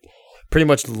 I pretty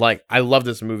much I love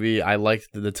this movie. I liked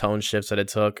the tone shifts that it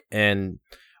took, and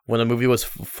when the movie was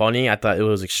funny, I thought it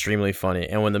was extremely funny,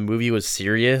 and when the movie was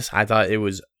serious, I thought it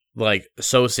was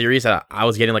so serious that I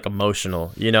was getting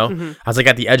emotional. Mm-hmm. I was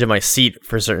at the edge of my seat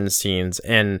for certain scenes,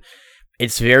 and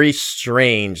it's very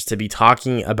strange to be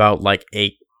talking about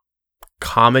a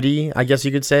comedy, I guess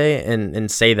you could say, and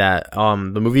say that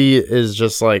the movie is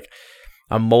just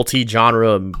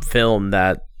multi-genre film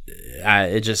that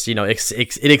it just, you know, it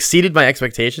exceeded my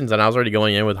expectations, and I was already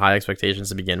going in with high expectations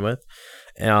to begin with.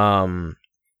 And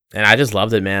I just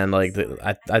loved it, man. Like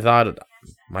I thought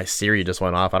my Siri just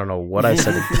went off. I don't know what I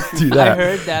said to do that. I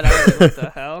heard that. I was like, what the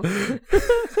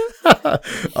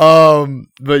hell?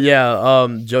 But yeah,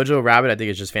 Jojo Rabbit, I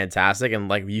think is just fantastic, and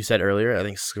like you said earlier, I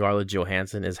think Scarlett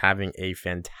Johansson is having a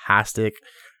fantastic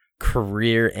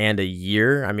career and a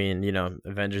year. I mean, you know,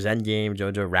 Avengers Endgame,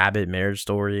 Jojo Rabbit, Marriage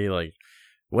Story, like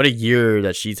what a year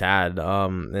that she's had.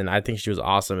 And I think she was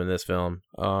awesome in this film.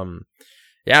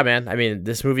 Yeah, man. I mean,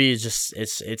 this movie is just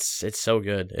it's so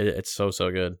good. It's so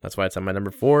good. That's why it's on my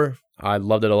number 4. I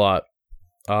loved it a lot.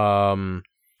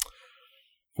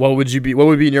 What would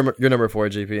be your number 4,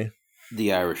 GP?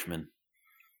 The Irishman.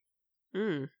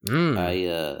 You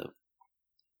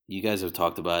guys have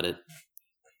talked about it.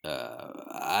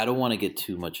 I don't want to get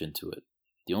too much into it.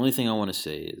 The only thing I want to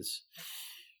say is,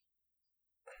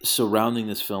 surrounding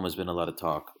this film has been a lot of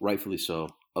talk, rightfully so,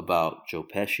 about Joe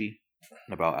Pesci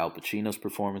and about Al Pacino's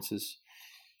performances.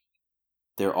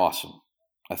 They're awesome.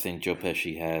 I think Joe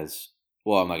Pesci has,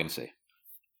 well, I'm not going to say,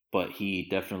 but he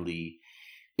definitely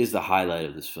is the highlight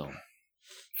of this film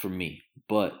for me.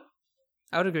 But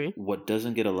I would agree. What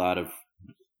doesn't get a lot of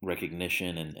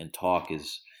recognition and talk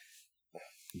is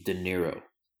De Niro.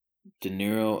 De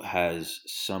Niro has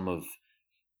some of,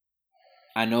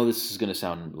 I know this is going to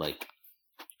sound like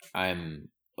I'm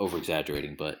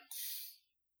over-exaggerating, but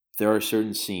there are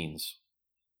certain scenes,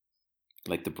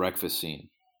 like the breakfast scene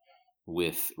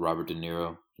with Robert De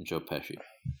Niro and Joe Pesci,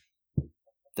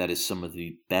 that is some of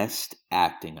the best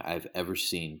acting I've ever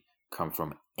seen come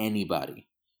from anybody.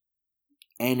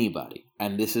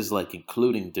 And this is like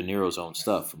including De Niro's own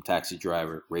stuff from Taxi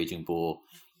Driver, Raging Bull,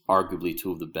 arguably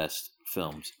 2 of the best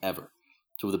films ever.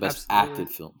 2 of the best acted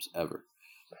films ever.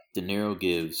 De Niro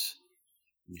gives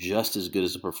just as good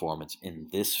as a performance in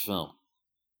this film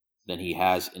than he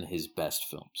has in his best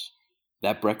films.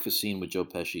 That breakfast scene with Joe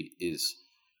Pesci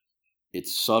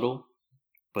it's subtle,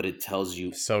 but it tells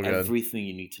you everything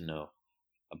you need to know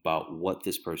about what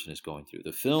this person is going through.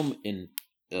 The film,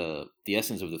 the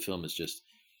essence of the film is just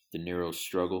De Niro's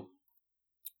struggle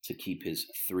to keep his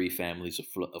 3 families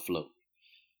afloat.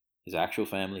 His actual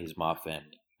family, his mob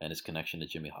family, and his connection to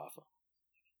Jimmy Hoffa.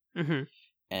 Mm-hmm.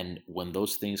 And when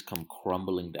those things come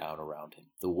crumbling down around him,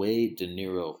 the way De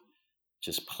Niro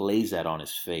just plays that on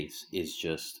his face is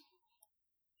just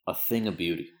a thing of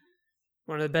beauty.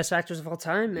 One of the best actors of all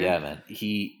time, man. Yeah, man.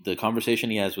 The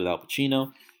conversation he has with Al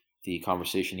Pacino, the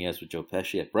conversation he has with Joe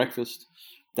Pesci at breakfast,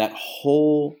 that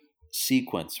whole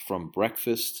sequence from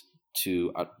breakfast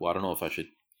to, I don't know if I should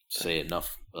say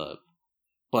enough,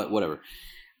 but whatever.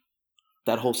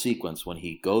 That whole sequence when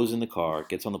he goes in the car,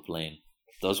 gets on the plane,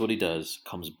 does what he does,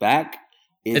 comes back.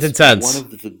 It's intense. One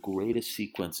of the greatest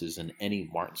sequences in any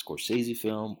Martin Scorsese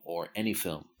film or any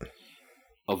film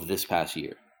of this past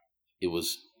year. It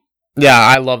was. Yeah,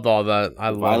 I loved all that.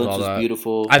 Violence was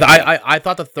beautiful. I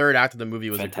thought the third act of the movie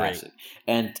was fantastic.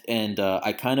 And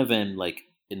I kind of am like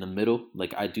in the middle.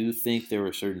 Like I do think there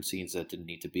were certain scenes that didn't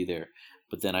need to be there.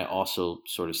 But then I also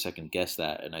sort of second guess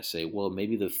that, and I say, well,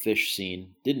 maybe the fish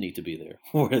scene didn't need to be there,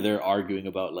 where they're arguing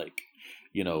about, like,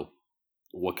 you know,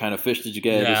 what kind of fish did you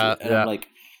get? And I'm like,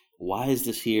 why is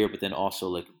this here? But then also,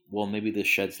 like, well, maybe this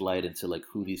sheds light into, like,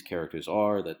 who these characters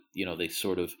are, that, you know, they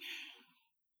sort of,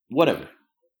 whatever.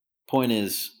 Point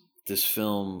is, this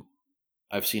film,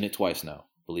 I've seen it twice now,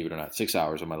 believe it or not, 6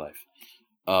 hours of my life.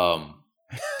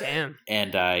 Damn.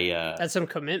 And that's some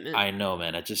commitment. I know,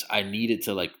 man. I needed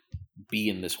to, like, be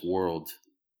in this world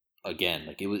again.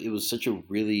 Like it was such a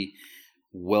really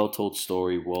well told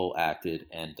story, well acted,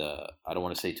 and I don't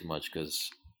want to say too much because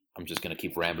I'm just gonna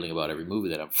keep rambling about every movie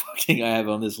that I have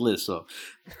on this list. So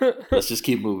let's just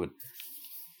keep moving.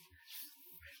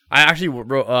 I actually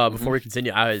wrote before we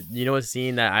continue. You know, a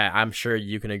scene that I'm sure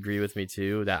you can agree with me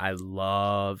too that I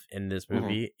love in this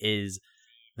movie is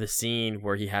the scene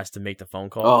where he has to make the phone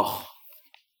call.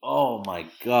 Oh my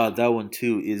God, that one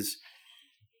too is.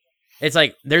 It's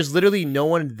like there's literally no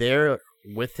one there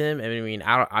with him. I mean,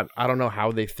 I don't know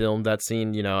how they filmed that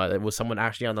scene. You know, was someone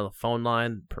actually on the phone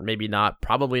line? Maybe not.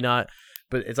 Probably not.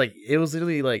 But it's like it was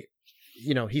literally like,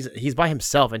 you know, he's by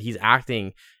himself and he's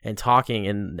acting and talking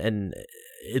and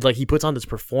it, like he puts on this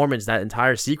performance that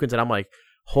entire sequence and I'm like,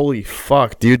 holy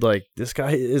fuck, dude! Like this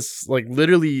guy is like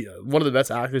literally one of the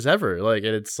best actors ever. Like,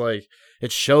 and it's like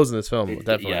it shows in this film.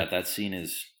 Definitely, yeah. That scene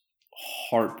is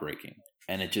heartbreaking.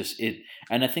 And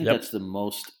and I think that's the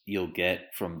most you'll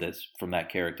get from that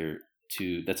character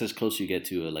that's as close you get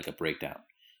to like a breakdown,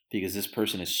 because this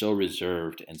person is so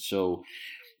reserved and so,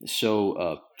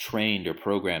 trained or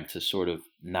programmed to sort of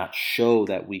not show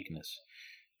that weakness,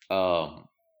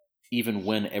 even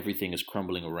when everything is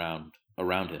crumbling around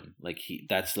him. Like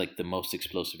that's like the most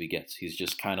explosive he gets. He's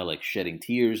just kind of like shedding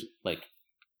tears, like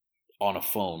on a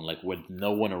phone, like with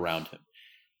no one around him.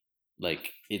 Like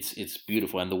it's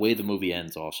beautiful, and the way the movie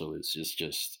ends also is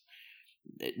just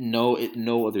no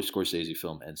other Scorsese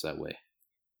film ends that way.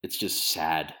 It's just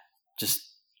sad, just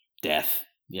death.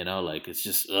 Like it's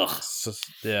just ugh. It's just,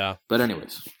 yeah. But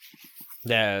anyways,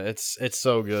 yeah, it's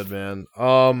so good, man.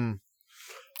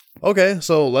 Okay,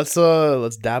 so let's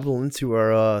dabble into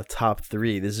our top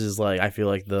 3. This is like, I feel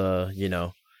like the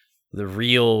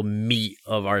real meat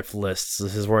of our lists.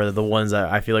 This is where the ones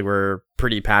that I feel like we're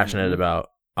pretty passionate about.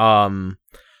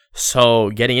 So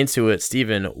getting into it,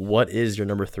 Steven, what is your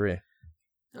number 3?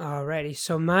 Alrighty,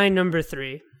 so my number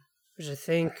 3, which I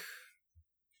think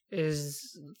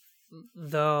is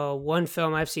the one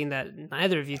film I've seen that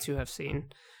neither of you two have seen,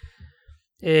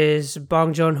 is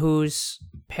Bong Joon-ho's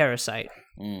Parasite.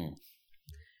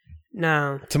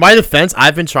 Now, to my defense,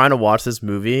 I've been trying to watch this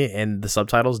movie and the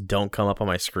subtitles don't come up on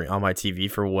my screen on my TV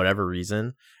for whatever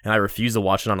reason, and I refuse to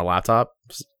watch it on a laptop.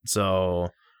 So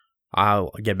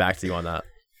I'll get back to you on that.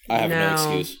 I have no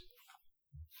excuse.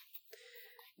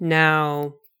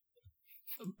 Now,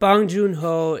 Bong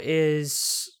Joon-ho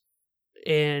is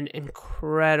an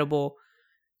incredible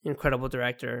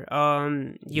director.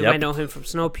 You might know him from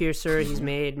Snowpiercer. He's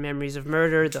made Memories of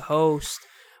Murder, The Host,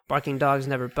 Barking Dogs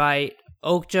Never Bite,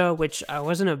 Okja, which I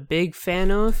wasn't a big fan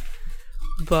of,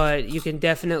 but you can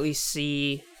definitely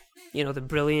see, the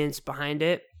brilliance behind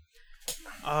it.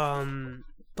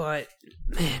 But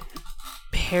man,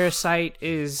 Parasite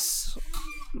is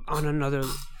on another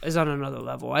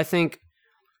level. I think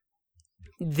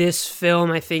this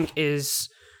film is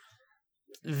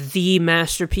the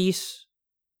masterpiece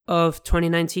of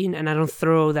 2019, and I don't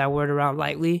throw that word around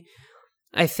lightly.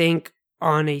 I think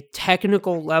on a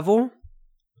technical level,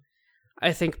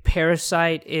 I think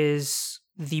Parasite is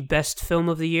the best film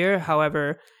of the year.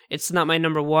 However, it's not my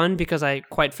number 1 because I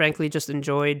quite frankly just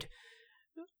enjoyed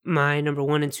my number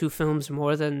 1 and 2 films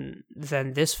more than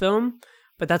this film.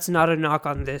 But that's not a knock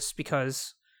on this,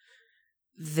 because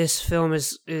this film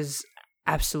is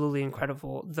absolutely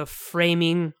incredible. The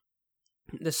framing,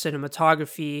 the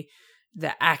cinematography,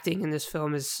 the acting in this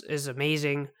film is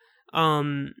amazing.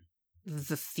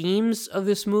 The themes of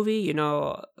this movie,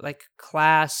 like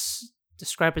class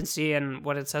discrepancy and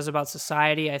what it says about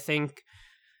society, I think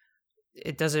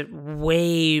it does it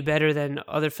way better than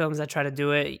other films that try to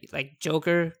do it. Like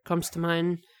Joker comes to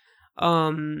mind.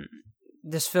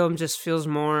 This film just feels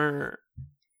more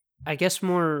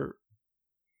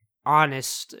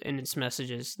honest in its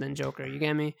messages than Joker. You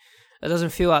get me? It doesn't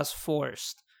feel as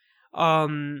forced.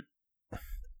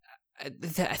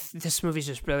 This movie's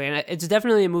just brilliant. It's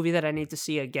definitely a movie that I need to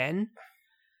see again.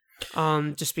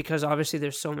 Just because obviously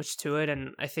there's so much to it,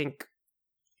 and I think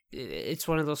it's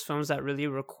one of those films that really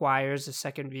requires a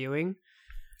second viewing.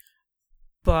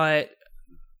 But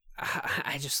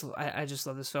I just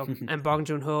love this film, and Bong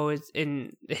Joon-ho is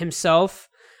in himself.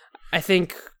 I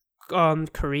think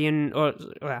Korean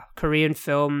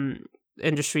film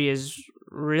industry is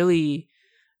really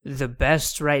the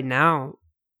best right now,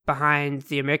 behind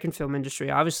the American film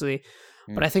industry, obviously.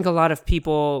 But I think a lot of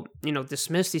people,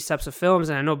 dismiss these types of films,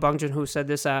 and I know Bong Joon-ho said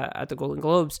this at the Golden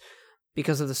Globes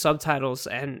because of the subtitles,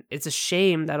 and it's a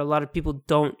shame that a lot of people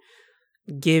don't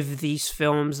give these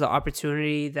films the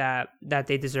opportunity that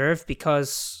they deserve,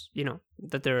 because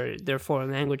that they're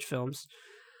foreign language films.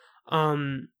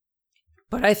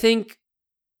 But I think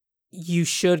you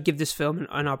should give this film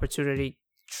an opportunity.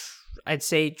 I'd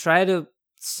say try to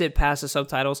sit past the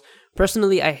subtitles.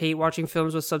 Personally, I hate watching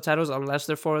films with subtitles unless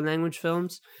they're foreign language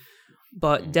films,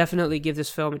 but definitely give this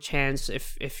film a chance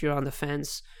if you're on the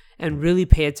fence, and really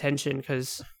pay attention,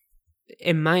 because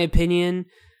in my opinion,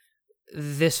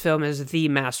 this film is the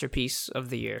masterpiece of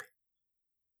the year.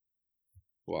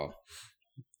 Wow.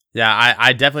 Yeah,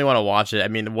 I definitely want to watch it. I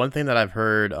mean, one thing that I've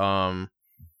heard from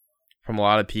a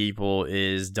lot of people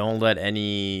is don't let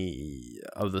any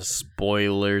of the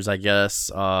spoilers, I guess,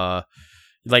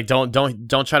 don't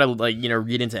try to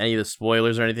read into any of the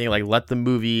spoilers or anything. Like, let the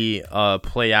movie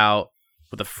play out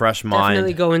with a fresh mind.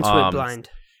 Definitely go into it blind.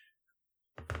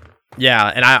 Yeah,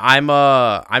 and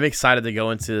I'm excited to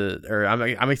go into, or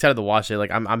I'm excited to watch it.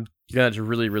 Like, I'm gonna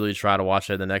really, really try to watch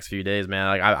it the next few days, man.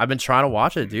 Like, I've been trying to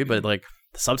watch it, dude, but like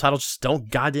the subtitles just don't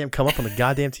goddamn come up on the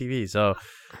goddamn TV. So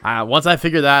once I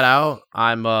figure that out,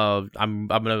 I'm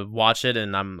gonna watch it,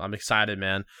 and I'm excited,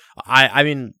 man. I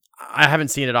mean, I haven't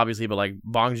seen it obviously, but like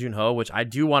Bong Joon-ho, which I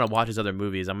do want to watch his other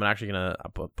movies. I'm actually gonna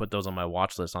put those on my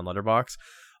watch list on Letterboxd.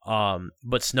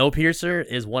 But Snowpiercer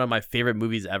is one of my favorite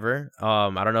movies ever.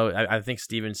 I don't know. I think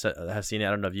Steven has seen it. I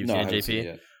don't know if you've seen it,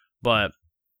 JP. But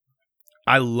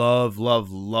I love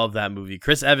that movie.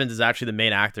 Chris Evans is actually the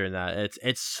main actor in that.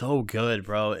 It's so good,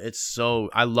 bro.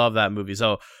 I love that movie.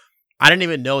 So I didn't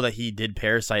even know that he did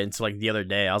Parasite until like the other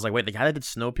day. I was like, wait, the guy that did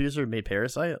Snowpiercer made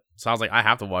Parasite? So I was like, I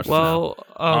have to watch this now.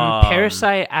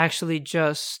 Parasite actually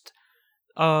just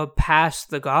passed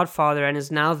The Godfather and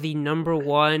is now the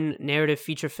 #1 narrative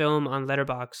feature film on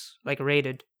Letterboxd, like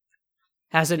rated.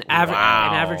 Has an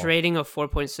average rating of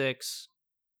 4.6.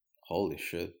 Holy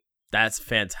shit. That's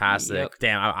fantastic. Yep.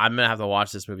 Damn, I'm gonna have to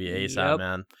watch this movie ASAP,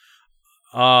 man.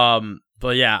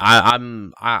 But yeah,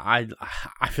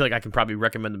 I feel like I can probably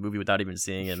recommend the movie without even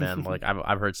seeing it, man. Like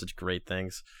I've heard such great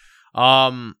things.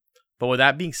 But with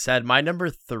that being said, my number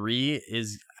 3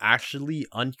 is actually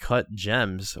Uncut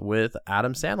Gems with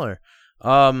Adam Sandler.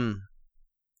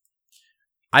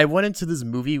 I went into this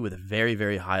movie with very,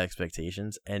 very high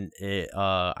expectations, and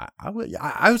I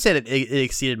would say that it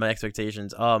exceeded my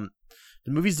expectations.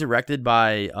 The movie's directed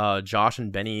by Josh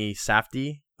and Benny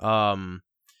Safdie.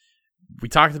 We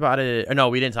talked about it. Or no,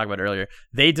 we didn't talk about it earlier.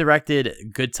 They directed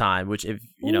Good Time, which, if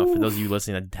you know, for those of you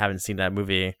listening that haven't seen that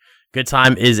movie, Good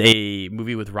Time is a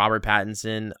movie with Robert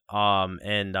Pattinson,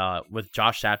 and with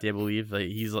Josh Safdie, I believe. Like,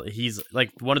 he's like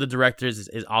one of the directors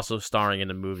is also starring in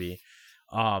the movie.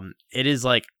 It is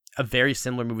like a very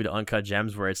similar movie to Uncut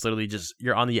Gems, where it's literally just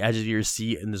you're on the edge of your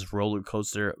seat in this roller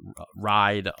coaster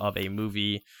ride of a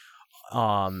movie.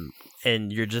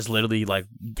 And you're just literally like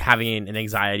having an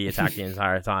anxiety attack the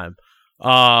entire time.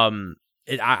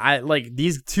 I like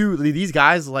these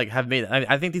guys like have made.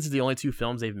 I think these are the only 2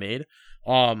 films they've made.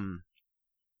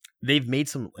 They've made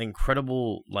some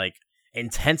incredible like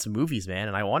intense movies, man,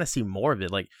 and I want to see more of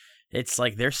it. Like it's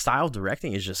like their style of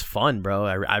directing is just fun, bro.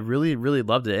 I really, really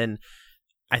loved it, and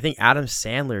I think Adam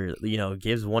Sandler, you know,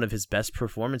 gives one of his best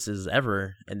performances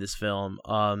ever in this film.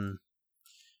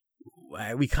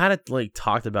 We kind of like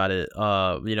talked about it,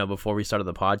 you know, before we started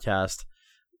the podcast.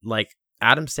 Like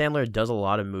Adam Sandler does a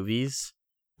lot of movies,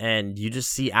 and you just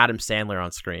see Adam Sandler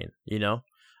on screen, you know.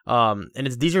 And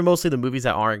these are mostly the movies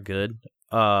that aren't good.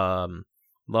 A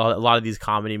lot of these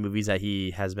comedy movies that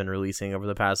he has been releasing over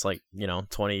the past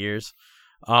 20 years.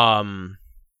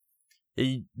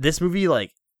 This movie,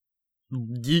 like,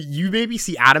 you maybe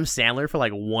see Adam Sandler for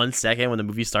like 1 second when the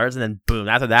movie starts, and then boom,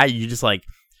 after that you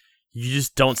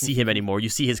just don't see him anymore. You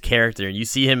see his character, and you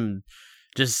see him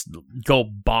just go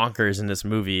bonkers in this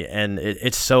movie, and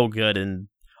it's so good. And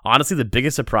honestly, the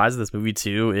biggest surprise of this movie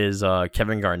too is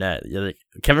Kevin Garnett.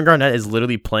 Kevin Garnett is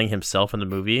literally playing himself in the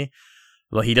movie.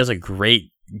 Well, he does a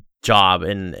great job,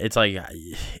 and it's like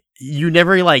you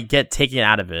never like get taken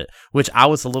out of it, which I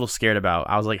was a little scared about.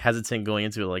 I was like hesitant going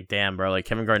into it, like, damn, bro, like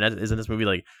Kevin Garnett is in this movie,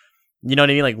 like, you know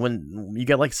what I mean? Like when you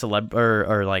get like celeb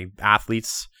or like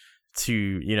athletes to,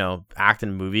 you know, act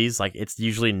in movies, like it's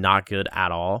usually not good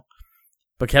at all.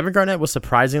 But Kevin Garnett was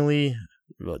surprisingly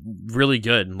really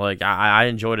good. Like I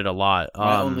enjoyed it a lot.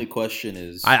 My only question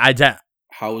is,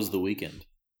 how was The Weeknd?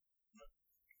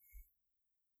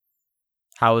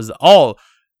 How was The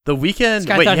Weeknd? This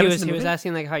guy wait, thought he was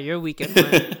asking like how your weekend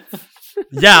went.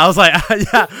 Yeah, I was like,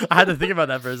 yeah, I had to think about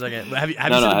that for a second. Have you seen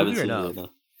the movie or no? No.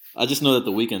 I just know that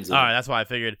The Weeknd's in it. All right, that's why I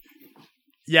figured.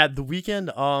 Yeah, The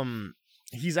Weeknd.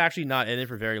 He's actually not in it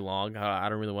for very long. I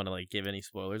don't really want to like give any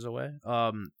spoilers away.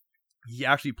 He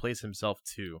actually plays himself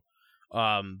too.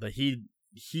 But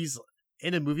he's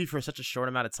in a movie for such a short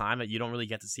amount of time that you don't really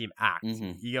get to see him act.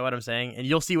 Mm-hmm. You get what I'm saying? And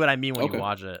you'll see what I mean when you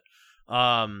watch it.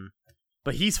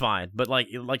 But he's fine. But like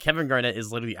Kevin Garnett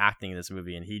is literally acting in this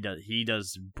movie, and he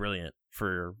does brilliant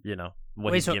for, you know,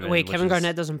 what he's given. Wait, Kevin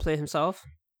Garnett doesn't play himself?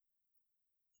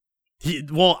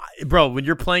 Bro, when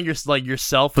you're playing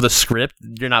yourself with a script,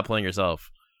 you're not playing yourself.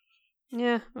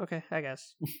 Yeah, okay, I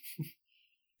guess.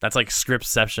 That's like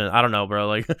scriptception. I don't know, bro.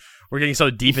 Like we're getting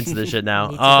so deep into this shit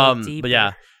now. But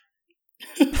yeah.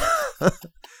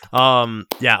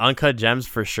 Yeah, Uncut Gems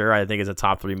for sure, I think is a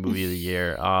top 3 movie of the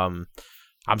year.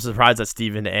 I'm surprised that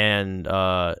Steven and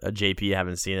JP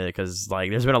haven't seen it, because like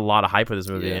there's been a lot of hype with this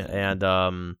movie. Yeah.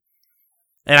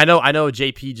 And I know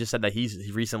JP just said that he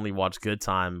recently watched Good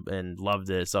Time and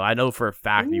loved it, so I know for a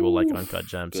fact you will like Uncut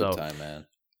Gems. Good Time, man.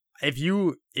 If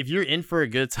you're in for a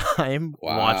good time,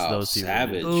 watch those 2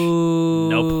 savage.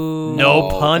 Movies. Nope. No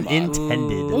pun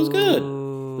intended. It was good.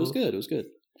 It was good.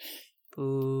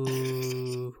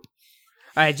 Ooh.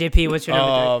 All right, JP, what's your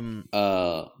number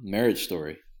 3? Marriage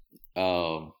Story.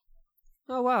 Oh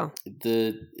wow.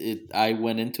 I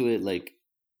went into it like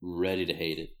ready to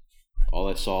hate it. All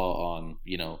I saw on,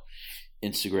 you know,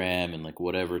 Instagram and like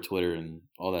whatever, Twitter and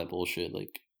all that bullshit,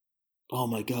 like oh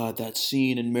my God, that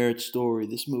scene in Marriage Story,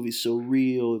 this movie's so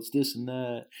real, it's this and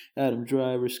that, Adam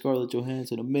Driver, Scarlett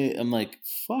Johansson, I'm like,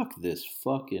 fuck this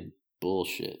fucking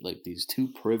bullshit. Like, these two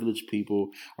privileged people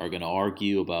are going to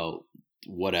argue about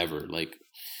whatever. Like,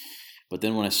 but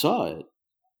then when I saw it,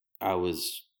 I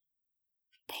was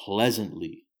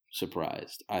pleasantly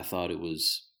surprised. I thought it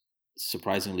was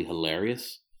surprisingly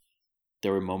hilarious.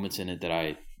 There were moments in it that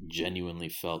I genuinely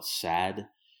felt sad.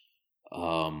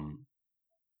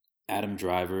 Adam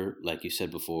Driver, like you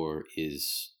said before,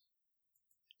 is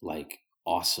like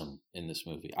awesome in this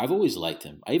movie. I've always liked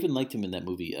him. I even liked him in that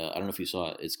movie. I don't know if you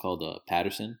saw it. It's called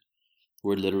Patterson,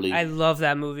 where I love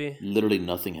that movie. Literally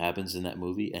nothing happens in that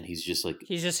movie, and he's just like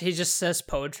he just says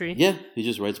poetry. Yeah, he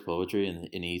just writes poetry and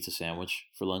he eats a sandwich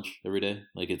for lunch every day.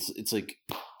 Like it's like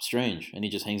strange, and he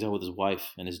just hangs out with his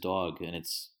wife and his dog,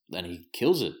 and he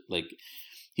kills it. Like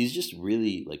he's just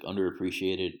really like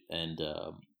underappreciated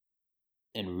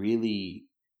and really,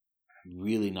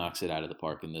 really knocks it out of the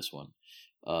park in this one.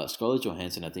 Scarlett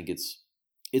Johansson, I think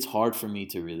it's hard for me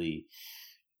to really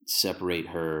separate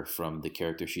her from the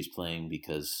character she's playing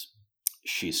because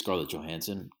she's Scarlett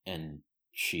Johansson and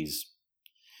she's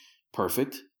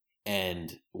perfect.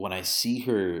 And when I see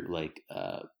her like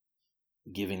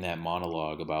giving that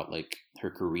monologue about like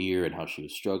her career and how she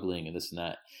was struggling and this and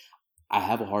that, I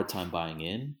have a hard time buying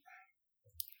in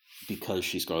because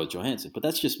she's Scarlett Johansson. But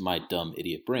that's just my dumb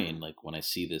idiot brain. Like when I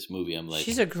see this movie, I'm like,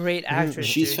 she's a great actress.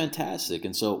 She's fantastic.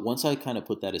 And so once I kind of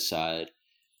put that aside,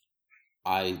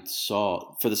 I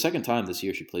saw for the second time this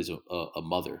year she plays a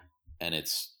mother, and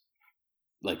it's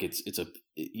like I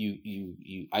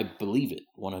believe it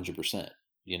 100%.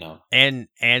 You know, and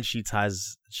she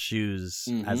ties shoes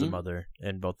as a mother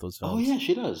in both those films. Oh yeah,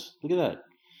 she does. Look at that.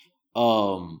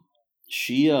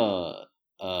 She damn,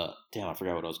 I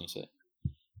forgot what I was gonna say.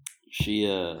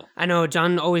 I know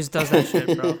John always does that shit,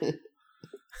 bro.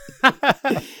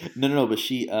 No, but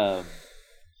she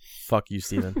fuck you,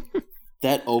 Steven.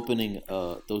 That opening,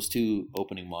 those two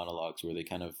opening monologues where they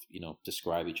kind of,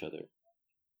 describe each other.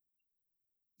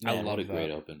 Man, what a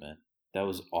great open, man. That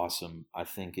was awesome. I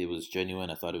think it was genuine.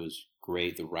 I thought it was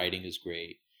great. The writing is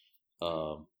great.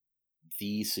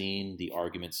 The scene, the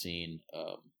argument scene,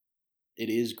 it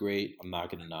is great. I'm not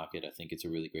going to knock it. I think it's a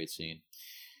really great scene.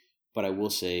 But I will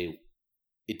say,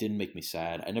 it didn't make me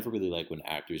sad. I never really like when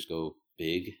actors go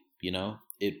big,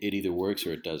 It either works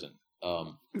or it doesn't.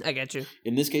 I get you.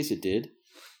 In this case, it did.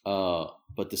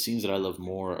 But the scenes that I love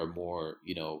more are more,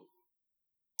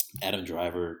 Adam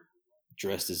Driver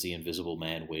dressed as the Invisible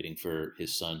Man waiting for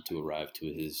his son to arrive to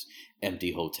his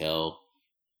empty hotel.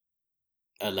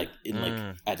 At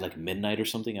midnight or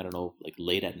something. I don't know, like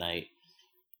late at night.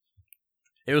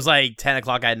 It was like 10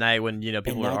 o'clock at night when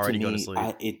people were already going to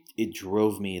sleep. It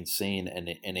drove me insane, and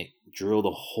it drilled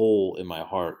a hole in my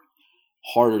heart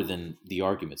harder than the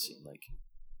argument scene. Like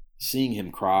seeing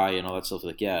him cry and all that stuff.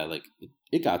 Like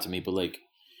it got to me, but like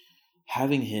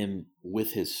having him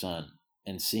with his son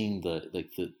and seeing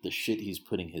the shit he's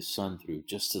putting his son through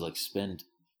just to like spend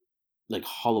like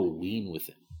Halloween with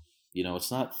him.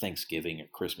 It's not Thanksgiving or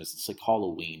Christmas. It's like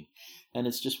Halloween, and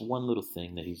it's just one little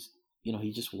thing that he's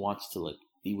he just wants to like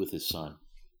be with his son,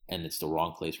 and it's the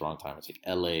wrong place, wrong time. It's like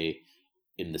LA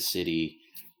in the city,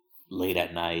 late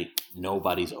at night,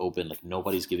 nobody's open, like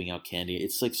nobody's giving out candy.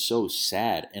 It's like so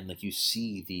sad, and like you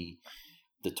see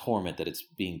the torment that it's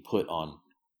being put on,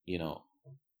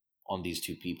 on these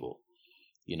two people,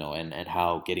 and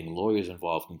how getting lawyers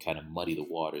involved can kind of muddy the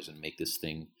waters and make this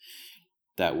thing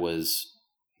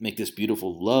make this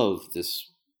beautiful love,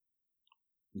 this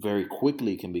very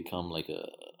quickly can become like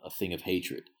a thing of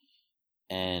hatred.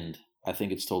 And I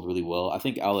think it's told really well. I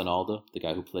think Alan Alda, the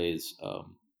guy who plays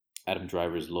Adam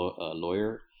Driver's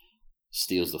lawyer,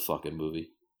 steals the fucking movie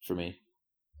for me.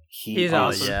 He's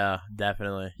awesome. Yeah,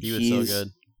 definitely. He was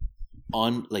so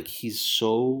good. He's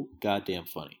so goddamn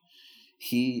funny.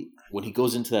 When he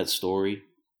goes into that story,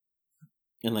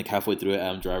 and like halfway through it,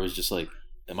 Adam Driver's just like,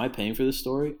 "Am I paying for this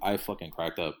story?" I fucking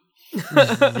cracked up.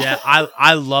 Yeah,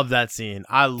 I love that scene.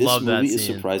 This movie is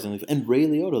surprisingly, and Ray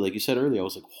Liotta, like you said earlier, I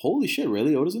was like, holy shit, Ray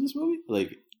Liotta's in this movie.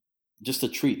 Like, just a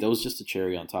treat. That was just a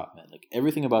cherry on top, man. Like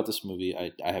everything about this movie,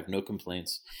 I have no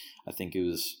complaints. I think it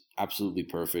was absolutely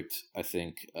perfect. I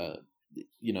think,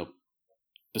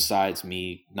 besides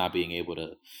me not being able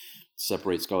to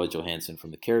separate Scarlett Johansson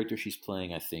from the character she's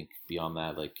playing, I think beyond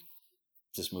that, like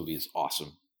this movie is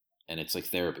awesome, and it's like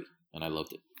therapy, and I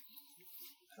loved it.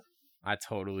 I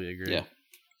totally agree. Yeah.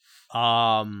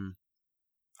 I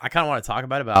kind of want to talk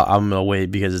about it, but I'm gonna wait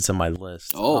because it's on my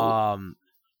list. Oh.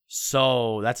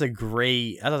 So that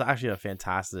was actually a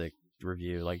fantastic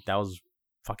review. Like that was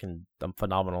fucking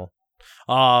phenomenal.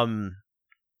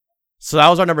 So that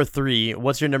was our number 3.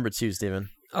 What's your number 2, Steven?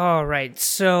 All right.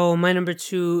 So my number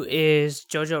 2 is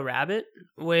Jojo Rabbit,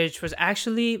 which was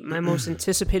actually my most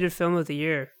anticipated film of the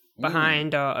year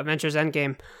behind Avengers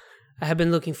Endgame. I have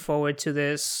been looking forward to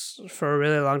this for a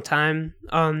really long time.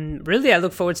 Really, I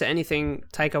look forward to anything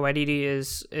Taika Waititi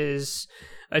is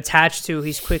attached to.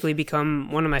 He's quickly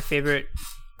become one of my favorite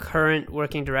current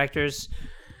working directors.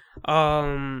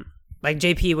 Like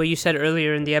JP, what you said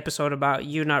earlier in the episode about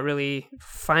you not really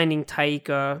finding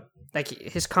Taika, like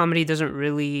his comedy doesn't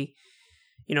really,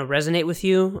 resonate with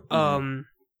you.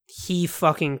 He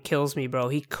fucking kills me, bro.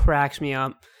 He cracks me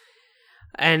up.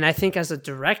 And I think as a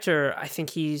director, I think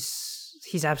he's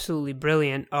absolutely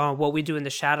brilliant. What We Do in the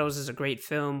Shadows is a great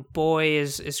film. Boy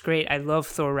is great. I love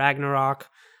Thor Ragnarok.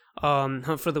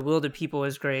 Hunt for the Wilder People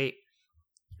is great.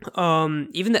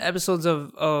 Even the episodes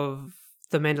of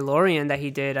The Mandalorian that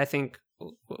he did, I think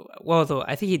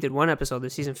he did one episode, the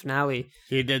season finale.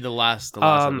 He did the last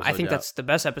episode, I think that's the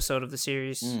best episode of the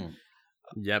series.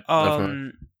 Yep.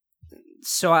 Definitely.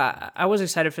 So I was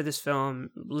excited for this film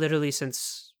literally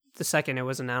since the second it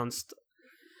was announced.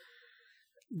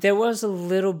 There was a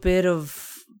little bit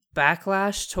of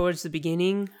backlash towards the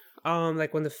beginning.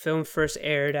 Like when the film first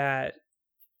aired at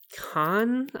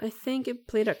Cannes, I think it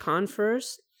played at Cannes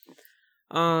first.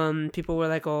 People were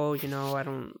like, "Oh, I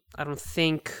don't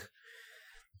think,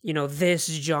 this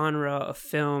genre of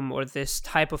film or this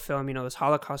type of film, this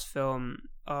Holocaust film,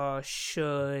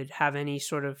 should have any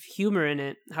sort of humor in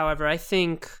it." However, I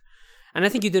think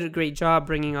you did a great job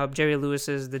bringing up Jerry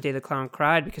Lewis's The Day the Clown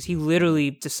Cried, because he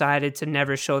literally decided to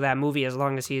never show that movie as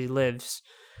long as he lives.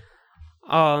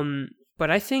 But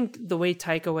I think the way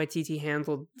Taika Waititi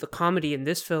handled the comedy in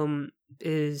this film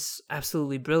is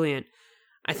absolutely brilliant.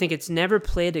 I think it's never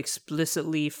played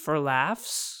explicitly for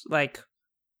laughs, like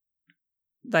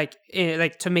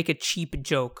to make a cheap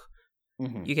joke.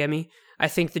 Mm-hmm. You get me? I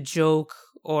think the joke,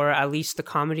 or at least the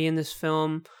comedy in this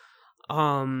film,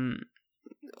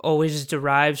 always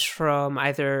derives from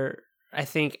either, I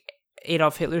think,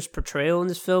 Adolf Hitler's portrayal in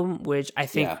this film, which I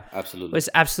think was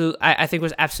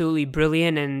absolutely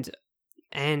brilliant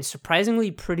and surprisingly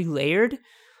pretty layered.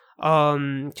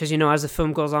 Because as the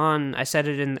film goes on, I said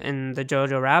it in the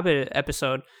Jojo Rabbit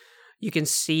episode, you can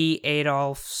see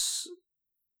Adolf's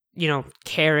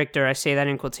character. I say that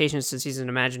in quotations since he's an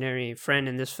imaginary friend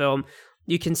in this film.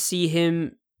 You can see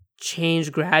him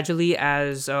change gradually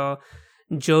as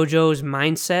Jojo's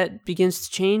mindset begins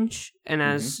to change, and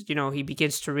as he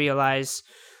begins to realize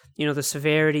the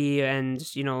severity and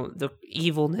the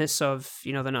evilness of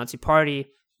the Nazi Party.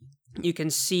 You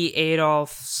can see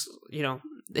Adolf's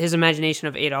his imagination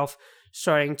of Adolf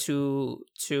starting to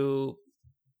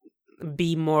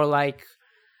be more like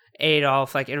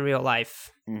Adolf, like in real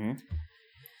life. Mm-hmm.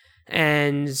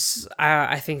 And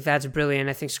I think that's brilliant.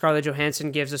 I think Scarlett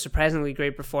Johansson gives a surprisingly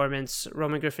great performance.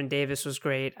 Roman Griffin Davis was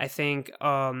great. I think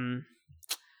the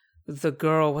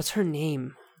girl, what's her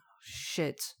name?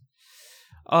 Shit.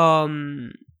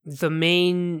 The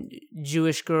main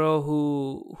Jewish girl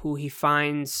who he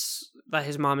finds that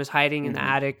his mom is hiding in the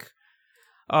attic.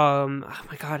 Oh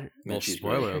my god.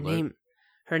 Spoiler alert.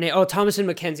 Her name. Oh, Thomasin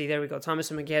McKenzie. There we go.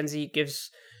 Thomasin McKenzie gives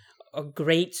a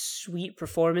great, sweet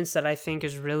performance that I think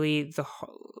is really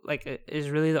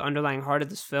the underlying heart of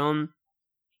this film.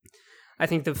 I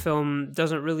think the film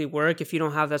doesn't really work if you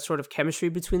don't have that sort of chemistry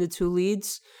between the two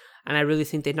leads, and I really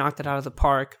think they knocked it out of the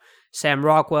park. Sam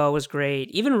Rockwell was great.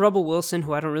 Even Rebel Wilson,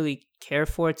 who I don't really care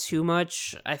for too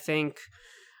much, I think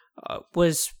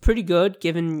was pretty good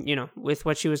given, with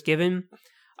what she was given.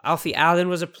 Alfie Allen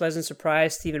was a pleasant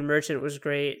surprise. Stephen Merchant was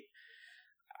great.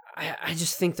 I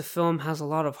just think the film has a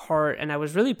lot of heart, and I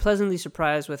was really pleasantly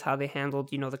surprised with how they handled,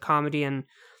 the comedy and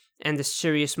the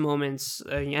serious moments.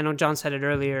 I know John said it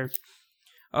earlier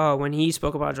when he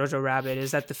spoke about Jojo Rabbit,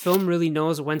 is that the film really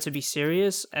knows when to be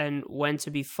serious and when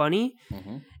to be funny.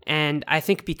 Mm-hmm. And I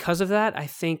think because of that, I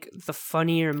think the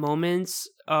funnier moments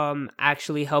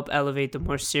actually help elevate the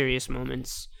more serious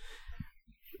moments.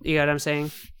 You got what I'm saying?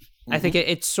 Mm-hmm. I think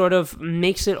it sort of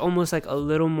makes it almost like a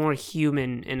little more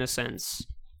human in a sense.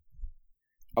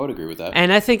 I would agree with that.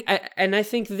 And I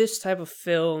think this type of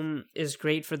film is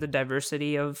great for the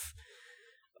diversity of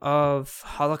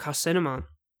Holocaust cinema.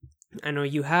 I know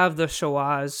you have the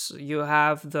Shoahs, you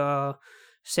have the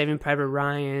Saving Private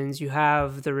Ryans, you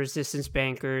have the Resistance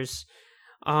Bankers,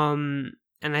 and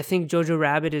I think Jojo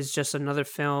Rabbit is just another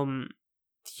film,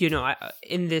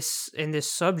 in this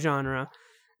subgenre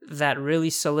that really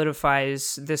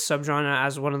solidifies this subgenre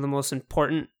as one of the most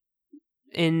important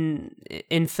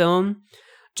in film,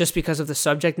 just because of the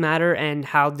subject matter and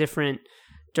how different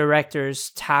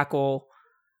directors tackle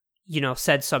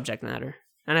said subject matter.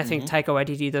 And I think Taika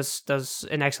Waititi does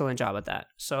an excellent job at that.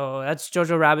 So that's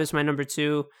Jojo Rabbit's my number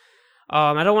 2.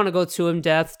 I don't want to go too in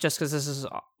depth just because this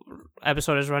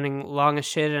episode is running long as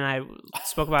shit, and I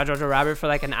spoke about Jojo Rabbit for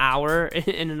like an hour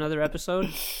in another episode.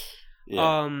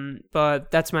 Yeah.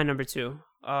 But that's my number 2.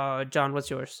 John, what's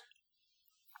yours?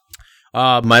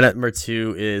 My number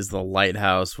 2 is The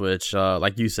Lighthouse, which,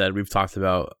 like you said, we've talked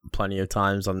about plenty of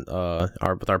times on with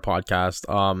our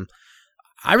podcast.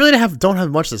 I really don't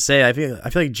have much to say. I feel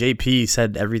like JP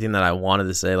said everything that I wanted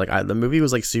to say. Like the movie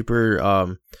was like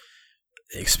super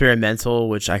experimental,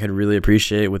 which I could really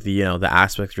appreciate with the the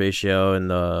aspect ratio and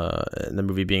the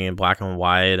movie being in black and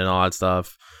white and all that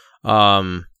stuff.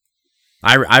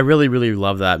 I really really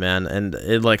love that, man, and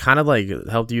it like kind of like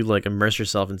helped you like immerse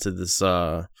yourself into this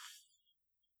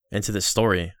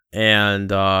story, and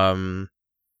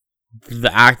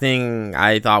the acting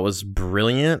I thought was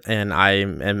brilliant, and I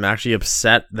am actually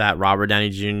upset that Robert Downey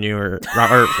Jr.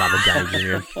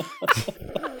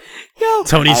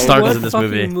 Tony Stark was in this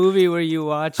movie. What movie were you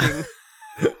watching?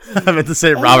 I meant to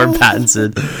say Robert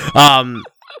Pattinson.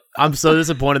 I'm so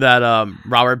disappointed that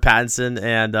Robert Pattinson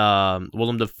and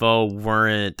Willem Dafoe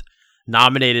weren't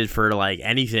nominated for like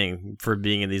anything for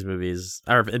being in these movies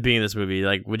or being in this movie.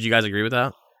 Like, would you guys agree with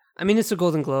that? I mean, it's the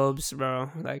Golden Globes, bro.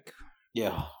 Like,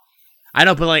 yeah, I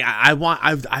know, but like, I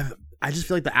just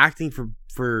feel like the acting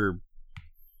for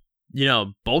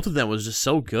both of them was just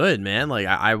so good, man. Like,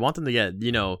 I want them to get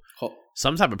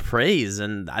some type of praise,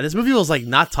 and this movie was like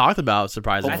not talked about,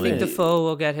 surprisingly. I think Dafoe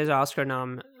will get his Oscar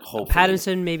nom. Hopefully.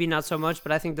 Pattinson maybe not so much,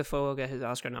 but I think Dafoe will get his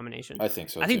Oscar nomination. I think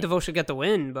so. I think Dafoe should get the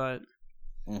win, but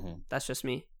that's just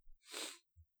me.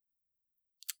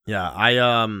 Yeah,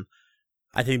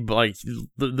 I think like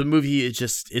the movie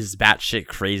is batshit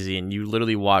crazy, and you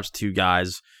literally watch two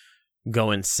guys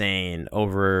go insane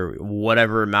over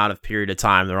whatever amount of period of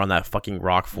time they're on that fucking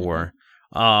rock for.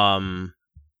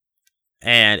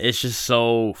 And it's just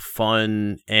so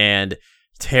fun and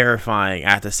terrifying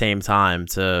at the same time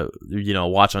to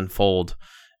watch unfold.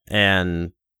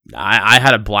 And I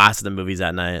had a blast at the movies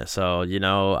that night. So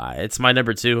it's my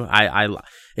number 2.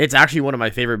 It's actually one of my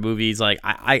favorite movies. Like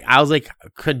I was like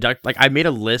I made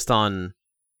a list on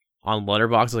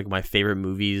Letterboxd like my favorite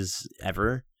movies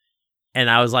ever. And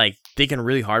I was like thinking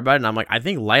really hard about it, and I'm like, I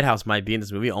think Lighthouse might be in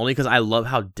this movie only because I love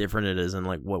how different it is and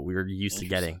like what we were used to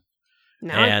getting.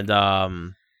 I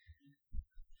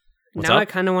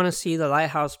kind of want to see The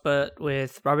Lighthouse, but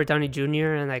with Robert Downey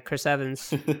Jr. and like Chris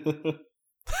Evans.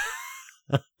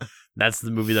 That's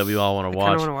the movie that we all want to watch. I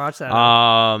kind of want to watch that.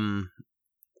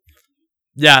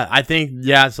 Yeah, I think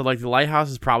So like The Lighthouse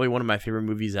is probably one of my favorite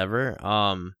movies ever.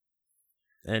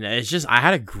 And it's just I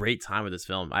had a great time with this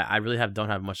film. I really don't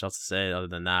have much else to say other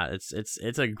than that.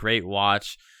 It's a great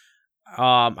watch.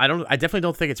 I definitely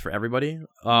don't think it's for everybody.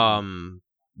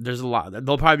 There's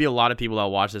there'll probably be a lot of people that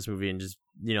watch this movie and just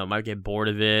might get bored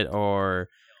of it, or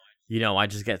I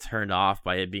just get turned off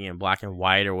by it being in black and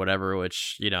white or whatever.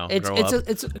 Which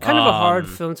it's kind of a hard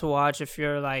film to watch if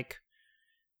you're like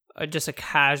just a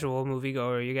casual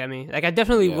moviegoer. You get me? Like, I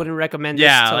definitely wouldn't recommend this.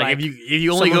 Yeah, to, like if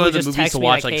you only go to the movies to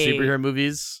watch like hey, superhero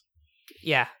movies.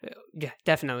 Yeah,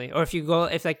 definitely. Or if you go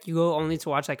only to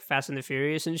watch like Fast and the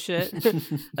Furious and shit,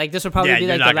 like this will probably be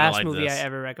like the last movie I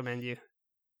ever recommend you.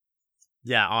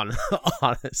 Yeah,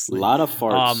 honestly, a lot of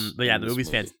farts. But yeah, the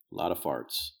movie's fantastic. A lot of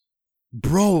farts,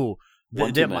 bro.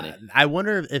 Too many. I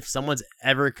wonder if someone's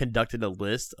ever conducted a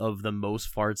list of the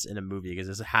most farts in a movie, because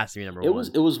this has to be number 1.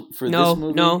 It was for this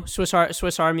movie. No,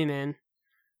 Swiss Army Man.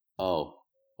 Oh,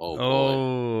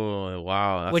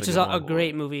 wow! Which is a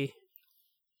great movie.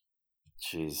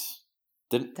 Jeez,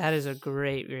 that is a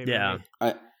great movie.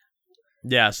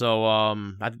 Yeah. So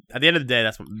at the end of the day,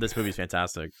 this movie's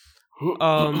fantastic.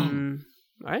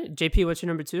 All right, JP, what's your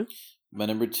number 2? My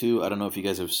number 2. I don't know if you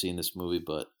guys have seen this movie,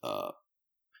 but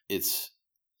it's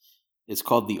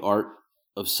called The Art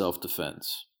of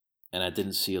Self-Defense, and I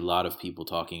didn't see a lot of people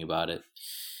talking about it.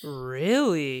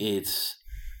 Really? It's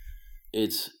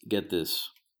get this.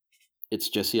 It's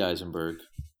Jesse Eisenberg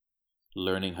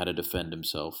learning how to defend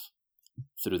himself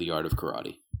through the art of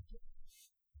karate.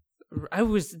 I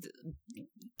was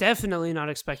definitely not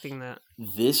expecting that.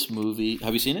 This movie,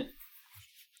 have you seen it?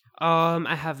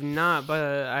 I have not,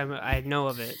 but I know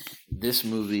of it. This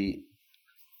movie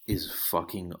is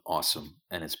fucking awesome,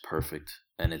 and it's perfect,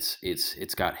 and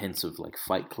it's got hints of like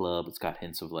Fight Club. It's got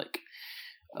hints of like,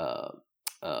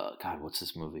 God, what's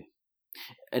this movie?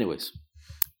 Anyways,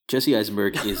 Jesse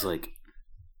Eisenberg is like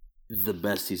the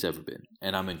best he's ever been,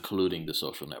 and I'm including The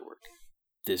Social Network.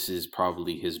 This is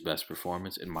probably his best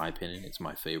performance, in my opinion. It's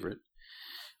my favorite.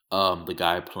 The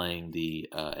guy playing the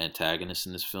antagonist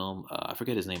in this film, I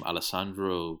forget his name,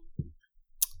 Alessandro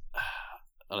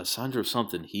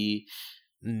something.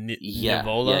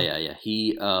 Nivola?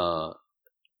 Yeah.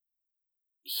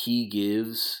 He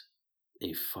gives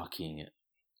a fucking,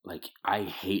 like, I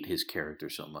hate his character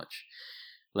so much.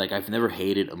 Like, I've never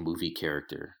hated a movie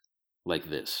character like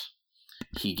this.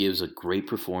 He gives a great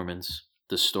performance.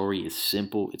 The story is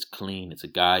simple. It's clean. It's a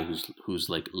guy who's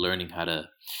like learning how to,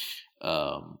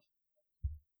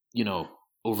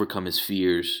 overcome his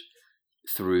fears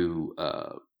through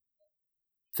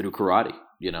karate.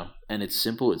 And it's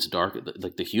simple. It's dark.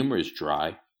 Like, the humor is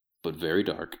dry, but very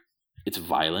dark. It's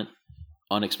violent,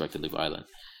 unexpectedly violent.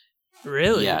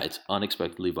 Really? Yeah, it's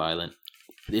unexpectedly violent.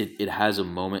 It has a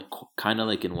moment, kind of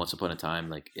like in Once Upon a Time,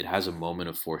 like it has a moment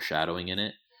of foreshadowing in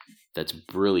it that's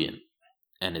brilliant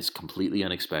and is completely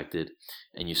unexpected.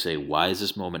 And you say, why is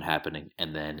this moment happening?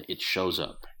 And then it shows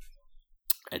up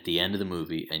at the end of the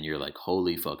movie and you're like,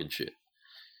 holy fucking shit.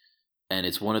 And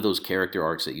it's one of those character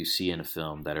arcs that you see in a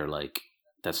film that are like,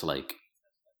 that's like,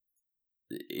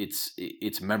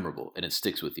 it's memorable and it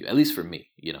sticks with you, at least for me.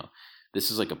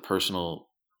 This is like a personal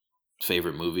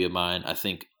favorite movie of mine. I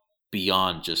think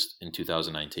beyond just in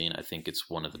 2019, I think it's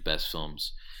one of the best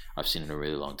films I've seen in a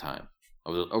really long time.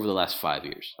 Over the last 5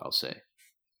 years, I'll say.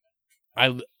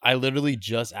 I literally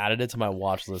just added it to my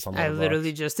watch list on. I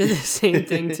literally just did the same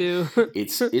thing too.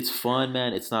 It's fun,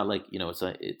 man. It's not like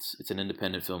it's an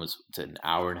independent film. It's an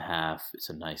hour and a half. It's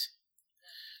a nice.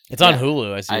 It's on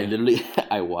Hulu. I see.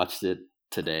 I watched it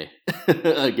today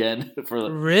again for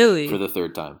the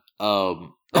third time.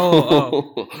 Oh!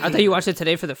 I thought you watched it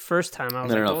today for the first time. I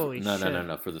was holy shit.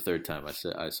 No. For the third time,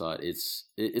 I saw it.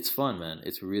 It's fun, man.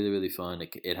 It's really, really fun.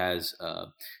 It has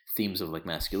themes of like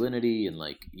masculinity and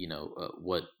like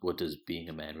what does being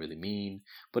a man really mean.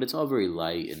 But it's all very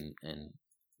light and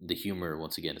the humor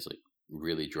once again is like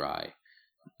really dry,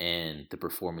 and the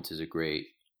performances are great.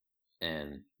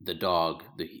 And the dog,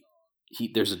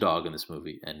 there's a dog in this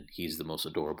movie, and he's the most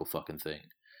adorable fucking thing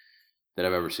that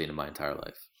I've ever seen in my entire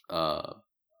life.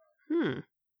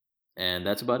 And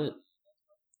that's about it.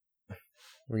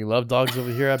 We love dogs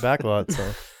over here at Backlot,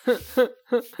 so.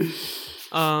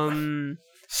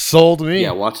 Sold me.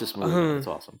 Yeah, watch this movie. It's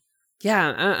awesome.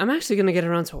 Yeah, I'm actually gonna get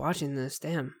around to watching this.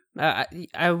 Damn,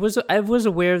 I was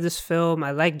aware of this film. I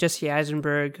like Jesse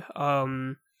Eisenberg.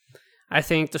 I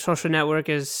think The Social Network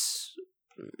is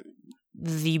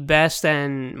the best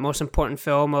and most important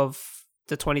film of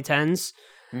the 2010s.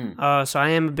 So I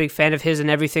am a big fan of his and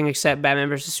everything except Batman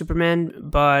vs Superman.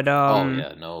 But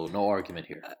no argument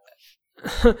here.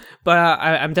 But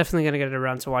I'm definitely gonna get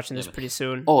around to watching this pretty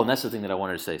soon. Oh, and that's the thing that I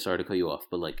wanted to say. Sorry to cut you off,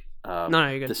 but like, no,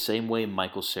 you're good. The same way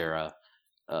Michael Cera,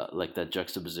 like that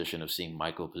juxtaposition of seeing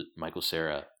Michael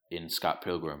Cera in Scott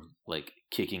Pilgrim, like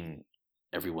kicking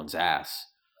everyone's ass,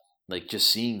 like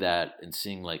just seeing that and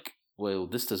seeing like, well,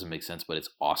 this doesn't make sense, but it's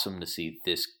awesome to see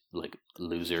this like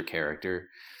loser character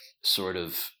sort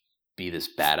of be this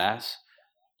badass.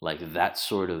 Like that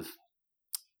sort of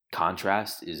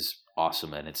contrast is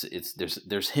awesome, and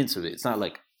there's hints of it. It's not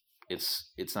like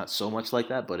it's not so much like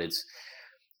that, but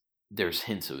there's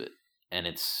hints of it, and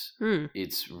it's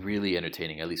really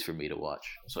entertaining, at least for me to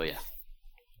watch. So yeah.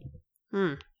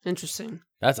 Interesting.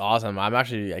 That's awesome. I'm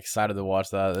actually excited to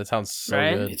watch that. That sounds so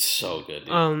good. It's so good,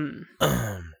 dude.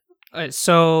 Alright,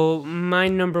 so my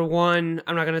number one,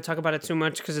 I'm not going to talk about it too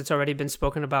much because it's already been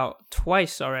spoken about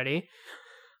twice already.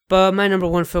 But my number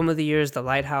one film of the year is The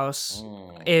Lighthouse.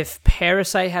 If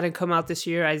Parasite hadn't come out this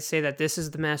year, I'd say that this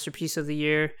is the masterpiece of the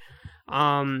year.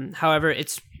 However,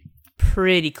 it's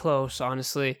pretty close,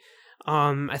 honestly.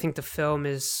 I think the film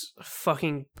is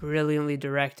fucking brilliantly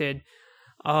directed.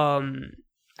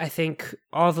 I think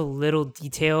all the little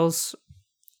details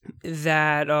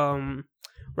that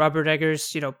Robert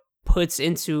Eggers, puts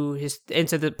into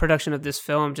the production of this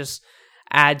film just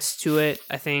adds to it.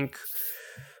 I think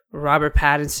Robert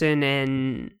Pattinson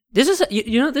and this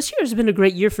year has been a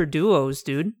great year for duos,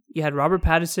 dude. You had Robert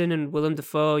Pattinson and Willem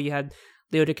Dafoe. You had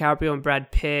Leo DiCaprio and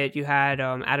Brad Pitt. You had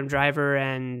Adam Driver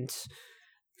and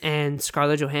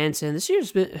Scarlett Johansson. This year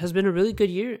has been a really good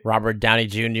year. Robert Downey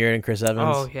Jr. and Chris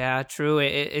Evans. Oh yeah, true.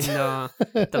 In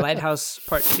The Lighthouse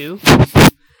Part 2.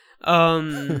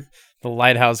 The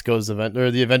Lighthouse goes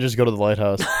the Avengers go to the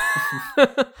Lighthouse.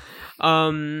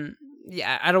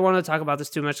 Yeah, I don't want to talk about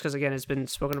this too much because again, it's been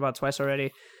spoken about twice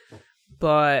already.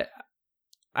 But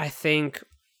I think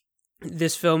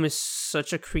this film is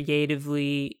such a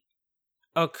creatively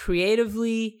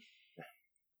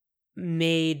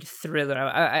made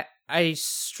thriller. I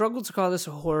struggle to call this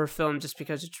a horror film just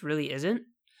because it really isn't.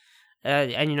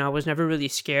 and I was never really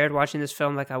scared watching this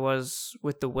film like I was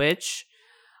with The Witch.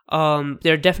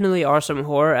 There definitely are some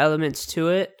horror elements to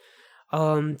it.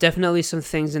 Definitely some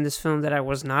things in this film that I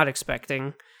was not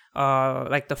expecting,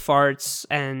 like the farts,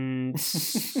 and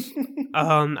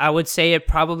I would say it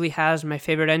probably has my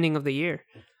favorite ending of the year.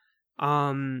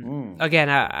 Again,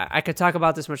 I could talk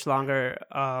about this much longer,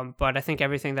 but I think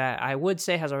everything that I would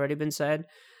say has already been said.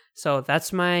 So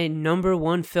that's my number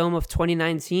one film of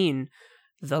 2019,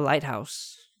 The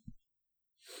Lighthouse.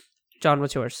 John,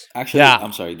 what's yours? Actually, Yeah.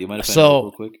 I'm sorry. Do you mind if I So-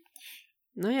 interrupt real quick?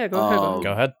 No, yeah, go ahead.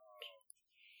 Go ahead.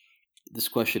 This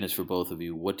question is for both of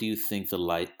you. What do you think the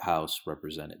lighthouse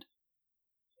represented?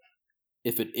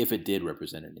 If it did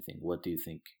represent anything, what do you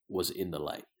think was in the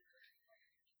light?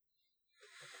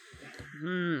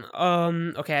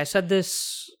 Okay, I said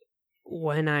this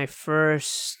when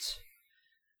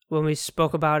we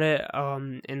spoke about it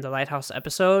in the Lighthouse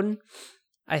episode.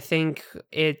 I think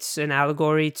it's an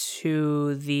allegory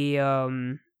to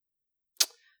the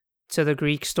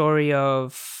Greek story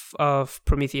of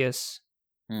Prometheus.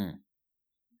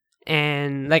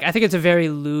 And like I think it's a very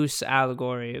loose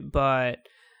allegory, but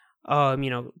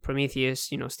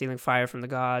Prometheus, stealing fire from the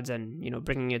gods and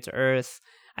bringing it to Earth.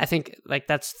 I think like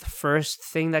that's the first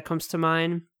thing that comes to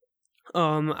mind.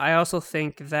 I also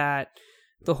think that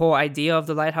the whole idea of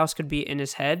the lighthouse could be in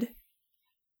his head.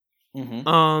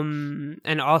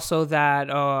 And also that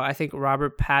I think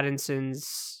Robert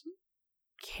Pattinson's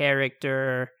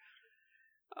character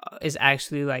is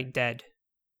actually like dead.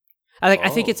 I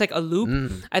think it's like a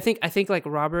loop. I think like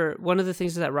one of the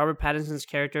things is that Robert Pattinson's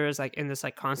character is like in this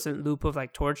like constant loop of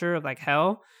like torture of like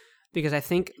hell, because I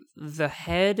think the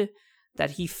head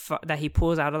that he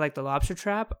pulls out of like the lobster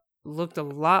trap looked a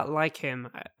lot like him.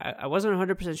 I wasn't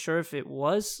 100% sure if it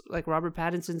was like Robert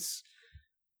Pattinson's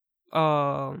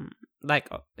like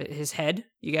his head,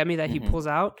 you get me, that he pulls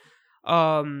out,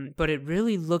 but it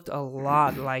really looked a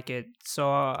lot like it. So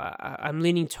I'm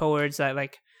leaning towards that,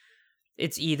 like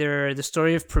it's either the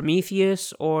story of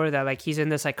Prometheus or that like he's in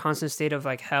this like constant state of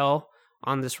like hell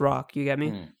on this rock, you get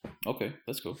me? Okay,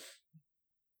 that's cool.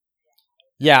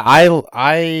 Yeah, I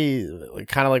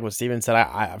kind of like what Steven said.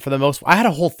 I for the most, I had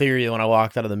a whole theory when I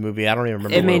walked out of the movie. I don't even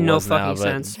remember. It made no was fucking now,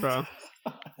 sense, bro.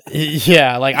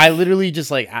 Yeah, like I literally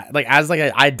just like as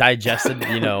I digested,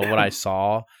 what I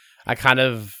saw, I kind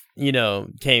of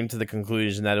came to the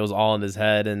conclusion that it was all in his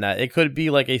head, and that it could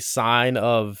be like a sign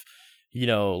of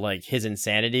like his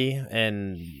insanity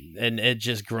and it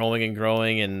just growing and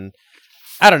growing, and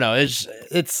I don't know. It's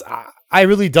I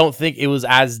really don't think it was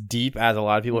as deep as a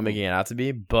lot of people are making it out to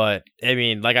be, but I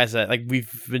mean, like I said, like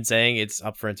we've been saying, it's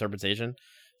up for interpretation.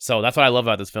 So that's what I love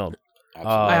about this film.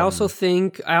 Absolutely. I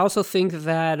also think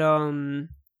that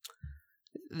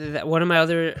that one of my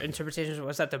other interpretations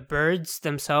was that the birds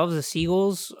themselves, the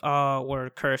seagulls,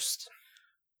 were cursed.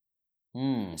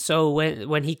 So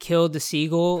when he killed the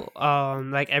seagull,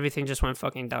 like everything just went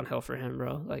fucking downhill for him,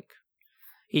 bro. Like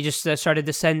he just started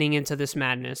descending into this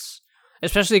madness.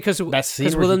 Especially because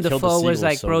Willem Dafoe was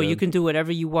like, bro, you can do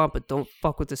whatever you want, but don't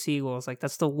fuck with the seagulls. Like,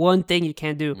 that's the one thing you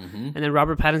can't do. And then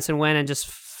Robert Pattinson went and just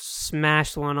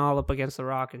smashed one all up against the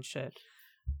rock and shit.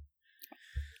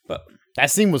 But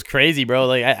that scene was crazy, bro.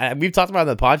 Like, we've talked about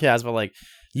it in the podcast, but like,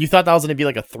 you thought that was going to be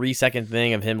like a 3-second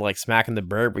thing of him like smacking the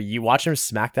bird, but you watch him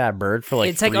smack that bird for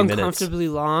like it's like 3 minutes. Uncomfortably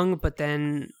long, but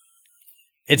then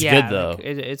it's good though. Like,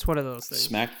 it's one of those things.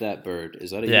 Smack that bird.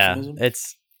 Is that a euphemism?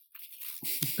 It's.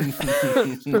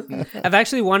 I've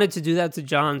actually wanted to do that to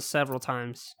John several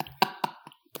times.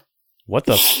 What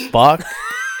the fuck?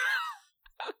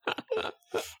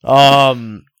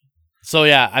 So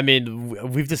yeah, I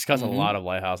mean, we've discussed a lot of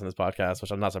Lighthouse in this podcast, which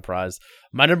I'm not surprised.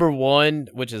 My number one,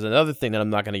 which is another thing that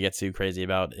I'm not going to get too crazy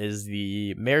about, is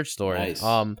the Marriage Story. Nice.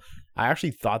 I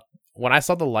actually thought when I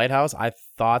saw the Lighthouse, I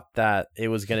thought that it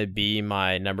was going to be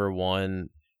my number one,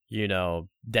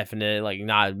 definite, like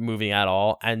not moving at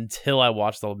all until I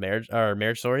watched the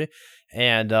Marriage Story,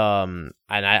 and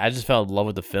I just fell in love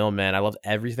with the film, man. I loved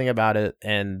everything about it,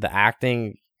 and the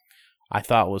acting I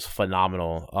thought was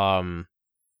phenomenal.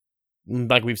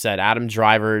 Like we've said, Adam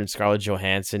Driver and Scarlett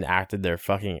Johansson acted their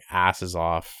fucking asses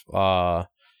off.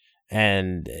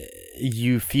 And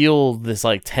you feel this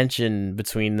like tension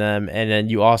between them, and then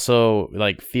you also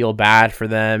like feel bad for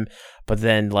them, but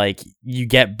then like you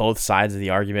get both sides of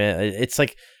the argument. It's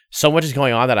like so much is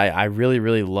going on that I really,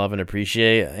 really love and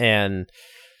appreciate, and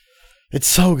it's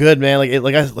so good, man.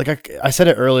 I said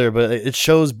it earlier, but it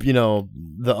shows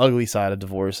the ugly side of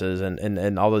divorces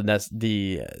and all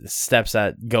the steps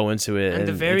that go into it,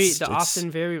 and the often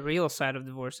very real side of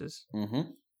divorces.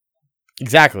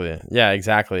 Exactly. Yeah,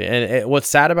 exactly. And what's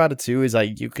sad about it too is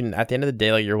like you can at the end of the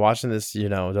day, like you're watching this,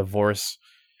 divorce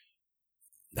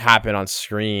happen on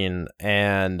screen,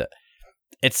 and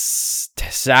it's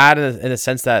sad in the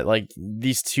sense that like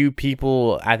these two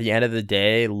people at the end of the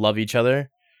day love each other,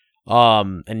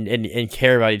 and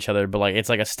care about each other, but like it's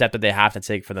like a step that they have to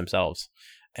take for themselves,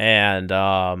 and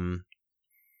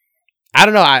I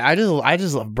don't know. I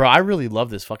just, bro. I really love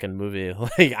this fucking movie.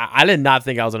 Like, I did not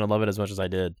think I was gonna love it as much as I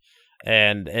did,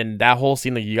 and that whole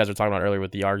scene that you guys were talking about earlier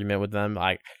with the argument with them,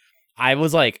 like, I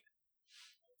was like,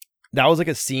 that was like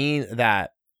a scene that,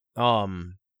 I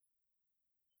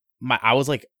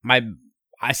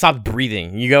stopped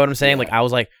breathing. You get what I'm saying? Yeah. Like, I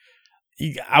was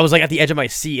like at the edge of my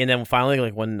seat, and then finally,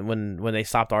 like when they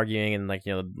stopped arguing and like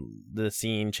the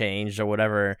scene changed or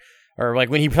whatever, or like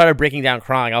when he started breaking down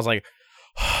crying, I was like.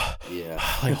 Yeah.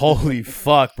 Like, holy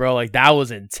fuck, bro. Like, that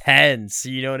was intense.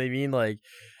 You know what I mean? Like,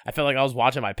 I felt like I was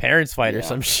watching my parents fight or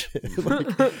some shit. Like,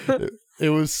 it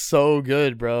was so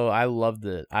good, bro. I loved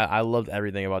it. I loved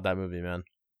everything about that movie, man.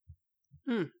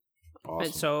 Awesome.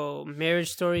 And so,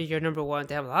 Marriage Story, you're number one.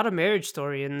 They have a lot of Marriage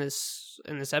Story in this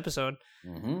episode.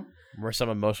 Mm-hmm. We're some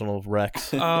emotional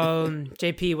wrecks.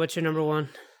 JP, what's your number one?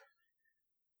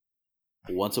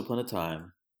 Once Upon a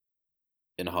Time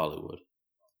in Hollywood.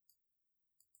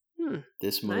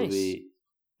 This movie,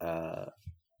 I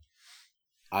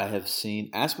have seen.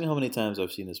 Ask me how many times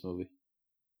I've seen this movie.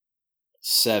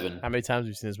 7. How many times have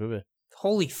you seen this movie?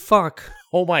 Holy fuck!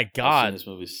 Oh my I've seen god, this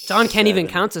movie John can't even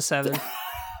 7. count to 7.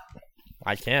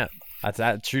 I can't. That's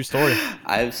that true story.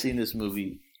 I've seen this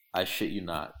movie. I shit you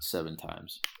not, 7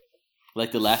 times.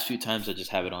 Like the last few times, I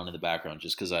just have it on in the background,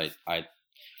 just because I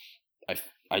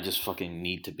just fucking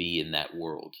need to be in that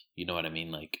world. You know what I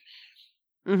mean? Like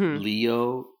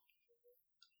Leo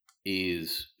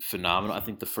is phenomenal. I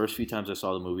think the first few times I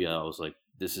saw the movie, I was like,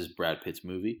 "This is Brad Pitt's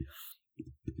movie."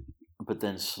 But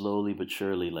then slowly but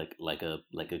surely, like a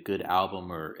good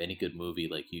album or any good movie,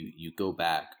 like you go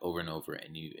back over and over,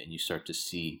 and you start to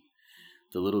see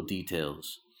the little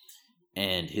details.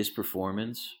 And his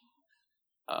performance,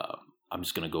 I'm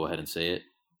just gonna go ahead and say it,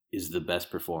 is the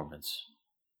best performance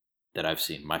that I've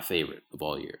seen. My favorite of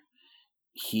all year.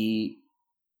 He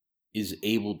is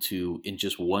able to, in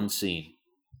just one scene,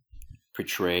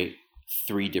 portray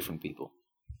 3 different people.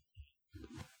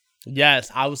 Yes,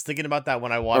 I was thinking about that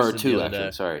when I watched it. Or 2,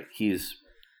 actually. Sorry. He's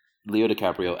Leo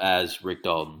DiCaprio as Rick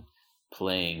Dalton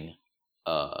playing,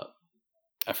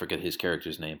 I forget his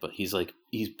character's name, but he's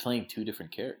playing 2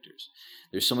 different characters.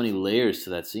 There's so many layers to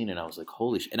that scene, and I was like,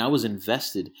 holy shit. And I was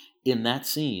invested in that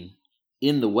scene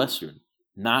in the Western,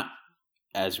 not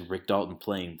as Rick Dalton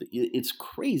playing. It's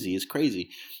crazy. It's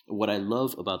crazy. What I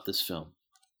love about this film,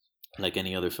 like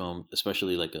any other film,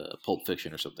 especially like a Pulp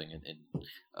Fiction or something,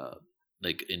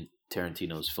 like in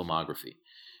Tarantino's filmography,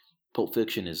 Pulp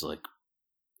Fiction is like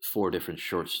 4 different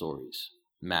short stories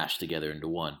mashed together into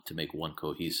one to make one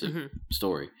cohesive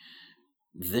story.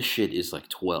 This shit is like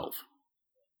 12,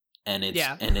 and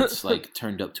it's like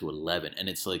turned up to 11, and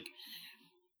it's like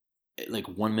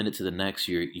 1 minute to the next,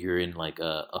 you're in like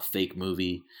a fake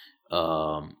movie.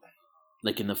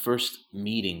 Like in the first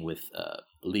meeting with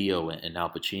Leo and Al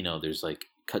Pacino, there's like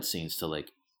cutscenes to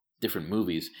like different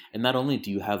movies, and not only do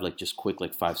you have like just quick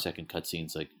like 5-second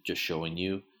cutscenes like just showing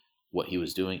you what he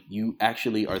was doing, you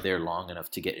actually are there long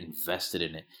enough to get invested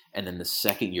in it. And then the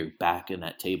second you're back in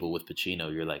that table with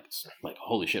Pacino, you're like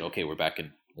holy shit, okay, we're back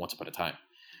in Once Upon a Time.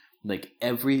 Like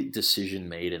every decision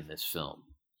made in this film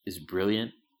is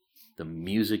brilliant. The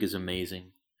music is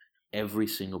amazing. Every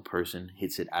single person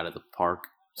hits it out of the park.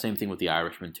 Same thing with The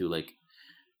Irishman too. Like,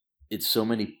 it's so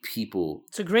many people.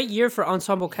 It's a great year for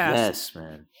ensemble cast.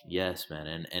 Yes,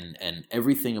 man. And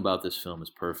everything about this film is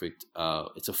perfect.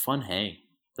 It's a fun hang.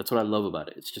 That's what I love about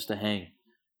it. It's just a hang.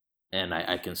 And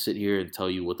I can sit here and tell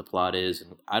you what the plot is.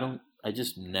 And I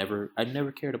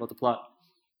never cared about the plot.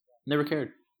 Never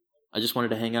cared. I just wanted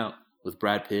to hang out with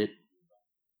Brad Pitt,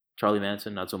 Charlie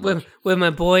Manson, not so much. With my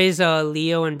boys,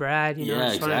 Leo and Brad, yeah,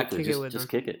 just exactly. Just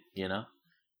kick it,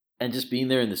 And just being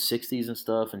there in the 60s and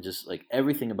stuff, and just like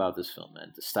everything about this film,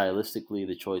 man. Stylistically,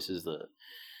 the choices,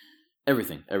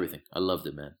 everything. I loved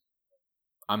it, man.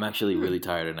 I'm actually really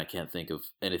tired, and I can't think of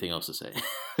anything else to say.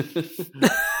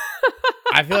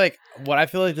 I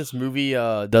feel like this movie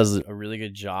does a really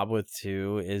good job with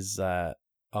too is that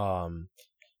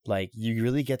like you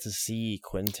really get to see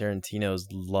Quentin Tarantino's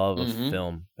love of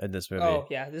film in this movie. Oh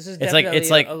yeah, this is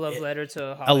definitely a love letter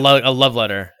to Hollywood. A love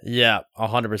letter. Yeah,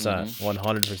 100%,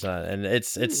 100%, and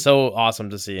it's so awesome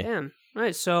to see. Damn. All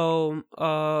right, so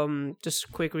just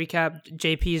a quick recap.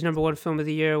 JP's number one film of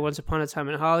the year, Once Upon a Time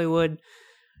in Hollywood.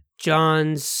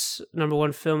 John's number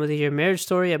one film of the year, Marriage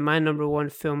Story, and my number one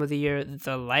film of the year,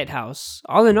 The Lighthouse.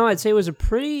 All in all, I'd say it was a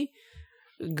pretty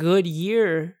good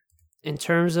year in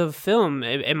terms of film.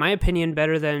 In my opinion,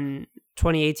 better than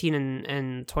 2018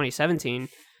 and 2017.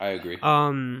 I agree.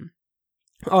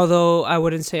 Although I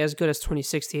wouldn't say as good as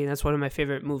 2016. That's one of my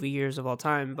favorite movie years of all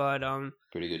time. But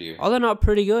pretty good year. all in all,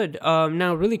 pretty good.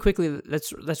 Now really quickly,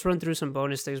 let's run through some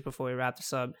bonus things before we wrap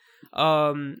this up.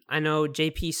 I know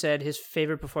JP said his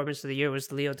favorite performance of the year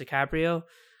was Leo DiCaprio.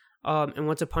 And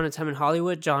Once Upon a Time in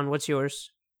Hollywood. John, what's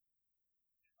yours?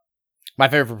 My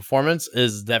favorite performance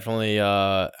is definitely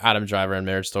Adam Driver in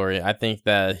Marriage Story. I think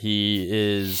that he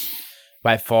is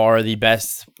by far the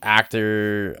best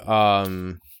actor,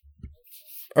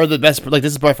 or the best, like,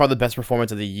 this is by far the best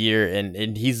performance of the year,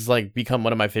 and he's like become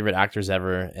one of my favorite actors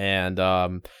ever, and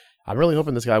I'm really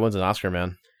hoping this guy wins an Oscar,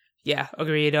 man. Yeah,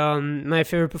 agreed. My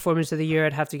favorite performance of the year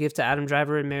I'd have to give to Adam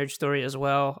Driver in Marriage Story as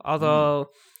well. Although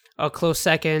a close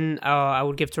second, I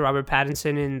would give to Robert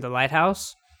Pattinson in The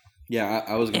Lighthouse. Yeah,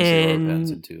 I was going to say Robert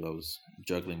Pattinson too. I was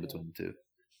juggling between the two.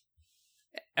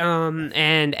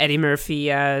 And Eddie Murphy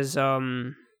as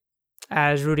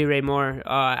Rudy Ray Moore.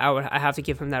 I have to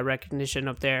give him that recognition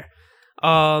up there.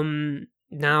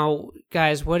 Now,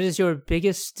 guys, what is your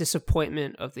biggest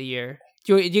disappointment of the year?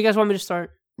 Do you guys want me to start?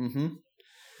 Mm-hmm.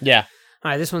 Yeah.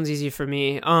 All right, this one's easy for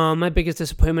me. My biggest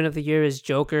disappointment of the year is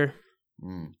Joker.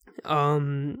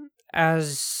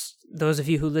 As those of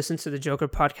you who listen to the Joker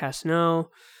podcast know,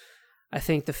 I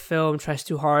think the film tries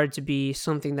too hard to be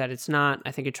something that it's not.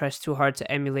 I think it tries too hard to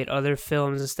emulate other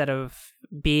films instead of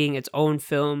being its own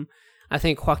film. I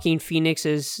think Joaquin Phoenix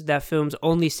is that film's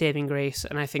only saving grace,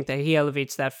 and I think that he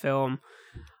elevates that film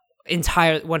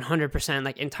 100%,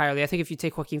 like entirely. I think if you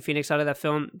take Joaquin Phoenix out of that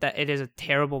film, that it is a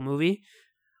terrible movie.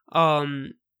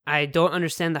 I don't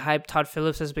understand the hype Todd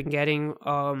Phillips has been getting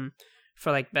for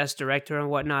like best director and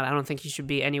whatnot. I don't think he should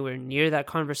be anywhere near that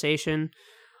conversation.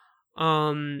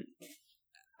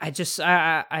 I just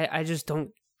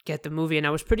don't get the movie, and I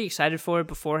was pretty excited for it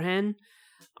beforehand.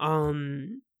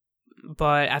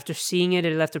 But after seeing it,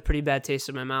 it left a pretty bad taste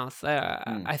in my mouth.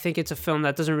 I think it's a film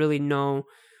that doesn't really know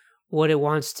what it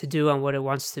wants to do and what it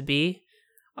wants to be.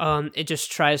 It just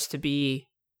tries to be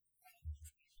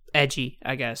edgy,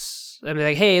 I guess. I mean,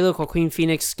 like, hey, look, Joaquin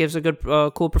Phoenix gives a good,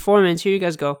 cool performance. Here you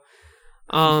guys go.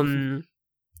 I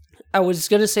was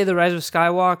going to say The Rise of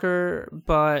Skywalker,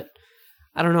 but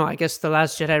I don't know. I guess The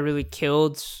Last Jedi really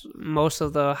killed most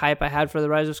of the hype I had for The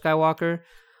Rise of Skywalker.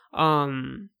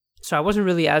 So I wasn't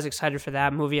really as excited for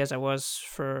that movie as I was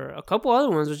for a couple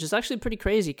other ones, which is actually pretty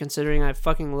crazy considering I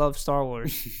fucking love Star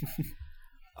Wars.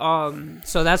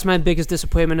 So that's my biggest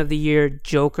disappointment of the year,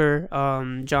 Joker.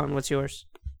 John, what's yours?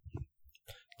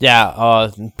 Yeah,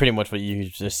 pretty much what you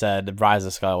just said. The Rise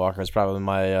of Skywalker is probably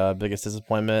my biggest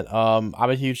disappointment. I'm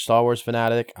a huge Star Wars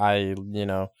fanatic. I'm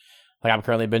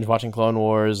currently binge watching Clone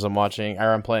Wars. I'm playing,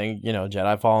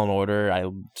 Jedi Fallen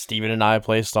Order. Steven and I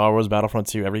play Star Wars Battlefront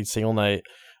 2 every single night.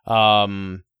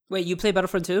 Wait, you play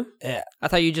Battlefront 2? Yeah. I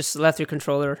thought you just left your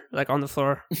controller like on the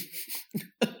floor.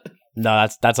 No,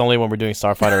 that's only when we're doing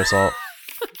Starfighter Assault.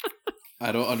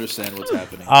 I don't understand what's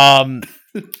happening.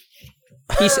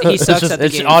 He sucks at the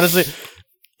game. Honestly,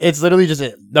 it's literally just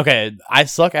okay. I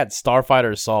suck at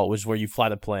Starfighter Assault, which is where you fly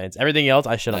the planes. Everything else,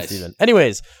 I shit on Steven.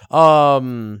 Anyways, I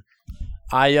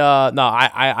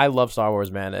love Star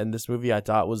Wars, man, and this movie I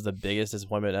thought was the biggest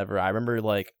disappointment ever. I remember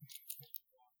I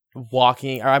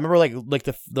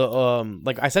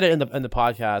said it in the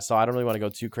podcast, so I don't really want to go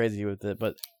too crazy with it,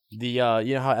 but you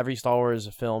know how every Star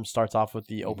Wars film starts off with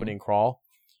the opening crawl?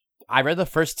 I read the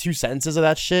first 2 sentences of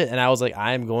that shit, and I was like,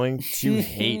 I am going to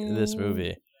hate this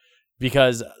movie.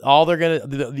 Because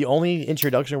the only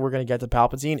introduction we're gonna get to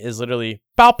Palpatine is literally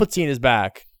Palpatine is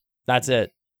back. That's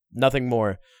it, nothing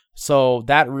more. So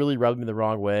that really rubbed me the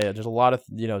wrong way. There's a lot of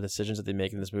decisions that they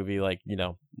make in this movie, like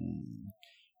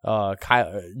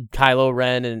Kylo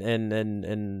Ren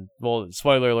and well,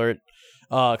 spoiler alert,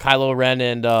 Kylo Ren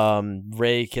and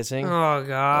Rey kissing. Oh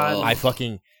God!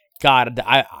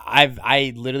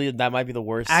 I literally, that might be the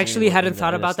worst. I actually hadn't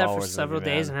thought about that for several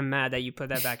days, and I'm mad that you put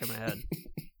that back in my head.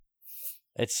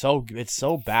 It's so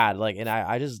bad. Like, and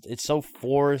it's so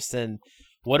forced, and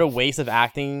what a waste of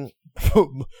acting,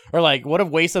 or like what a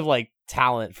waste of like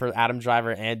talent for Adam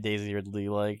Driver and Daisy Ridley.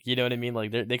 Like, you know what I mean?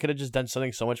 Like they could have just done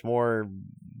something so much more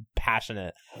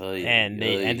passionate, and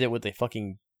they ended with a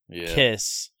fucking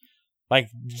kiss. Like,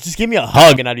 just give me a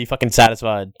hug and I'd be fucking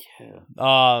satisfied.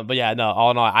 Yeah. But yeah, no,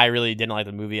 all in all, I really didn't like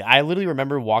the movie. I literally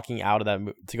remember walking out of that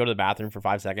to go to the bathroom for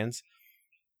 5 seconds.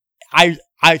 I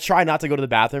try not to go to the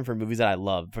bathroom for movies that I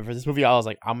love. But for this movie, I was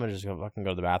like, I'm gonna just go fucking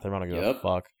go to the bathroom. I don't give a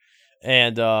fuck.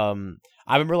 And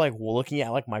I remember like looking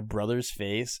at like my brother's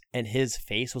face, and his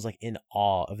face was like in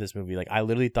awe of this movie. Like I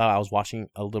literally thought I was watching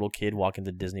a little kid walk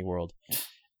into Disney World,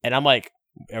 and I'm like,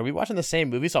 "Are we watching the same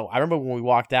movie?" So I remember when we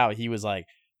walked out, he was like,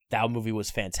 "That movie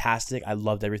was fantastic. I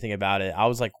loved everything about it." I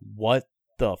was like, "What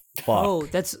the fuck?" Oh,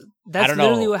 that's don't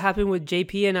literally know. what happened with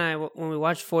JP and I when we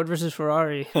watched Ford versus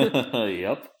Ferrari.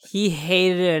 Yep. He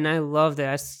hated it, and I loved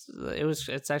it.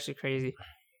 It's actually crazy.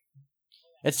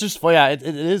 It's just funny. Yeah, it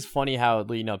is funny how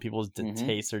people's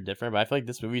tastes are different, but I feel like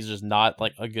this movie is just not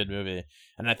like a good movie.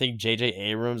 And I think J.J.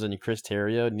 Abrams and Chris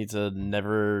Terrio need to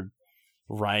never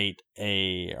write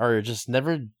or just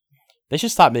never. They should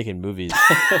stop making movies.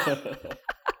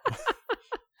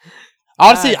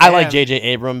 Honestly, I like J.J.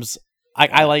 Abrams.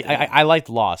 I liked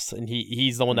Lost, and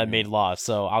he's the one that made Lost,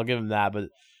 so I'll give him that. But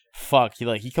fuck,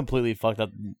 he completely fucked up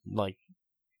like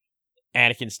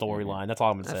Anakin storyline. That's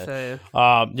all I'm gonna say.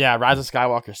 Yeah, Rise of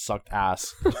Skywalker sucked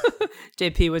ass.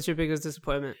 JP, what's your biggest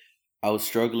disappointment? I was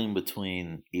struggling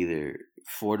between either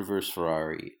Ford vs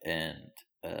Ferrari and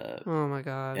oh my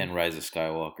god, and Rise of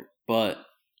Skywalker, but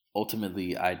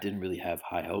ultimately I didn't really have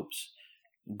high hopes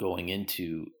going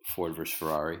into Ford vs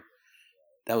Ferrari.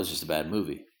 That was just a bad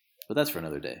movie, but that's for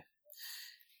another day.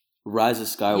 Rise of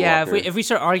Skywalker. Yeah, if we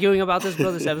start arguing about this,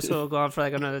 bro, this episode will go on for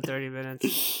like another 30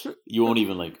 minutes. You won't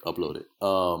even like upload it.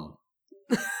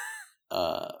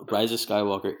 Rise of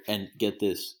Skywalker, and get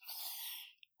this,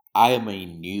 I am a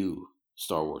new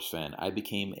Star Wars fan. I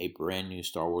became a brand new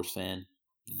Star Wars fan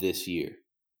this year.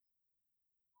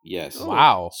 Yes. Oh,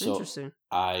 wow. So interesting.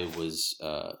 I was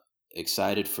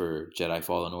excited for Jedi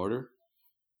Fallen Order,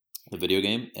 the video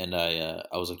game, and I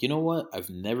was like, you know what?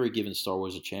 I've never given Star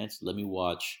Wars a chance. Let me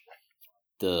watch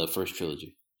the first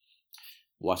trilogy.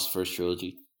 Watched the first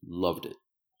trilogy. Loved it.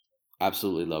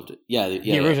 Absolutely loved it. Yeah,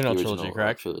 the original trilogy,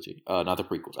 correct? Trilogy. Not the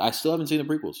prequels. I still haven't seen the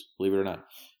prequels, believe it or not.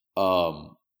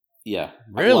 Yeah.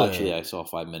 Really? Well, actually, I saw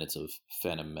 5 minutes of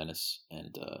Phantom Menace,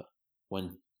 and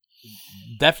when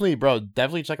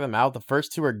Definitely check them out. The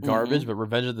first two are garbage, but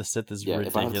Revenge of the Sith is if I have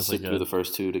to ridiculously sit through the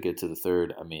first two to get to the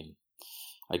third, I mean,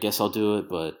 I guess I'll do it,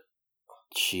 but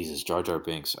Jesus, Jar Jar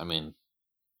Binks. I mean,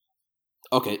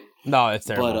 okay. No, it's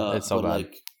terrible. But, it's so bad.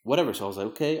 Like, whatever. So I was like,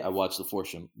 okay, I watched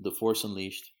The Force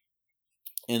Unleashed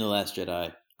and The Last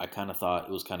Jedi. I kind of thought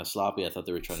it was kind of sloppy. I thought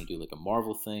they were trying to do like a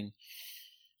Marvel thing.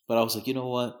 But I was like, you know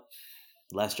what?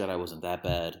 The Last Jedi wasn't that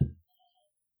bad.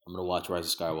 I'm going to watch Rise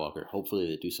of Skywalker. Hopefully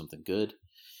they do something good.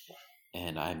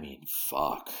 And I mean,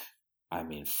 fuck. I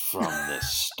mean, from the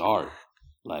start,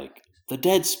 like, the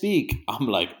dead speak. I'm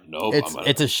like, nope.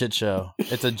 It's a shit show.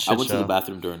 It's a shit show. I went to the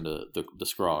bathroom during the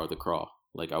scrawl or the crawl.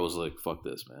 Like, I was like, fuck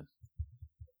this, man.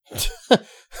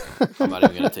 I'm not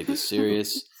even gonna take this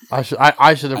serious. I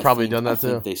should have probably done that too.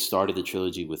 I think they started the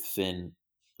trilogy with Finn.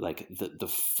 Like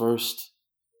the first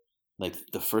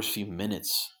few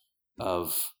minutes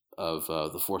of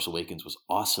The Force Awakens was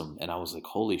awesome, and I was like,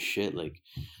 holy shit! Like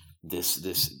this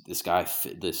guy,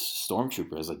 this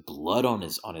stormtrooper has like blood on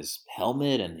his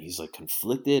helmet, and he's like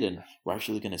conflicted, and we're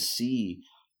actually gonna see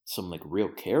some like real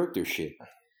character shit.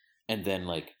 And then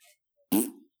like.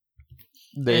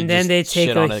 They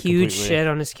take a huge shit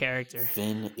on his character.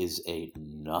 Finn is a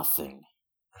nothing.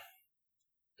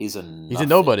 He's a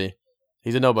nobody.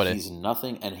 He's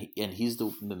nothing, and he's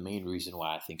the main reason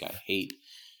why I think I hate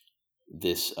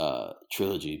this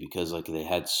trilogy, because like they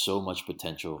had so much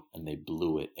potential and they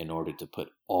blew it in order to put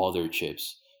all their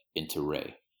chips into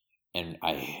Rey. And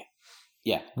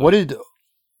What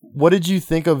did you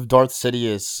think of Darth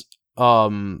Sidious?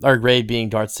 Or Rey being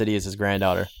Darth Sidious'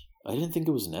 granddaughter? I didn't think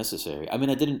it was necessary. I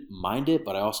mean, I didn't mind it,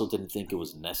 but I also didn't think it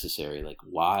was necessary. Like,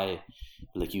 why?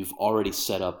 Like, you've already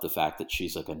set up the fact that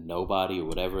she's like a nobody or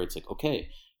whatever. It's like, okay,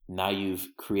 now you've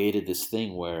created this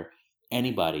thing where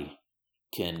anybody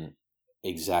can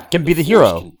be the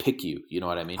hero, can pick you. You know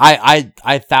what I mean? I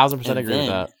 1,000% agree with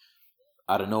that.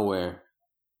 Out of nowhere,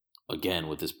 again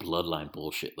with this bloodline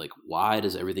bullshit. Like, why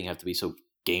does everything have to be so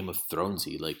Game of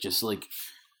Thronesy? Like, just like.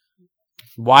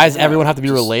 Why does everyone have to be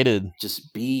related?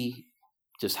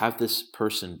 Just have this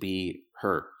person be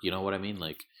her. You know what I mean?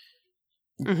 Like,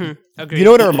 Agreed. You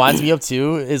know what it reminds me of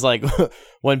too is like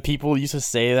when people used to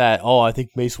say that, oh, I think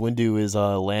Mace Windu is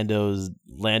Lando's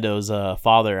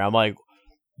father. I'm like,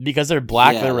 because they're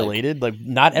black, they're related. Like,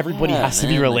 not everybody has to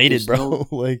be related, bro.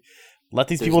 Like, let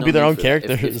these people be their own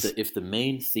characters. If the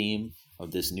main theme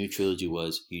of this new trilogy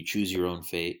was you choose your own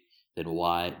fate, then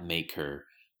why make her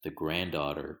the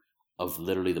granddaughter of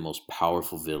literally the most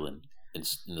powerful villain in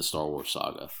the Star Wars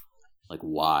saga? Like,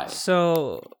 why?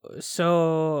 So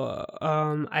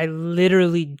I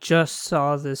literally just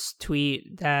saw this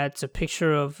tweet that's a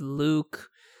picture of Luke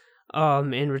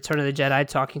in Return of the Jedi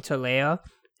talking to Leia,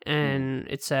 and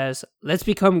it says, "Let's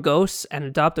become ghosts and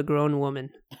adopt a grown woman."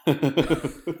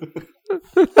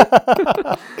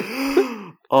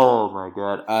 Oh my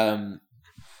god.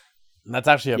 That's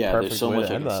actually a perfect there's so way much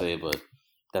to I end can that. say, but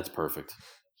that's perfect.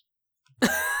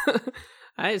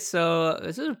 Alright, so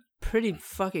this is a pretty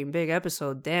fucking big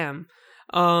episode, damn.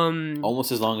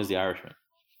 Almost as long as The Irishman.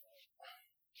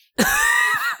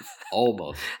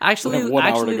 Almost. Actually, We have 1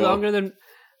 hour to go.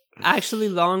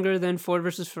 longer than Ford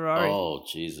versus Ferrari. Oh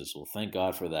Jesus! Well, thank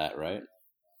God for that, right?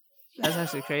 That's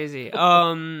actually crazy.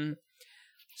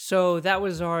 So that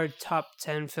was our top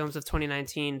 10 films of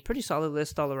 2019. Pretty solid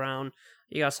list all around.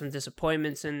 You got some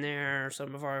disappointments in there,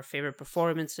 some of our favorite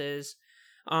performances.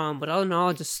 But all in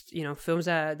all, just, films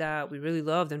that we really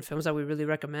loved and films that we really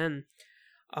recommend.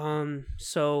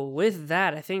 So with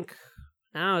that, I think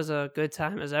now is a good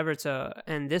time as ever to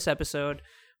end this episode.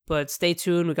 But stay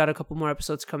tuned. We got a couple more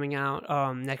episodes coming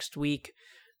out next week.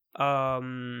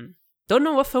 Don't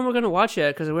know what film we're going to watch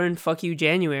yet because we're in fuck you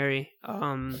January.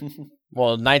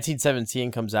 Well,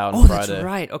 1917 comes out on Oh, Friday. that's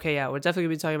right. Okay, yeah, we're definitely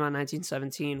going to be talking about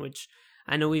 1917, which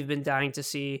I know we've been dying to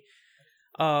see.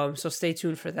 So stay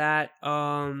tuned for that.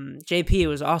 JP, it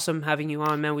was awesome having you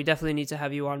on, man. We definitely need to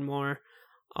have you on more.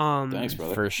 Thanks,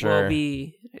 brother. For sure.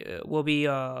 We'll be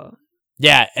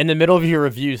Yeah, in the middle of your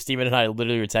review, Steven and I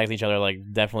literally were texting each other like,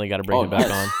 definitely got to bring him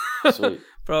back on. Sweet.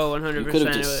 Bro, 100%. You could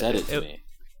have just said it to me.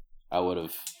 I would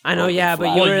have. I know, yeah,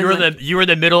 but Well, you were you were in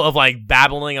the middle of like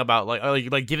babbling about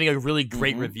like giving a really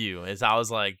great review. As I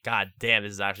was like, God damn,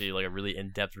 this is actually like a really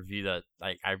in depth review that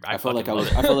like I felt like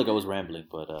fucking I felt like I was rambling,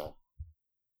 but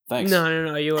thanks.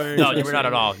 No, you weren't. No, you were not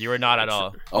at all. You were not at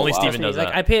all. Oh, Only wow. Steven does Like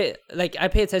that. I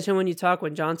pay attention when you talk.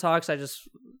 When John talks, I just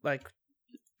like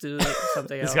do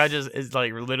something else. This guy just is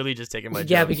like literally just taking my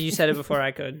Yeah, jokes. because you said it before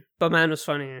I could. But mine was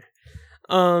funnier.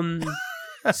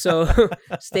 So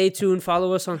stay tuned.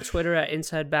 Follow us on Twitter at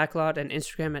Inside Backlot and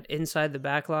Instagram at Inside the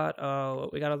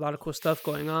Backlot. We got a lot of cool stuff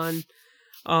going on.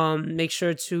 Make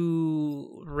sure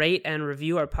to rate and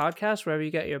review our podcast wherever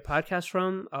you get your podcast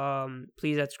from.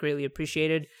 Please, that's greatly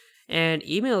appreciated. And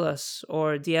email us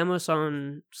or DM us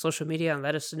on social media and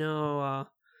let us know,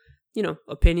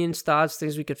 opinions, thoughts,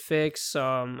 things we could fix,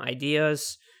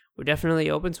 ideas. We're definitely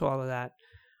open to all of that.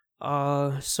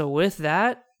 So with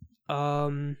that,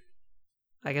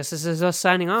 I guess this is us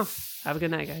signing off. Have a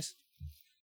good night, guys.